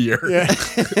whiskey and beer. Yeah.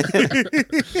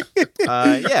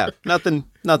 Yeah, nothing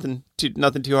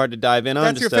too hard to dive in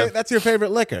on. That's your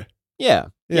favorite liquor. Yeah,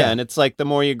 Yeah. and it's like the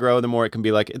more you grow, the more it can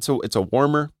be like it's a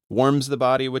warms the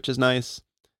body, which is nice.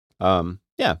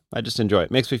 Yeah, I just enjoy it.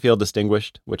 Makes me feel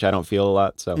distinguished, which I don't feel a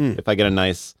lot. So if I get a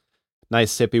nice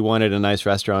sippy one at a nice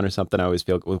restaurant or something, I always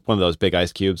feel with one of those big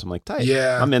ice cubes. I'm like, tight.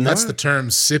 Yeah, I'm in that's there. the term,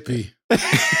 sippy.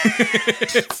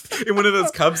 In one of those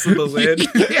cups with a lid.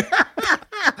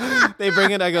 They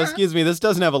bring it. I go, "Excuse me, this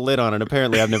doesn't have a lid on it.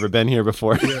 Apparently, I've never been here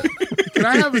before." Yeah. Can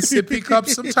I have a sippy cup?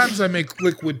 Sometimes I make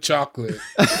liquid chocolate.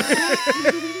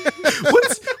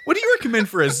 What do you recommend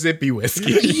for a zippy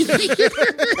whiskey?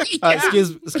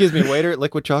 Excuse me, waiter.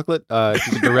 Liquid chocolate.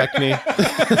 Could you direct me?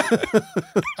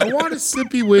 I want a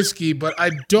sippy whiskey, but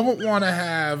I don't want to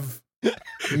have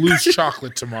loose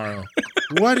chocolate tomorrow.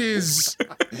 What do you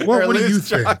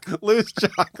think? Loose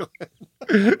chocolate.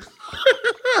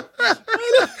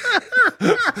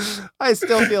 I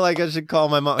still feel like I should call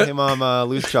my mom, "Hey mom,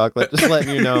 loose chocolate." Just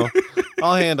letting you know,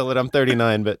 I'll handle it. I'm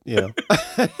 39, but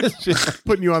just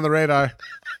Putting you on the radar.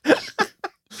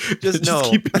 just know.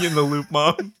 Just keeping you in the loop,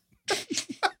 Mom.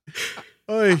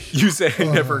 Oy. You say I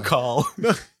never call.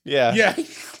 Yeah. Yeah.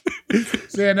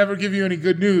 Say I never give you any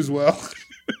good news. Well,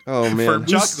 Oh man. Firm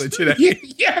chocolate today.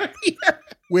 yeah.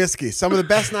 Whiskey. Some of the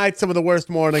best nights, some of the worst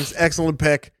mornings. Excellent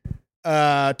pick.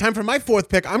 Time for my fourth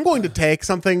pick. I'm going to take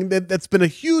something that's been a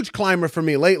huge climber for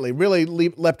me lately. Really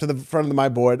leapt to the front of my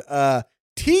board.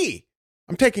 Tea.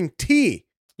 I'm taking tea.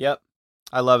 Yep.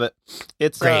 I love it.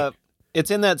 It's Great.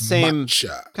 it's in that same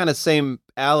Matcha. kind of same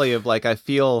alley of like I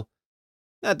feel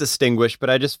not distinguished, but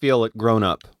I just feel like grown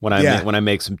up when I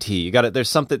make some tea. You got it.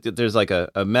 There's like a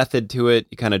method to it.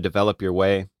 You kind of develop your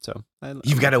way. So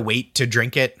You've got to wait to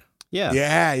drink it. yeah.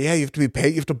 Yeah. You have to be paid.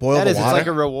 You have to boil That the is, water. it's like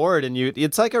a reward, and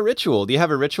it's like a ritual. Do you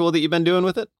have a ritual that you've been doing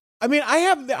with it? I mean, I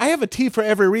have a tea for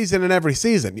every reason and every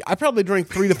season. I probably drink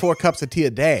 3 to 4 cups of tea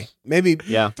a day. Maybe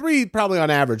 3 probably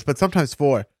on average, but sometimes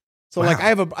 4. So like I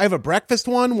have a breakfast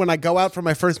one when I go out for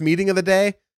my first meeting of the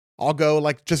day. I'll go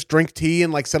like just drink tea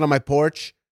and like sit on my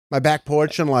porch, my back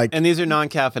porch, and like And these are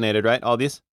non-caffeinated, right? All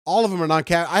these? all of them are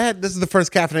this is the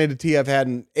first caffeinated tea I've had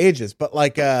in ages, but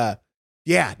like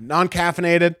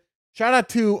non-caffeinated. Shout out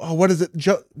to what is it?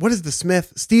 What is the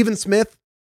Stephen Smith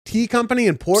Tea Company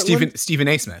in Portland? Stephen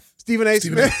A. Smith. Stephen A.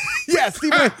 Stephen Smith. Yeah,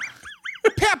 Stephen A.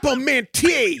 Peppermint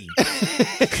tea.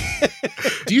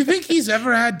 Do you think he's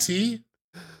ever had tea?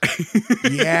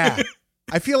 Yeah.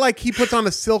 I feel like he puts on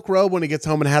a silk robe when he gets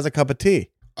home and has a cup of tea.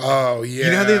 Oh yeah.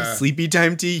 You know how they have sleepy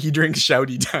time tea? He drinks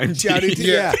shouty time tea. Shouty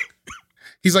tea, yeah.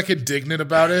 He's like indignant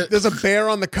about it. There's a bear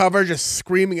on the cover just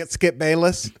screaming at Skip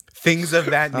Bayless. Things of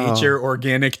that nature,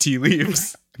 organic tea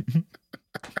leaves.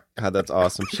 God, that's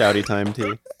awesome. Shouty time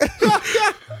tea.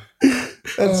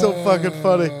 That's so fucking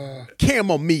funny.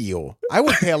 Chamomile. I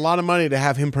would pay a lot of money to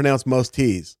have him pronounce most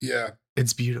teas. Yeah.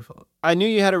 It's beautiful. I knew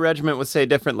you had a regiment with, say,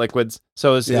 different liquids,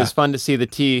 so it was fun to see the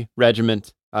tea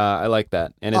regiment. I like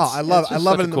that, and I love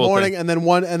it in the morning, and then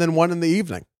one in the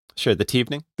evening. Sure, the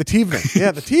tevening. The tevening,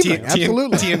 yeah, the tevening,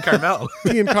 absolutely. Tea and Carmel.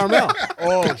 Tea and Carmel.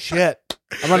 Oh shit!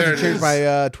 I'm about to change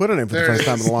my Twitter name for the first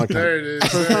time in a long time. There it is.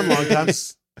 First time in a long time.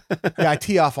 Yeah, I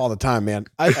tee off all the time, man.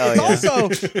 Also,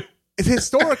 it's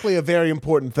historically a very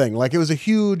important thing. Like it was a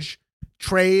huge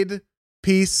trade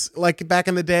piece, like back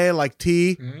in the day, like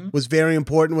tea was very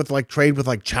important with like trade with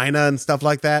like China and stuff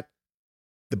like that.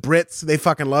 The Brits, they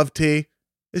fucking love tea.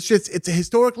 It's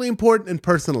historically important and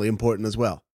personally important as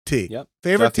well. Tea. Yep.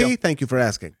 Favorite Jeff, tea? Thank you for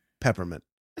asking. Peppermint.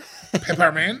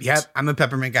 Peppermint? Yep, I'm a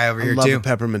peppermint guy over I here love too. the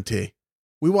peppermint tea.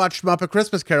 We watched Muppet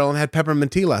Christmas Carol and had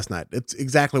peppermint tea last night. It's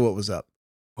exactly what was up.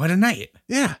 What a night.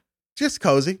 Yeah. Just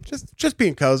cozy. Just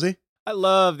being cozy. I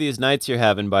love these nights you're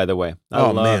having, by the way. I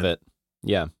Oh, love man. it.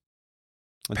 Yeah.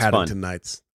 It's Paddington fun.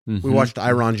 nights. Mhm. We watched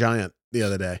Iron Giant the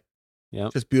other day.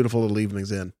 Yep. Just beautiful little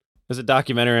evenings in. There's a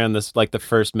documentary on this, like the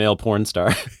first male porn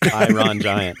star, Iron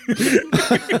Giant. I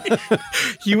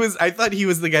thought he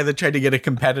was the guy that tried to get a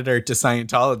competitor to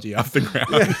Scientology off the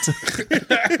ground.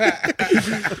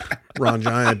 Ron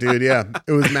Giant, dude. Yeah.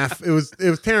 It was it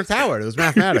was Terrence Howard. It was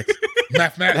mathematics.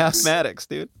 Mathematics,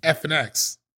 dude. F and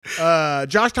X.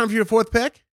 Josh, time for your fourth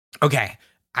pick. Okay.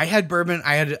 I had bourbon.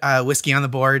 I had whiskey on the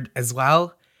board as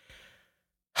well.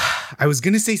 I was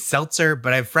going to say seltzer,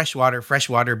 but I have fresh water. Fresh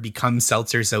water becomes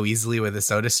seltzer so easily with a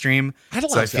soda stream. I don't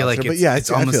so like I feel like seltzer, but it's, yeah,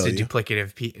 it's I almost feel a you.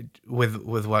 duplicative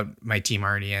with what my team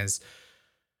already is.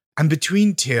 I'm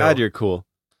between two. God, you're cool.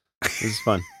 This is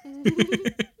fun.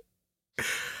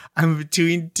 I'm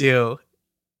between two.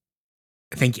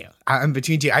 Thank you. I'm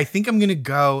between two. I think I'm going to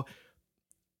go.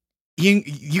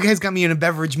 You guys got me in a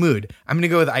beverage mood. I'm going to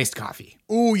go with iced coffee.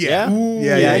 Oh yeah. Yeah? Ooh,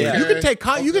 yeah. Yeah. You can take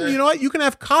coffee. You can, you know what? You can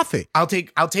have coffee. I'll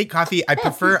take coffee. I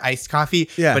prefer iced coffee.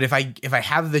 Yeah. But if I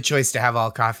have the choice to have all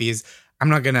coffees, I'm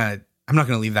not gonna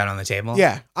leave that on the table.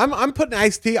 Yeah. I'm putting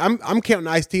iced tea. I'm counting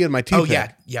iced tea in my tea. Oh pick.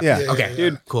 yeah. Yep. Yeah. Okay.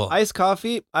 Dude, Cool. Iced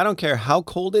coffee, I don't care how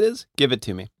cold it is, give it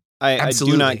to me. I do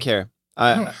Absolutely. not care.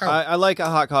 I like a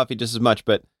hot coffee just as much,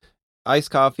 but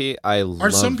iced coffee, I love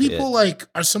Are some people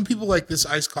it. like this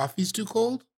iced coffee's too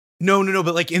cold? No.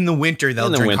 But like in the winter, they'll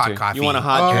In the drink winter. hot coffee. You want a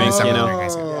hot during drink, summer you know? during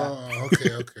ice cream.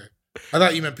 Okay. I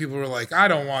thought you meant people were like, I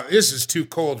don't want, this is too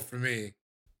cold for me.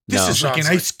 This No. is like an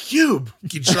Sean's ice cube.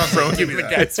 Sean's like, give me The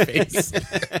that. guy's face.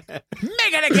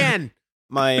 Make it again.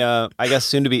 My, I guess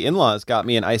soon to be in-laws got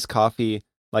me an iced coffee.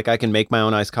 Like I can make my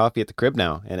own iced coffee at the crib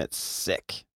now, and it's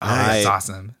sick. That's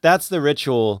awesome. That's the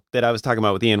ritual that I was talking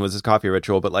about with Ian, was his coffee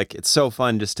ritual. But like, it's so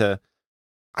fun just to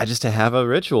have a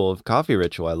ritual of coffee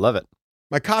ritual. I love it.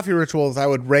 My coffee ritual is I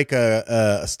would rake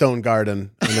a stone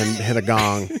garden and then hit a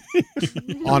gong,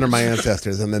 honor my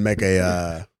ancestors, and then make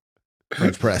a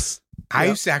French press.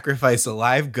 I sacrifice a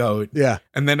live goat, Yeah.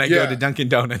 and then I go to Dunkin'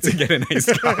 Donuts and get a nice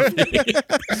coffee.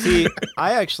 See,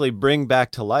 I actually bring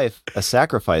back to life a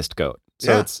sacrificed goat.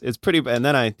 So Yeah. it's pretty, and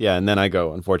then I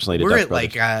go, unfortunately, to We're Dutch at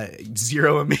Brothers. like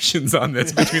zero emissions on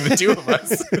this between the two of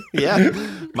us. Yeah,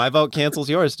 my vote cancels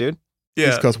yours, dude.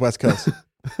 East Coast, West Coast.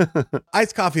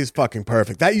 Iced coffee is fucking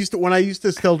perfect. When I used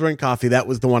to still drink coffee, that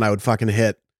was the one I would fucking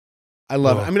hit. I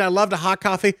love it. I mean, I loved a hot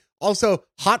coffee. Also,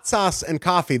 hot sauce and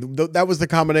coffee. That was the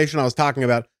combination I was talking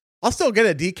about. I'll still get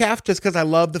a decaf just because I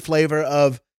love the flavor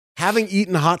of having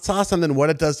eaten hot sauce and then what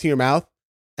it does to your mouth,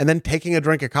 and then taking a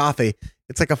drink of coffee.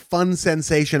 It's like a fun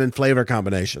sensation and flavor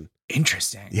combination.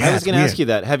 Interesting. Yeah, I was it's going to weird. ask you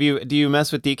that. Do you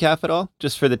mess with decaf at all,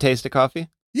 just for the taste of coffee?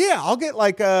 Yeah, I'll get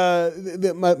like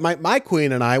my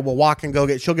queen and I will walk and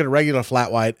she'll get a regular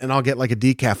flat white and I'll get like a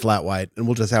decaf flat white and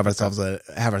we'll just have ourselves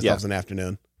an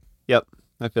afternoon. Yep,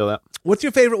 I feel that. What's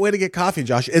your favorite way to get coffee,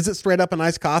 Josh? Is it straight up an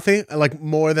iced coffee, like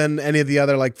more than any of the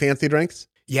other like fancy drinks?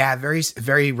 Yeah, very,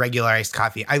 very regular iced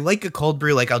coffee. I like a cold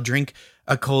brew. Like I'll drink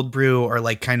a cold brew or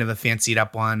like kind of a fancied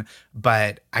up one.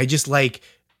 But I just like,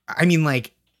 I mean,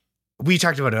 like we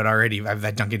talked about it already. I have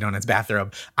that Dunkin' Donuts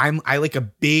bathrobe. I like a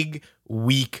big,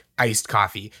 weak iced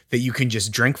coffee that you can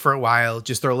just drink for a while.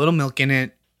 Just throw a little milk in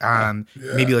it.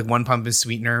 Maybe like one pump of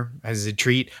sweetener as a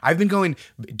treat. I've been going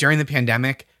during the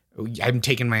pandemic. I'm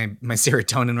taking my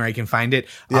serotonin where I can find it.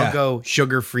 Yeah. I'll go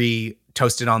sugar-free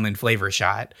toasted almond flavor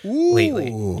shot Ooh.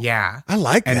 lately. Yeah. I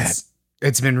like And that.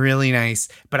 it's been really nice.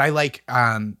 But I like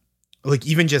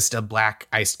even just a black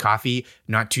iced coffee,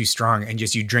 not too strong, and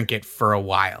just you drink it for a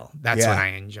while. That's Yeah. what I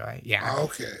enjoy. Yeah.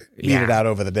 Okay. Eat it out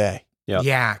over the day. Yep.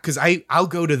 Yeah. Cause I'll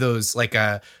go to those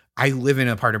I live in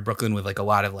a part of Brooklyn with like a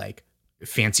lot of like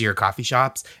fancier coffee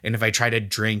shops. And if I try to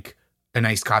drink a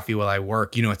nice coffee while I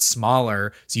work, it's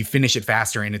smaller, so you finish it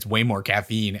faster and it's way more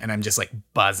caffeine, and I'm just like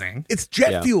buzzing. It's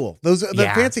jet Yeah. fuel. The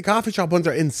Yeah. fancy coffee shop ones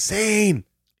are insane.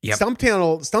 Yep.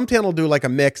 Stumptown will do like a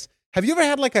mix. Have you ever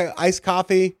had like a iced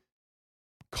coffee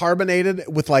carbonated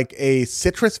with like a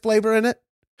citrus flavor in it?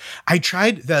 I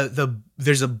tried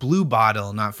there's a blue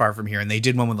bottle not far from here, and they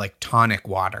did one with like tonic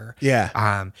water. Yeah.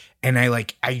 And I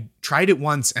tried it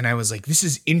once and I was like, this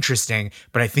is interesting,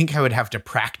 but I think I would have to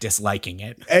practice liking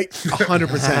it.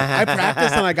 100%. I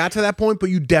practiced and I got to that point,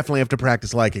 but you definitely have to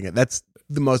practice liking it. That's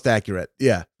the most accurate.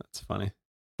 Yeah. That's funny.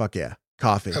 Fuck yeah.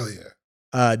 Coffee. Hell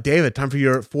yeah. David, time for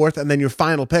your fourth and then your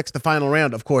final picks. The final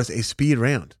round, of course, a speed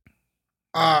round.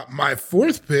 My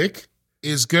fourth pick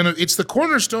is it's the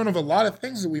cornerstone of a lot of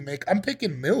things that we make. I'm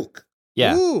picking milk.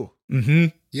 Yeah. Ooh. Mm-hmm.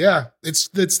 Yeah. It's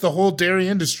the whole dairy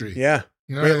industry. Yeah.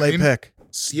 You know Great what I late mean? pick.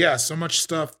 Yeah, so much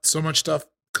stuff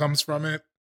comes from it.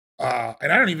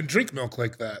 And I don't even drink milk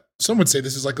like that. Some would say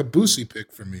this is like a boozy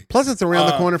pick for me. Plus, it's around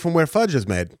the corner from where fudge is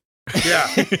made. Yeah,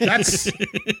 that's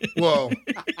well.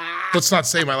 Let's not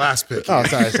say my last pick. Oh,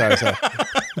 sorry.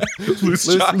 Loose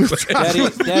chocolate.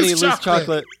 Daddy, loose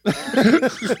chocolate.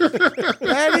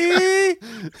 Daddy,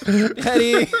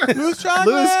 loose chocolate.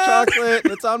 Loose chocolate.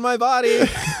 It's on my body.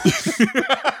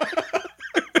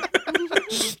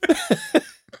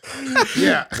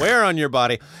 Yeah. Where on your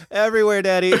body? Everywhere,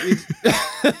 Daddy. For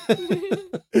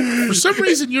some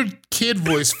reason, your kid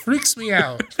voice freaks me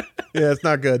out. Yeah, it's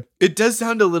not good. It does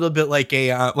sound a little bit like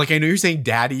like I know you're saying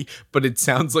daddy, but it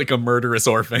sounds like a murderous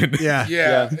orphan. Yeah.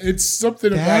 Yeah, it's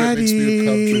something about it makes me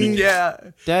uncomfortable.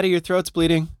 Yeah. Daddy, your throat's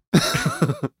bleeding.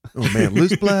 Oh man,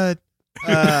 loose blood.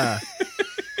 Yeah,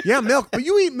 milk. But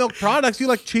you eat milk products. You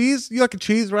like cheese. You like a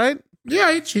cheese, right? Yeah,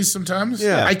 I eat cheese sometimes.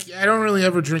 Yeah. I don't really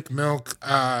ever drink milk.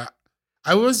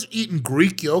 I was eating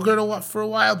Greek yogurt for a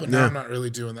while, but now Yeah. I'm not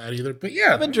really doing that either. But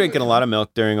yeah, I've been drinking a lot of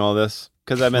milk during all this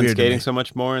because I've been Weird to me. skating so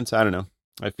much more, and so I don't know.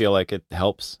 I feel like it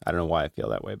helps. I don't know why I feel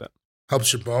that way, but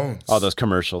helps your bones. all those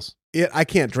commercials. I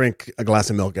can't drink a glass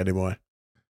of milk anymore.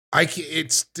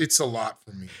 It's a lot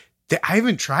for me. I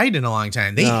haven't tried in a long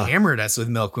time. They No. hammered us with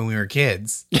milk when we were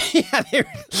kids. Yeah,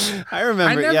 I remember.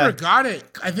 I never yeah, got it.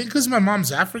 I think because my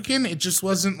mom's African, it just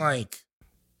wasn't like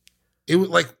it would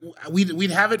like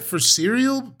we'd have it for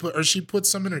cereal, or she'd put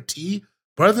some in her tea.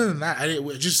 But other than that, I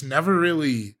just never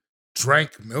really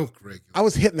drank milk regularly. I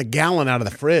was hitting the gallon out of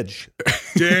the fridge.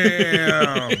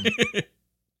 Damn,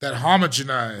 that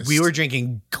homogenized. We were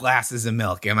drinking glasses of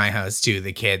milk in my house too,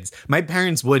 the kids. My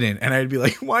parents wouldn't, and I'd be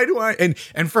like, why do I?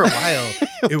 And for a while,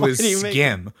 it was do you make-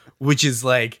 skim, which is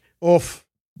like, Oof.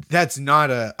 that's not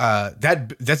a,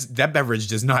 that beverage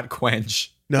does not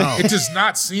quench. No, It does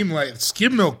not seem like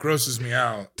skim milk grosses me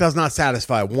out. does not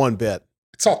satisfy one bit.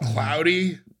 It's all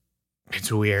cloudy.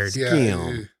 It's weird. Yeah.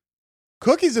 Skim.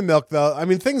 Cookies and milk, though. I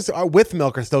mean, things are with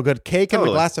milk are still good. Cake and a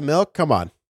Totally. glass of milk. Come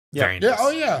on. Very Yeah. nice. Oh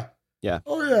yeah. Yeah.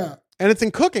 Oh yeah. And it's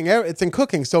in cooking. It's in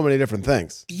cooking so many different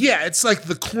things. Yeah. It's like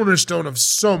the cornerstone of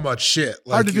so much shit.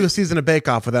 Like Hard to do a season of Bake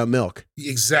Off without milk.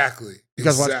 Exactly. You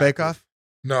guys watch Exactly. Bake Off?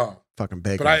 No, Fucking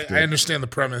Bake but Off. dude. I understand the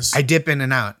premise. I dip in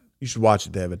and out. You should watch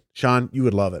it, David. Sean, you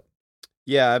would love it.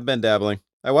 yeah, I've been dabbling.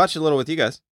 I watched a little with you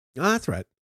guys. Oh, that's right.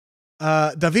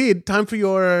 David, time for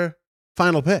your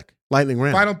final pick. Lightning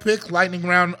round. Final pick, lightning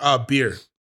round. Beer.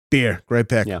 Beer. Great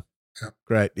pick. Yeah. Yeah.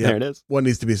 Great. Yeah. There it is. What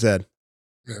needs to be said?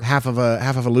 Yeah. Half of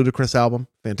a ludicrous album.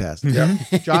 Fantastic. Yeah.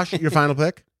 Josh, your final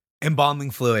pick? Embalming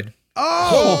fluid.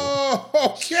 Oh,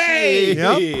 okay.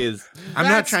 Yep. Jeez. I'm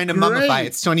not That's trying to mummify. great.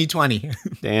 It's 2020.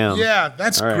 Damn. Yeah,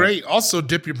 that's All right. great. Also,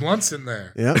 dip your blunts in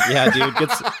there. Yeah. Yeah, dude.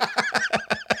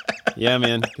 Yeah,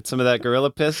 man. Get some of that gorilla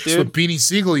piss, That's what dude. Beanie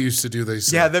Siegel used to do. They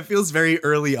said. Yeah, that feels very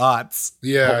early aughts.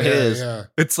 Yeah, It yeah, is. yeah.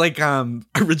 It's like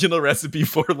original recipe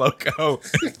for Loco.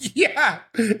 Yeah,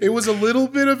 it was a little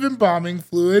bit of embalming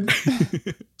fluid,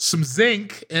 some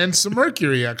zinc, and some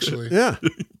mercury. Actually, Yeah.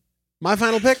 My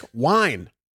final pick, wine.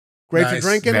 Great for Nice.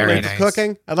 drinking, Very great nice. for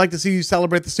cooking. I'd like to see you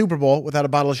celebrate the Super Bowl without a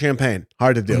bottle of champagne.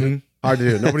 Hard to do. Mhm. Hard to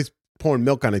do. Nobody's pouring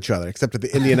milk on each other except at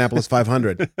the Indianapolis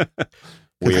 500. Because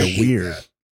I they're hate weird. that.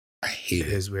 I hate It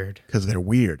it. is weird. Because they're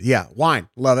weird. Yeah, wine.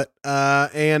 Love it.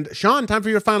 And Sean, time for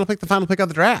your final pick, the final pick of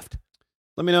the draft.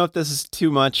 Let me know if this is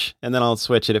too much, and then I'll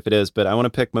switch it if it is. But I want to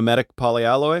pick mimetic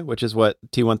polyalloy, which is what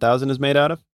T1000 is made out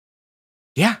of.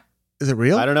 Yeah. Is it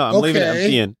real? I don't know. I'm leaving it Okay.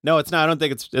 empty in. No, it's not. I don't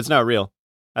think it's not real.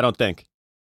 I don't think.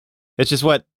 It's just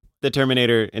what the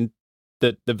Terminator and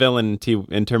the villain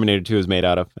in Terminator 2 is made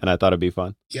out of, and I thought it'd be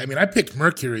fun. Yeah, I mean, I picked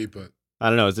mercury, but I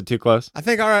don't know. Is it too close? I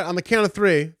think, all right, on the count of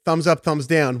 3, thumbs up, thumbs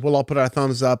down. We'll all put our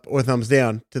thumbs up or thumbs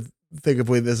down to think if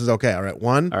this is okay. All right,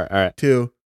 1, All right.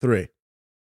 2, 3.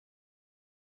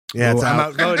 Yeah, it's Ooh, I'm out.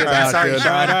 outvoted. It's out, Sorry, dude. All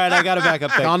right. All right. I got a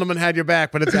backup pick. Gondelman had your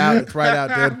back, but it's out. It's right out,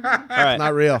 dude. All right.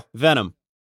 Not real. Venom.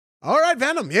 All right,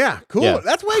 Venom. Yeah, cool. Yeah,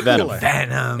 That's way Venom. cooler.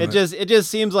 Venom. It just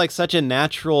seems like such a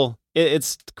natural.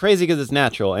 It's crazy because it's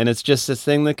natural, and it's just this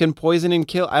thing that can poison and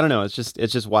kill. I don't know. It's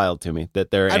just wild to me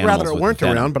that there are. I'd animals rather it with weren't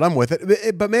venom. around, but I'm with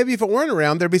it. But maybe if it weren't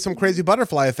around, there'd be some crazy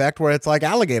butterfly effect where it's like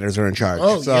alligators are in charge.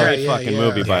 Oh, so, yeah, Great fucking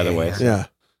movie, by the way. yeah.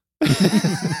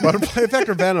 Butterfly effect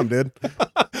or Venom, dude.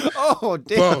 Oh,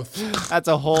 damn. Both. That's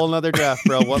a whole nother draft,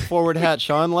 bro. What forward hat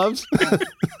Sean loves?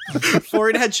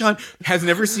 Forward head Sean has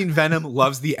never seen Venom,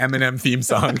 loves the Eminem theme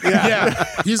song. Yeah.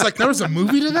 He's like, there was a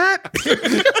movie to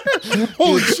that?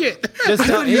 Holy shit. Just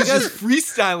tell, He's you guys, just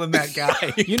freestyling that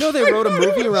guy. you know they wrote a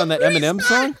movie around that Eminem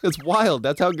song? It's wild.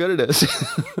 That's how good it is.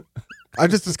 I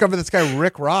just discovered this guy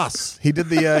Rick Ross. He did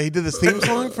this theme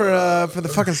song for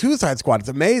the fucking Suicide Squad. It's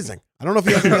amazing. I don't know if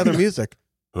he has any other music.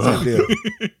 Same dude.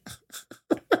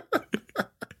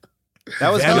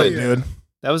 That was Venom, good, dude.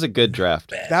 That was a good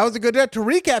draft. That was a good draft. To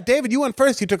recap, David, you went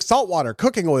first. You took salt water,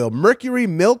 cooking oil, mercury,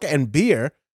 milk, and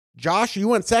beer. Josh, you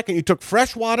went second. You took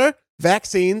fresh water,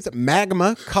 vaccines,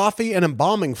 magma, coffee, and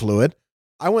embalming fluid.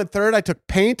 I went third. I took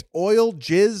paint, oil,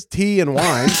 jizz, tea, and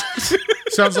wine.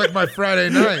 Sounds like my Friday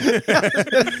night.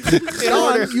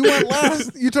 Sean, you went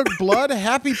last. You took blood,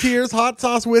 happy tears, hot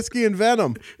sauce, whiskey, and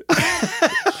venom.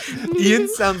 Ian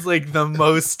sounds like the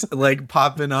most like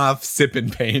popping off sipping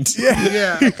paint.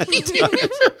 Yeah. Paint,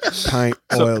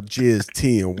 oil, jizz,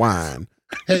 tea, and wine.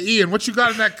 Hey, Ian, what you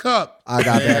got in that cup? I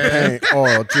got that paint,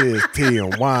 oil, jizz, tea,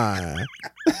 and wine.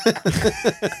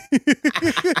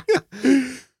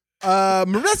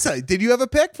 Marissa, did you have a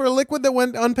pick for a liquid that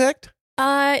went unpicked?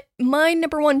 My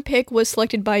number one pick was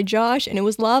selected by Josh, and it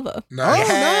was lava. Nice.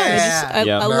 Oh, nice.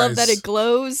 I love that Nice. it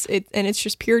glows, and it's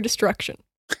just pure destruction.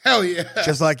 Hell yeah.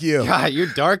 Just like you. God, you're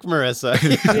dark, Marissa. I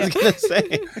was going to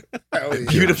say. Hell yeah.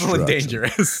 Beautiful and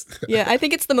dangerous. Yeah, I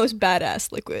think it's the most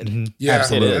badass liquid. Yeah,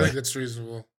 Absolutely. I think that's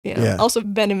reasonable. Yeah. Also,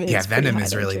 Venom is Yeah, pretty Venom high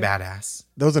is there, really too. badass.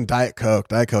 Those in Diet Coke.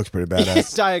 Diet Coke's pretty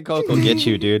badass. Diet Coke will get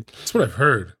you, dude. That's what I've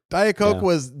heard. Diet Coke Yeah.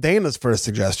 was Dana's first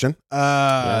suggestion.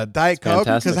 Diet it's Coke,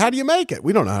 fantastic. because how do you make it?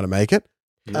 We don't know how to make it.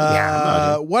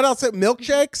 Yeah, What else?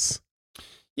 Milkshakes?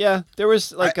 Yeah, there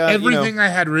was like everything I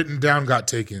had written down got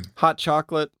taken. hot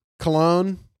chocolate.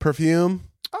 Cologne? Perfume?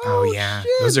 Oh, yeah.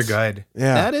 Those are good.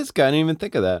 Yeah. That is good. I didn't even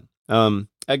think of that.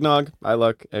 Eggnog. I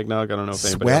like eggnog. I don't know if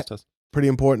anybody else Sweat? does. Pretty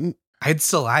important. I had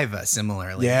saliva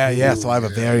similarly. Yeah. Saliva,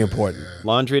 very important.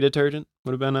 Laundry detergent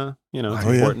would have been Oh, yeah.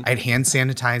 important. I had hand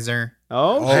sanitizer.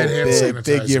 Oh, I had hand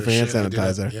big year sanitizer, for hand shit, I did it.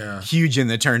 sanitizer. Yeah. Huge in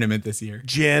the tournament this year.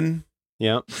 Gin.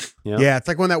 yeah. Yeah, it's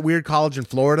like when that weird college in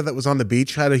Florida that was on the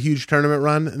beach had a huge tournament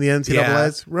run in the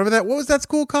NCAAs. Remember that? What was that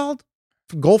school called?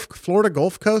 Florida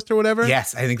Gulf Coast or whatever?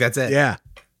 Yes, I think that's it. Yeah.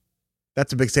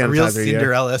 That's a big A real sanitizer year.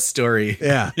 Cinderella story.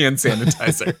 Yeah. Hand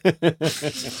sanitizer.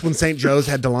 It's when St. Joe's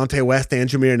had Delonte West and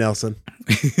Jameer Nelson.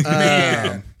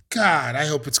 Man, God, I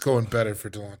hope it's going better for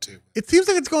Delonte. It seems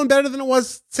like it's going better than it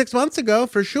was 6 months ago,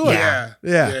 for sure. Yeah.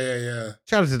 Yeah. Yeah.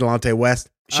 Shout out to Delonte West.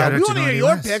 Shout out we to want to hear Delonte your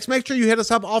West. picks. Make sure you hit us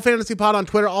up, All Fantasy Pod on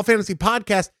Twitter,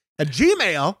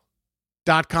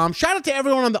 allfantasypodcast@gmail.com. Shout out to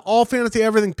everyone on the All Fantasy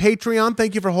Everything Patreon.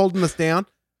 Thank you for holding us down.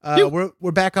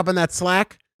 We're back up in that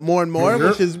Slack more and more,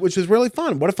 which is really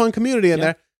fun. What a fun community in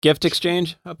there. Gift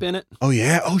exchange up in it. Oh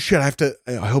yeah. Oh shit. I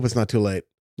hope it's not too late.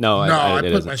 No, I it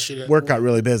put isn't. my shit in. Work got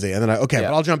really busy, and then but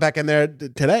I'll jump back in there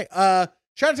today. Shout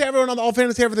out to everyone on the All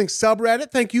Fantasy Everything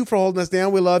subreddit. Thank you for holding us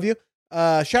down. We love you.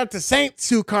 Shout out to Saint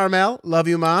Sue Carmel. Love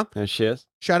you, Mom. There she is.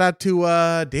 Shout out to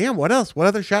what else? What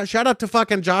other shout out to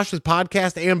fucking Josh's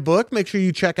podcast and book. Make sure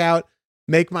you check out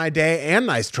Make My Day and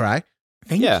Nice Try.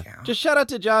 Thank you. Just shout out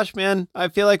to Josh, man. I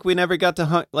feel like we never got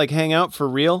to hang out for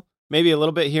real. Maybe a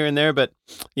little bit here and there, but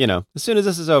as soon as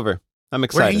this is over, I'm We're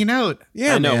excited. hanging out.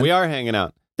 Yeah, I know man. we are hanging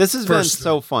out. This has been First-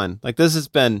 so fun. Like this has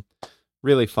been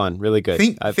really fun, really good.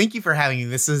 Thank you for having me.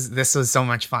 This was so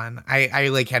much fun. I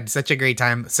had such a great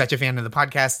time. Such a fan of the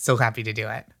podcast. So happy to do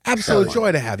it. Absolute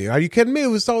joy to have you. Are you kidding me? It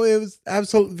was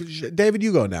absolute. David,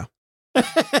 you go now.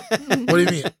 What do you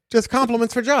mean? Just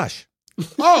compliments for Josh.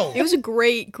 Oh, It was a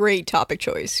great topic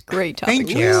choice. Great topic Thank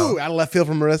choice. you. Ooh, out of left field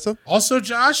from Marissa. also,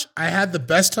 Josh, I had the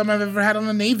best time I've ever had on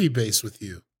a Navy base with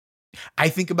you. I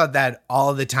think about that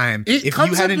all the time. It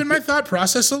comes up in my thought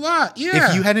process a lot. Yeah.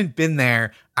 If you hadn't been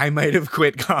there, I might have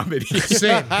quit comedy.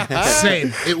 Same.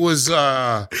 It was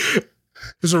a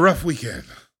rough weekend.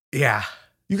 Yeah.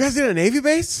 You guys did a Navy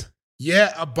base?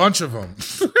 Yeah, a bunch of them.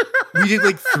 We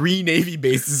did 3 Navy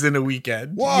bases in a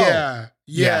weekend. Whoa.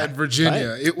 Yeah, in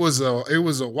Virginia. It was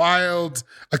a wild.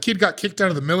 A kid got kicked out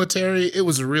of the military. It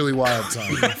was a really wild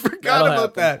time. I forgot That'll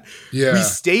about that. Yeah. We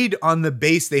stayed on the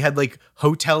base. They had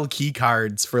hotel key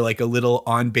cards for a little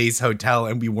on base hotel,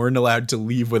 and we weren't allowed to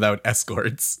leave without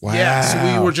escorts. Wow. Yeah,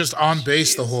 so we were just on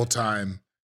base the whole time.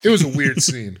 It was a weird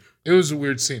scene.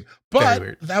 Very But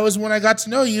weird. that was when I got to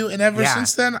know you, and ever Yeah.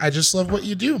 since then, I just love what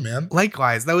you do, man.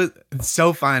 Likewise, that was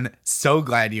so fun. So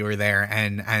glad you were there,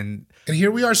 and And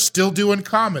here we are still doing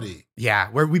comedy. yeah,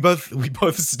 we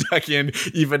both stuck in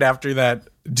even after that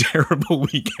terrible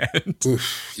weekend.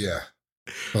 Oof, yeah.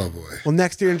 Oh boy. Well,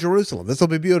 next year in Jerusalem. This will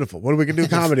be beautiful. When we can do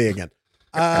comedy again.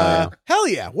 Hell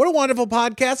yeah. What a wonderful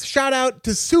podcast. Shout out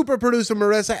to super producer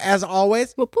Marissa, as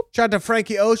always. Whoop, whoop. Shout out to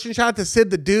Frankie Ocean. Shout out to Sid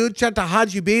the Dude. Shout out to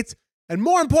Haji Beats. And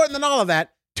more important than all of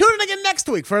that, tune in again next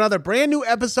week for another brand new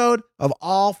episode of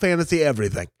All Fantasy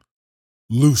Everything.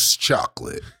 Loose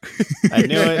chocolate. I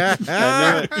knew it.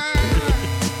 I knew it.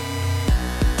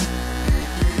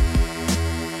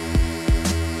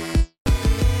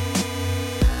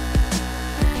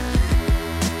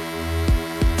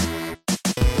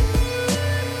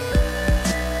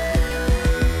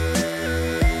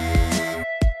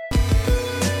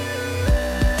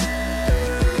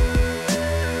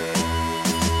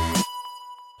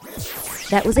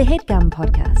 That was a HeadGum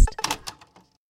podcast.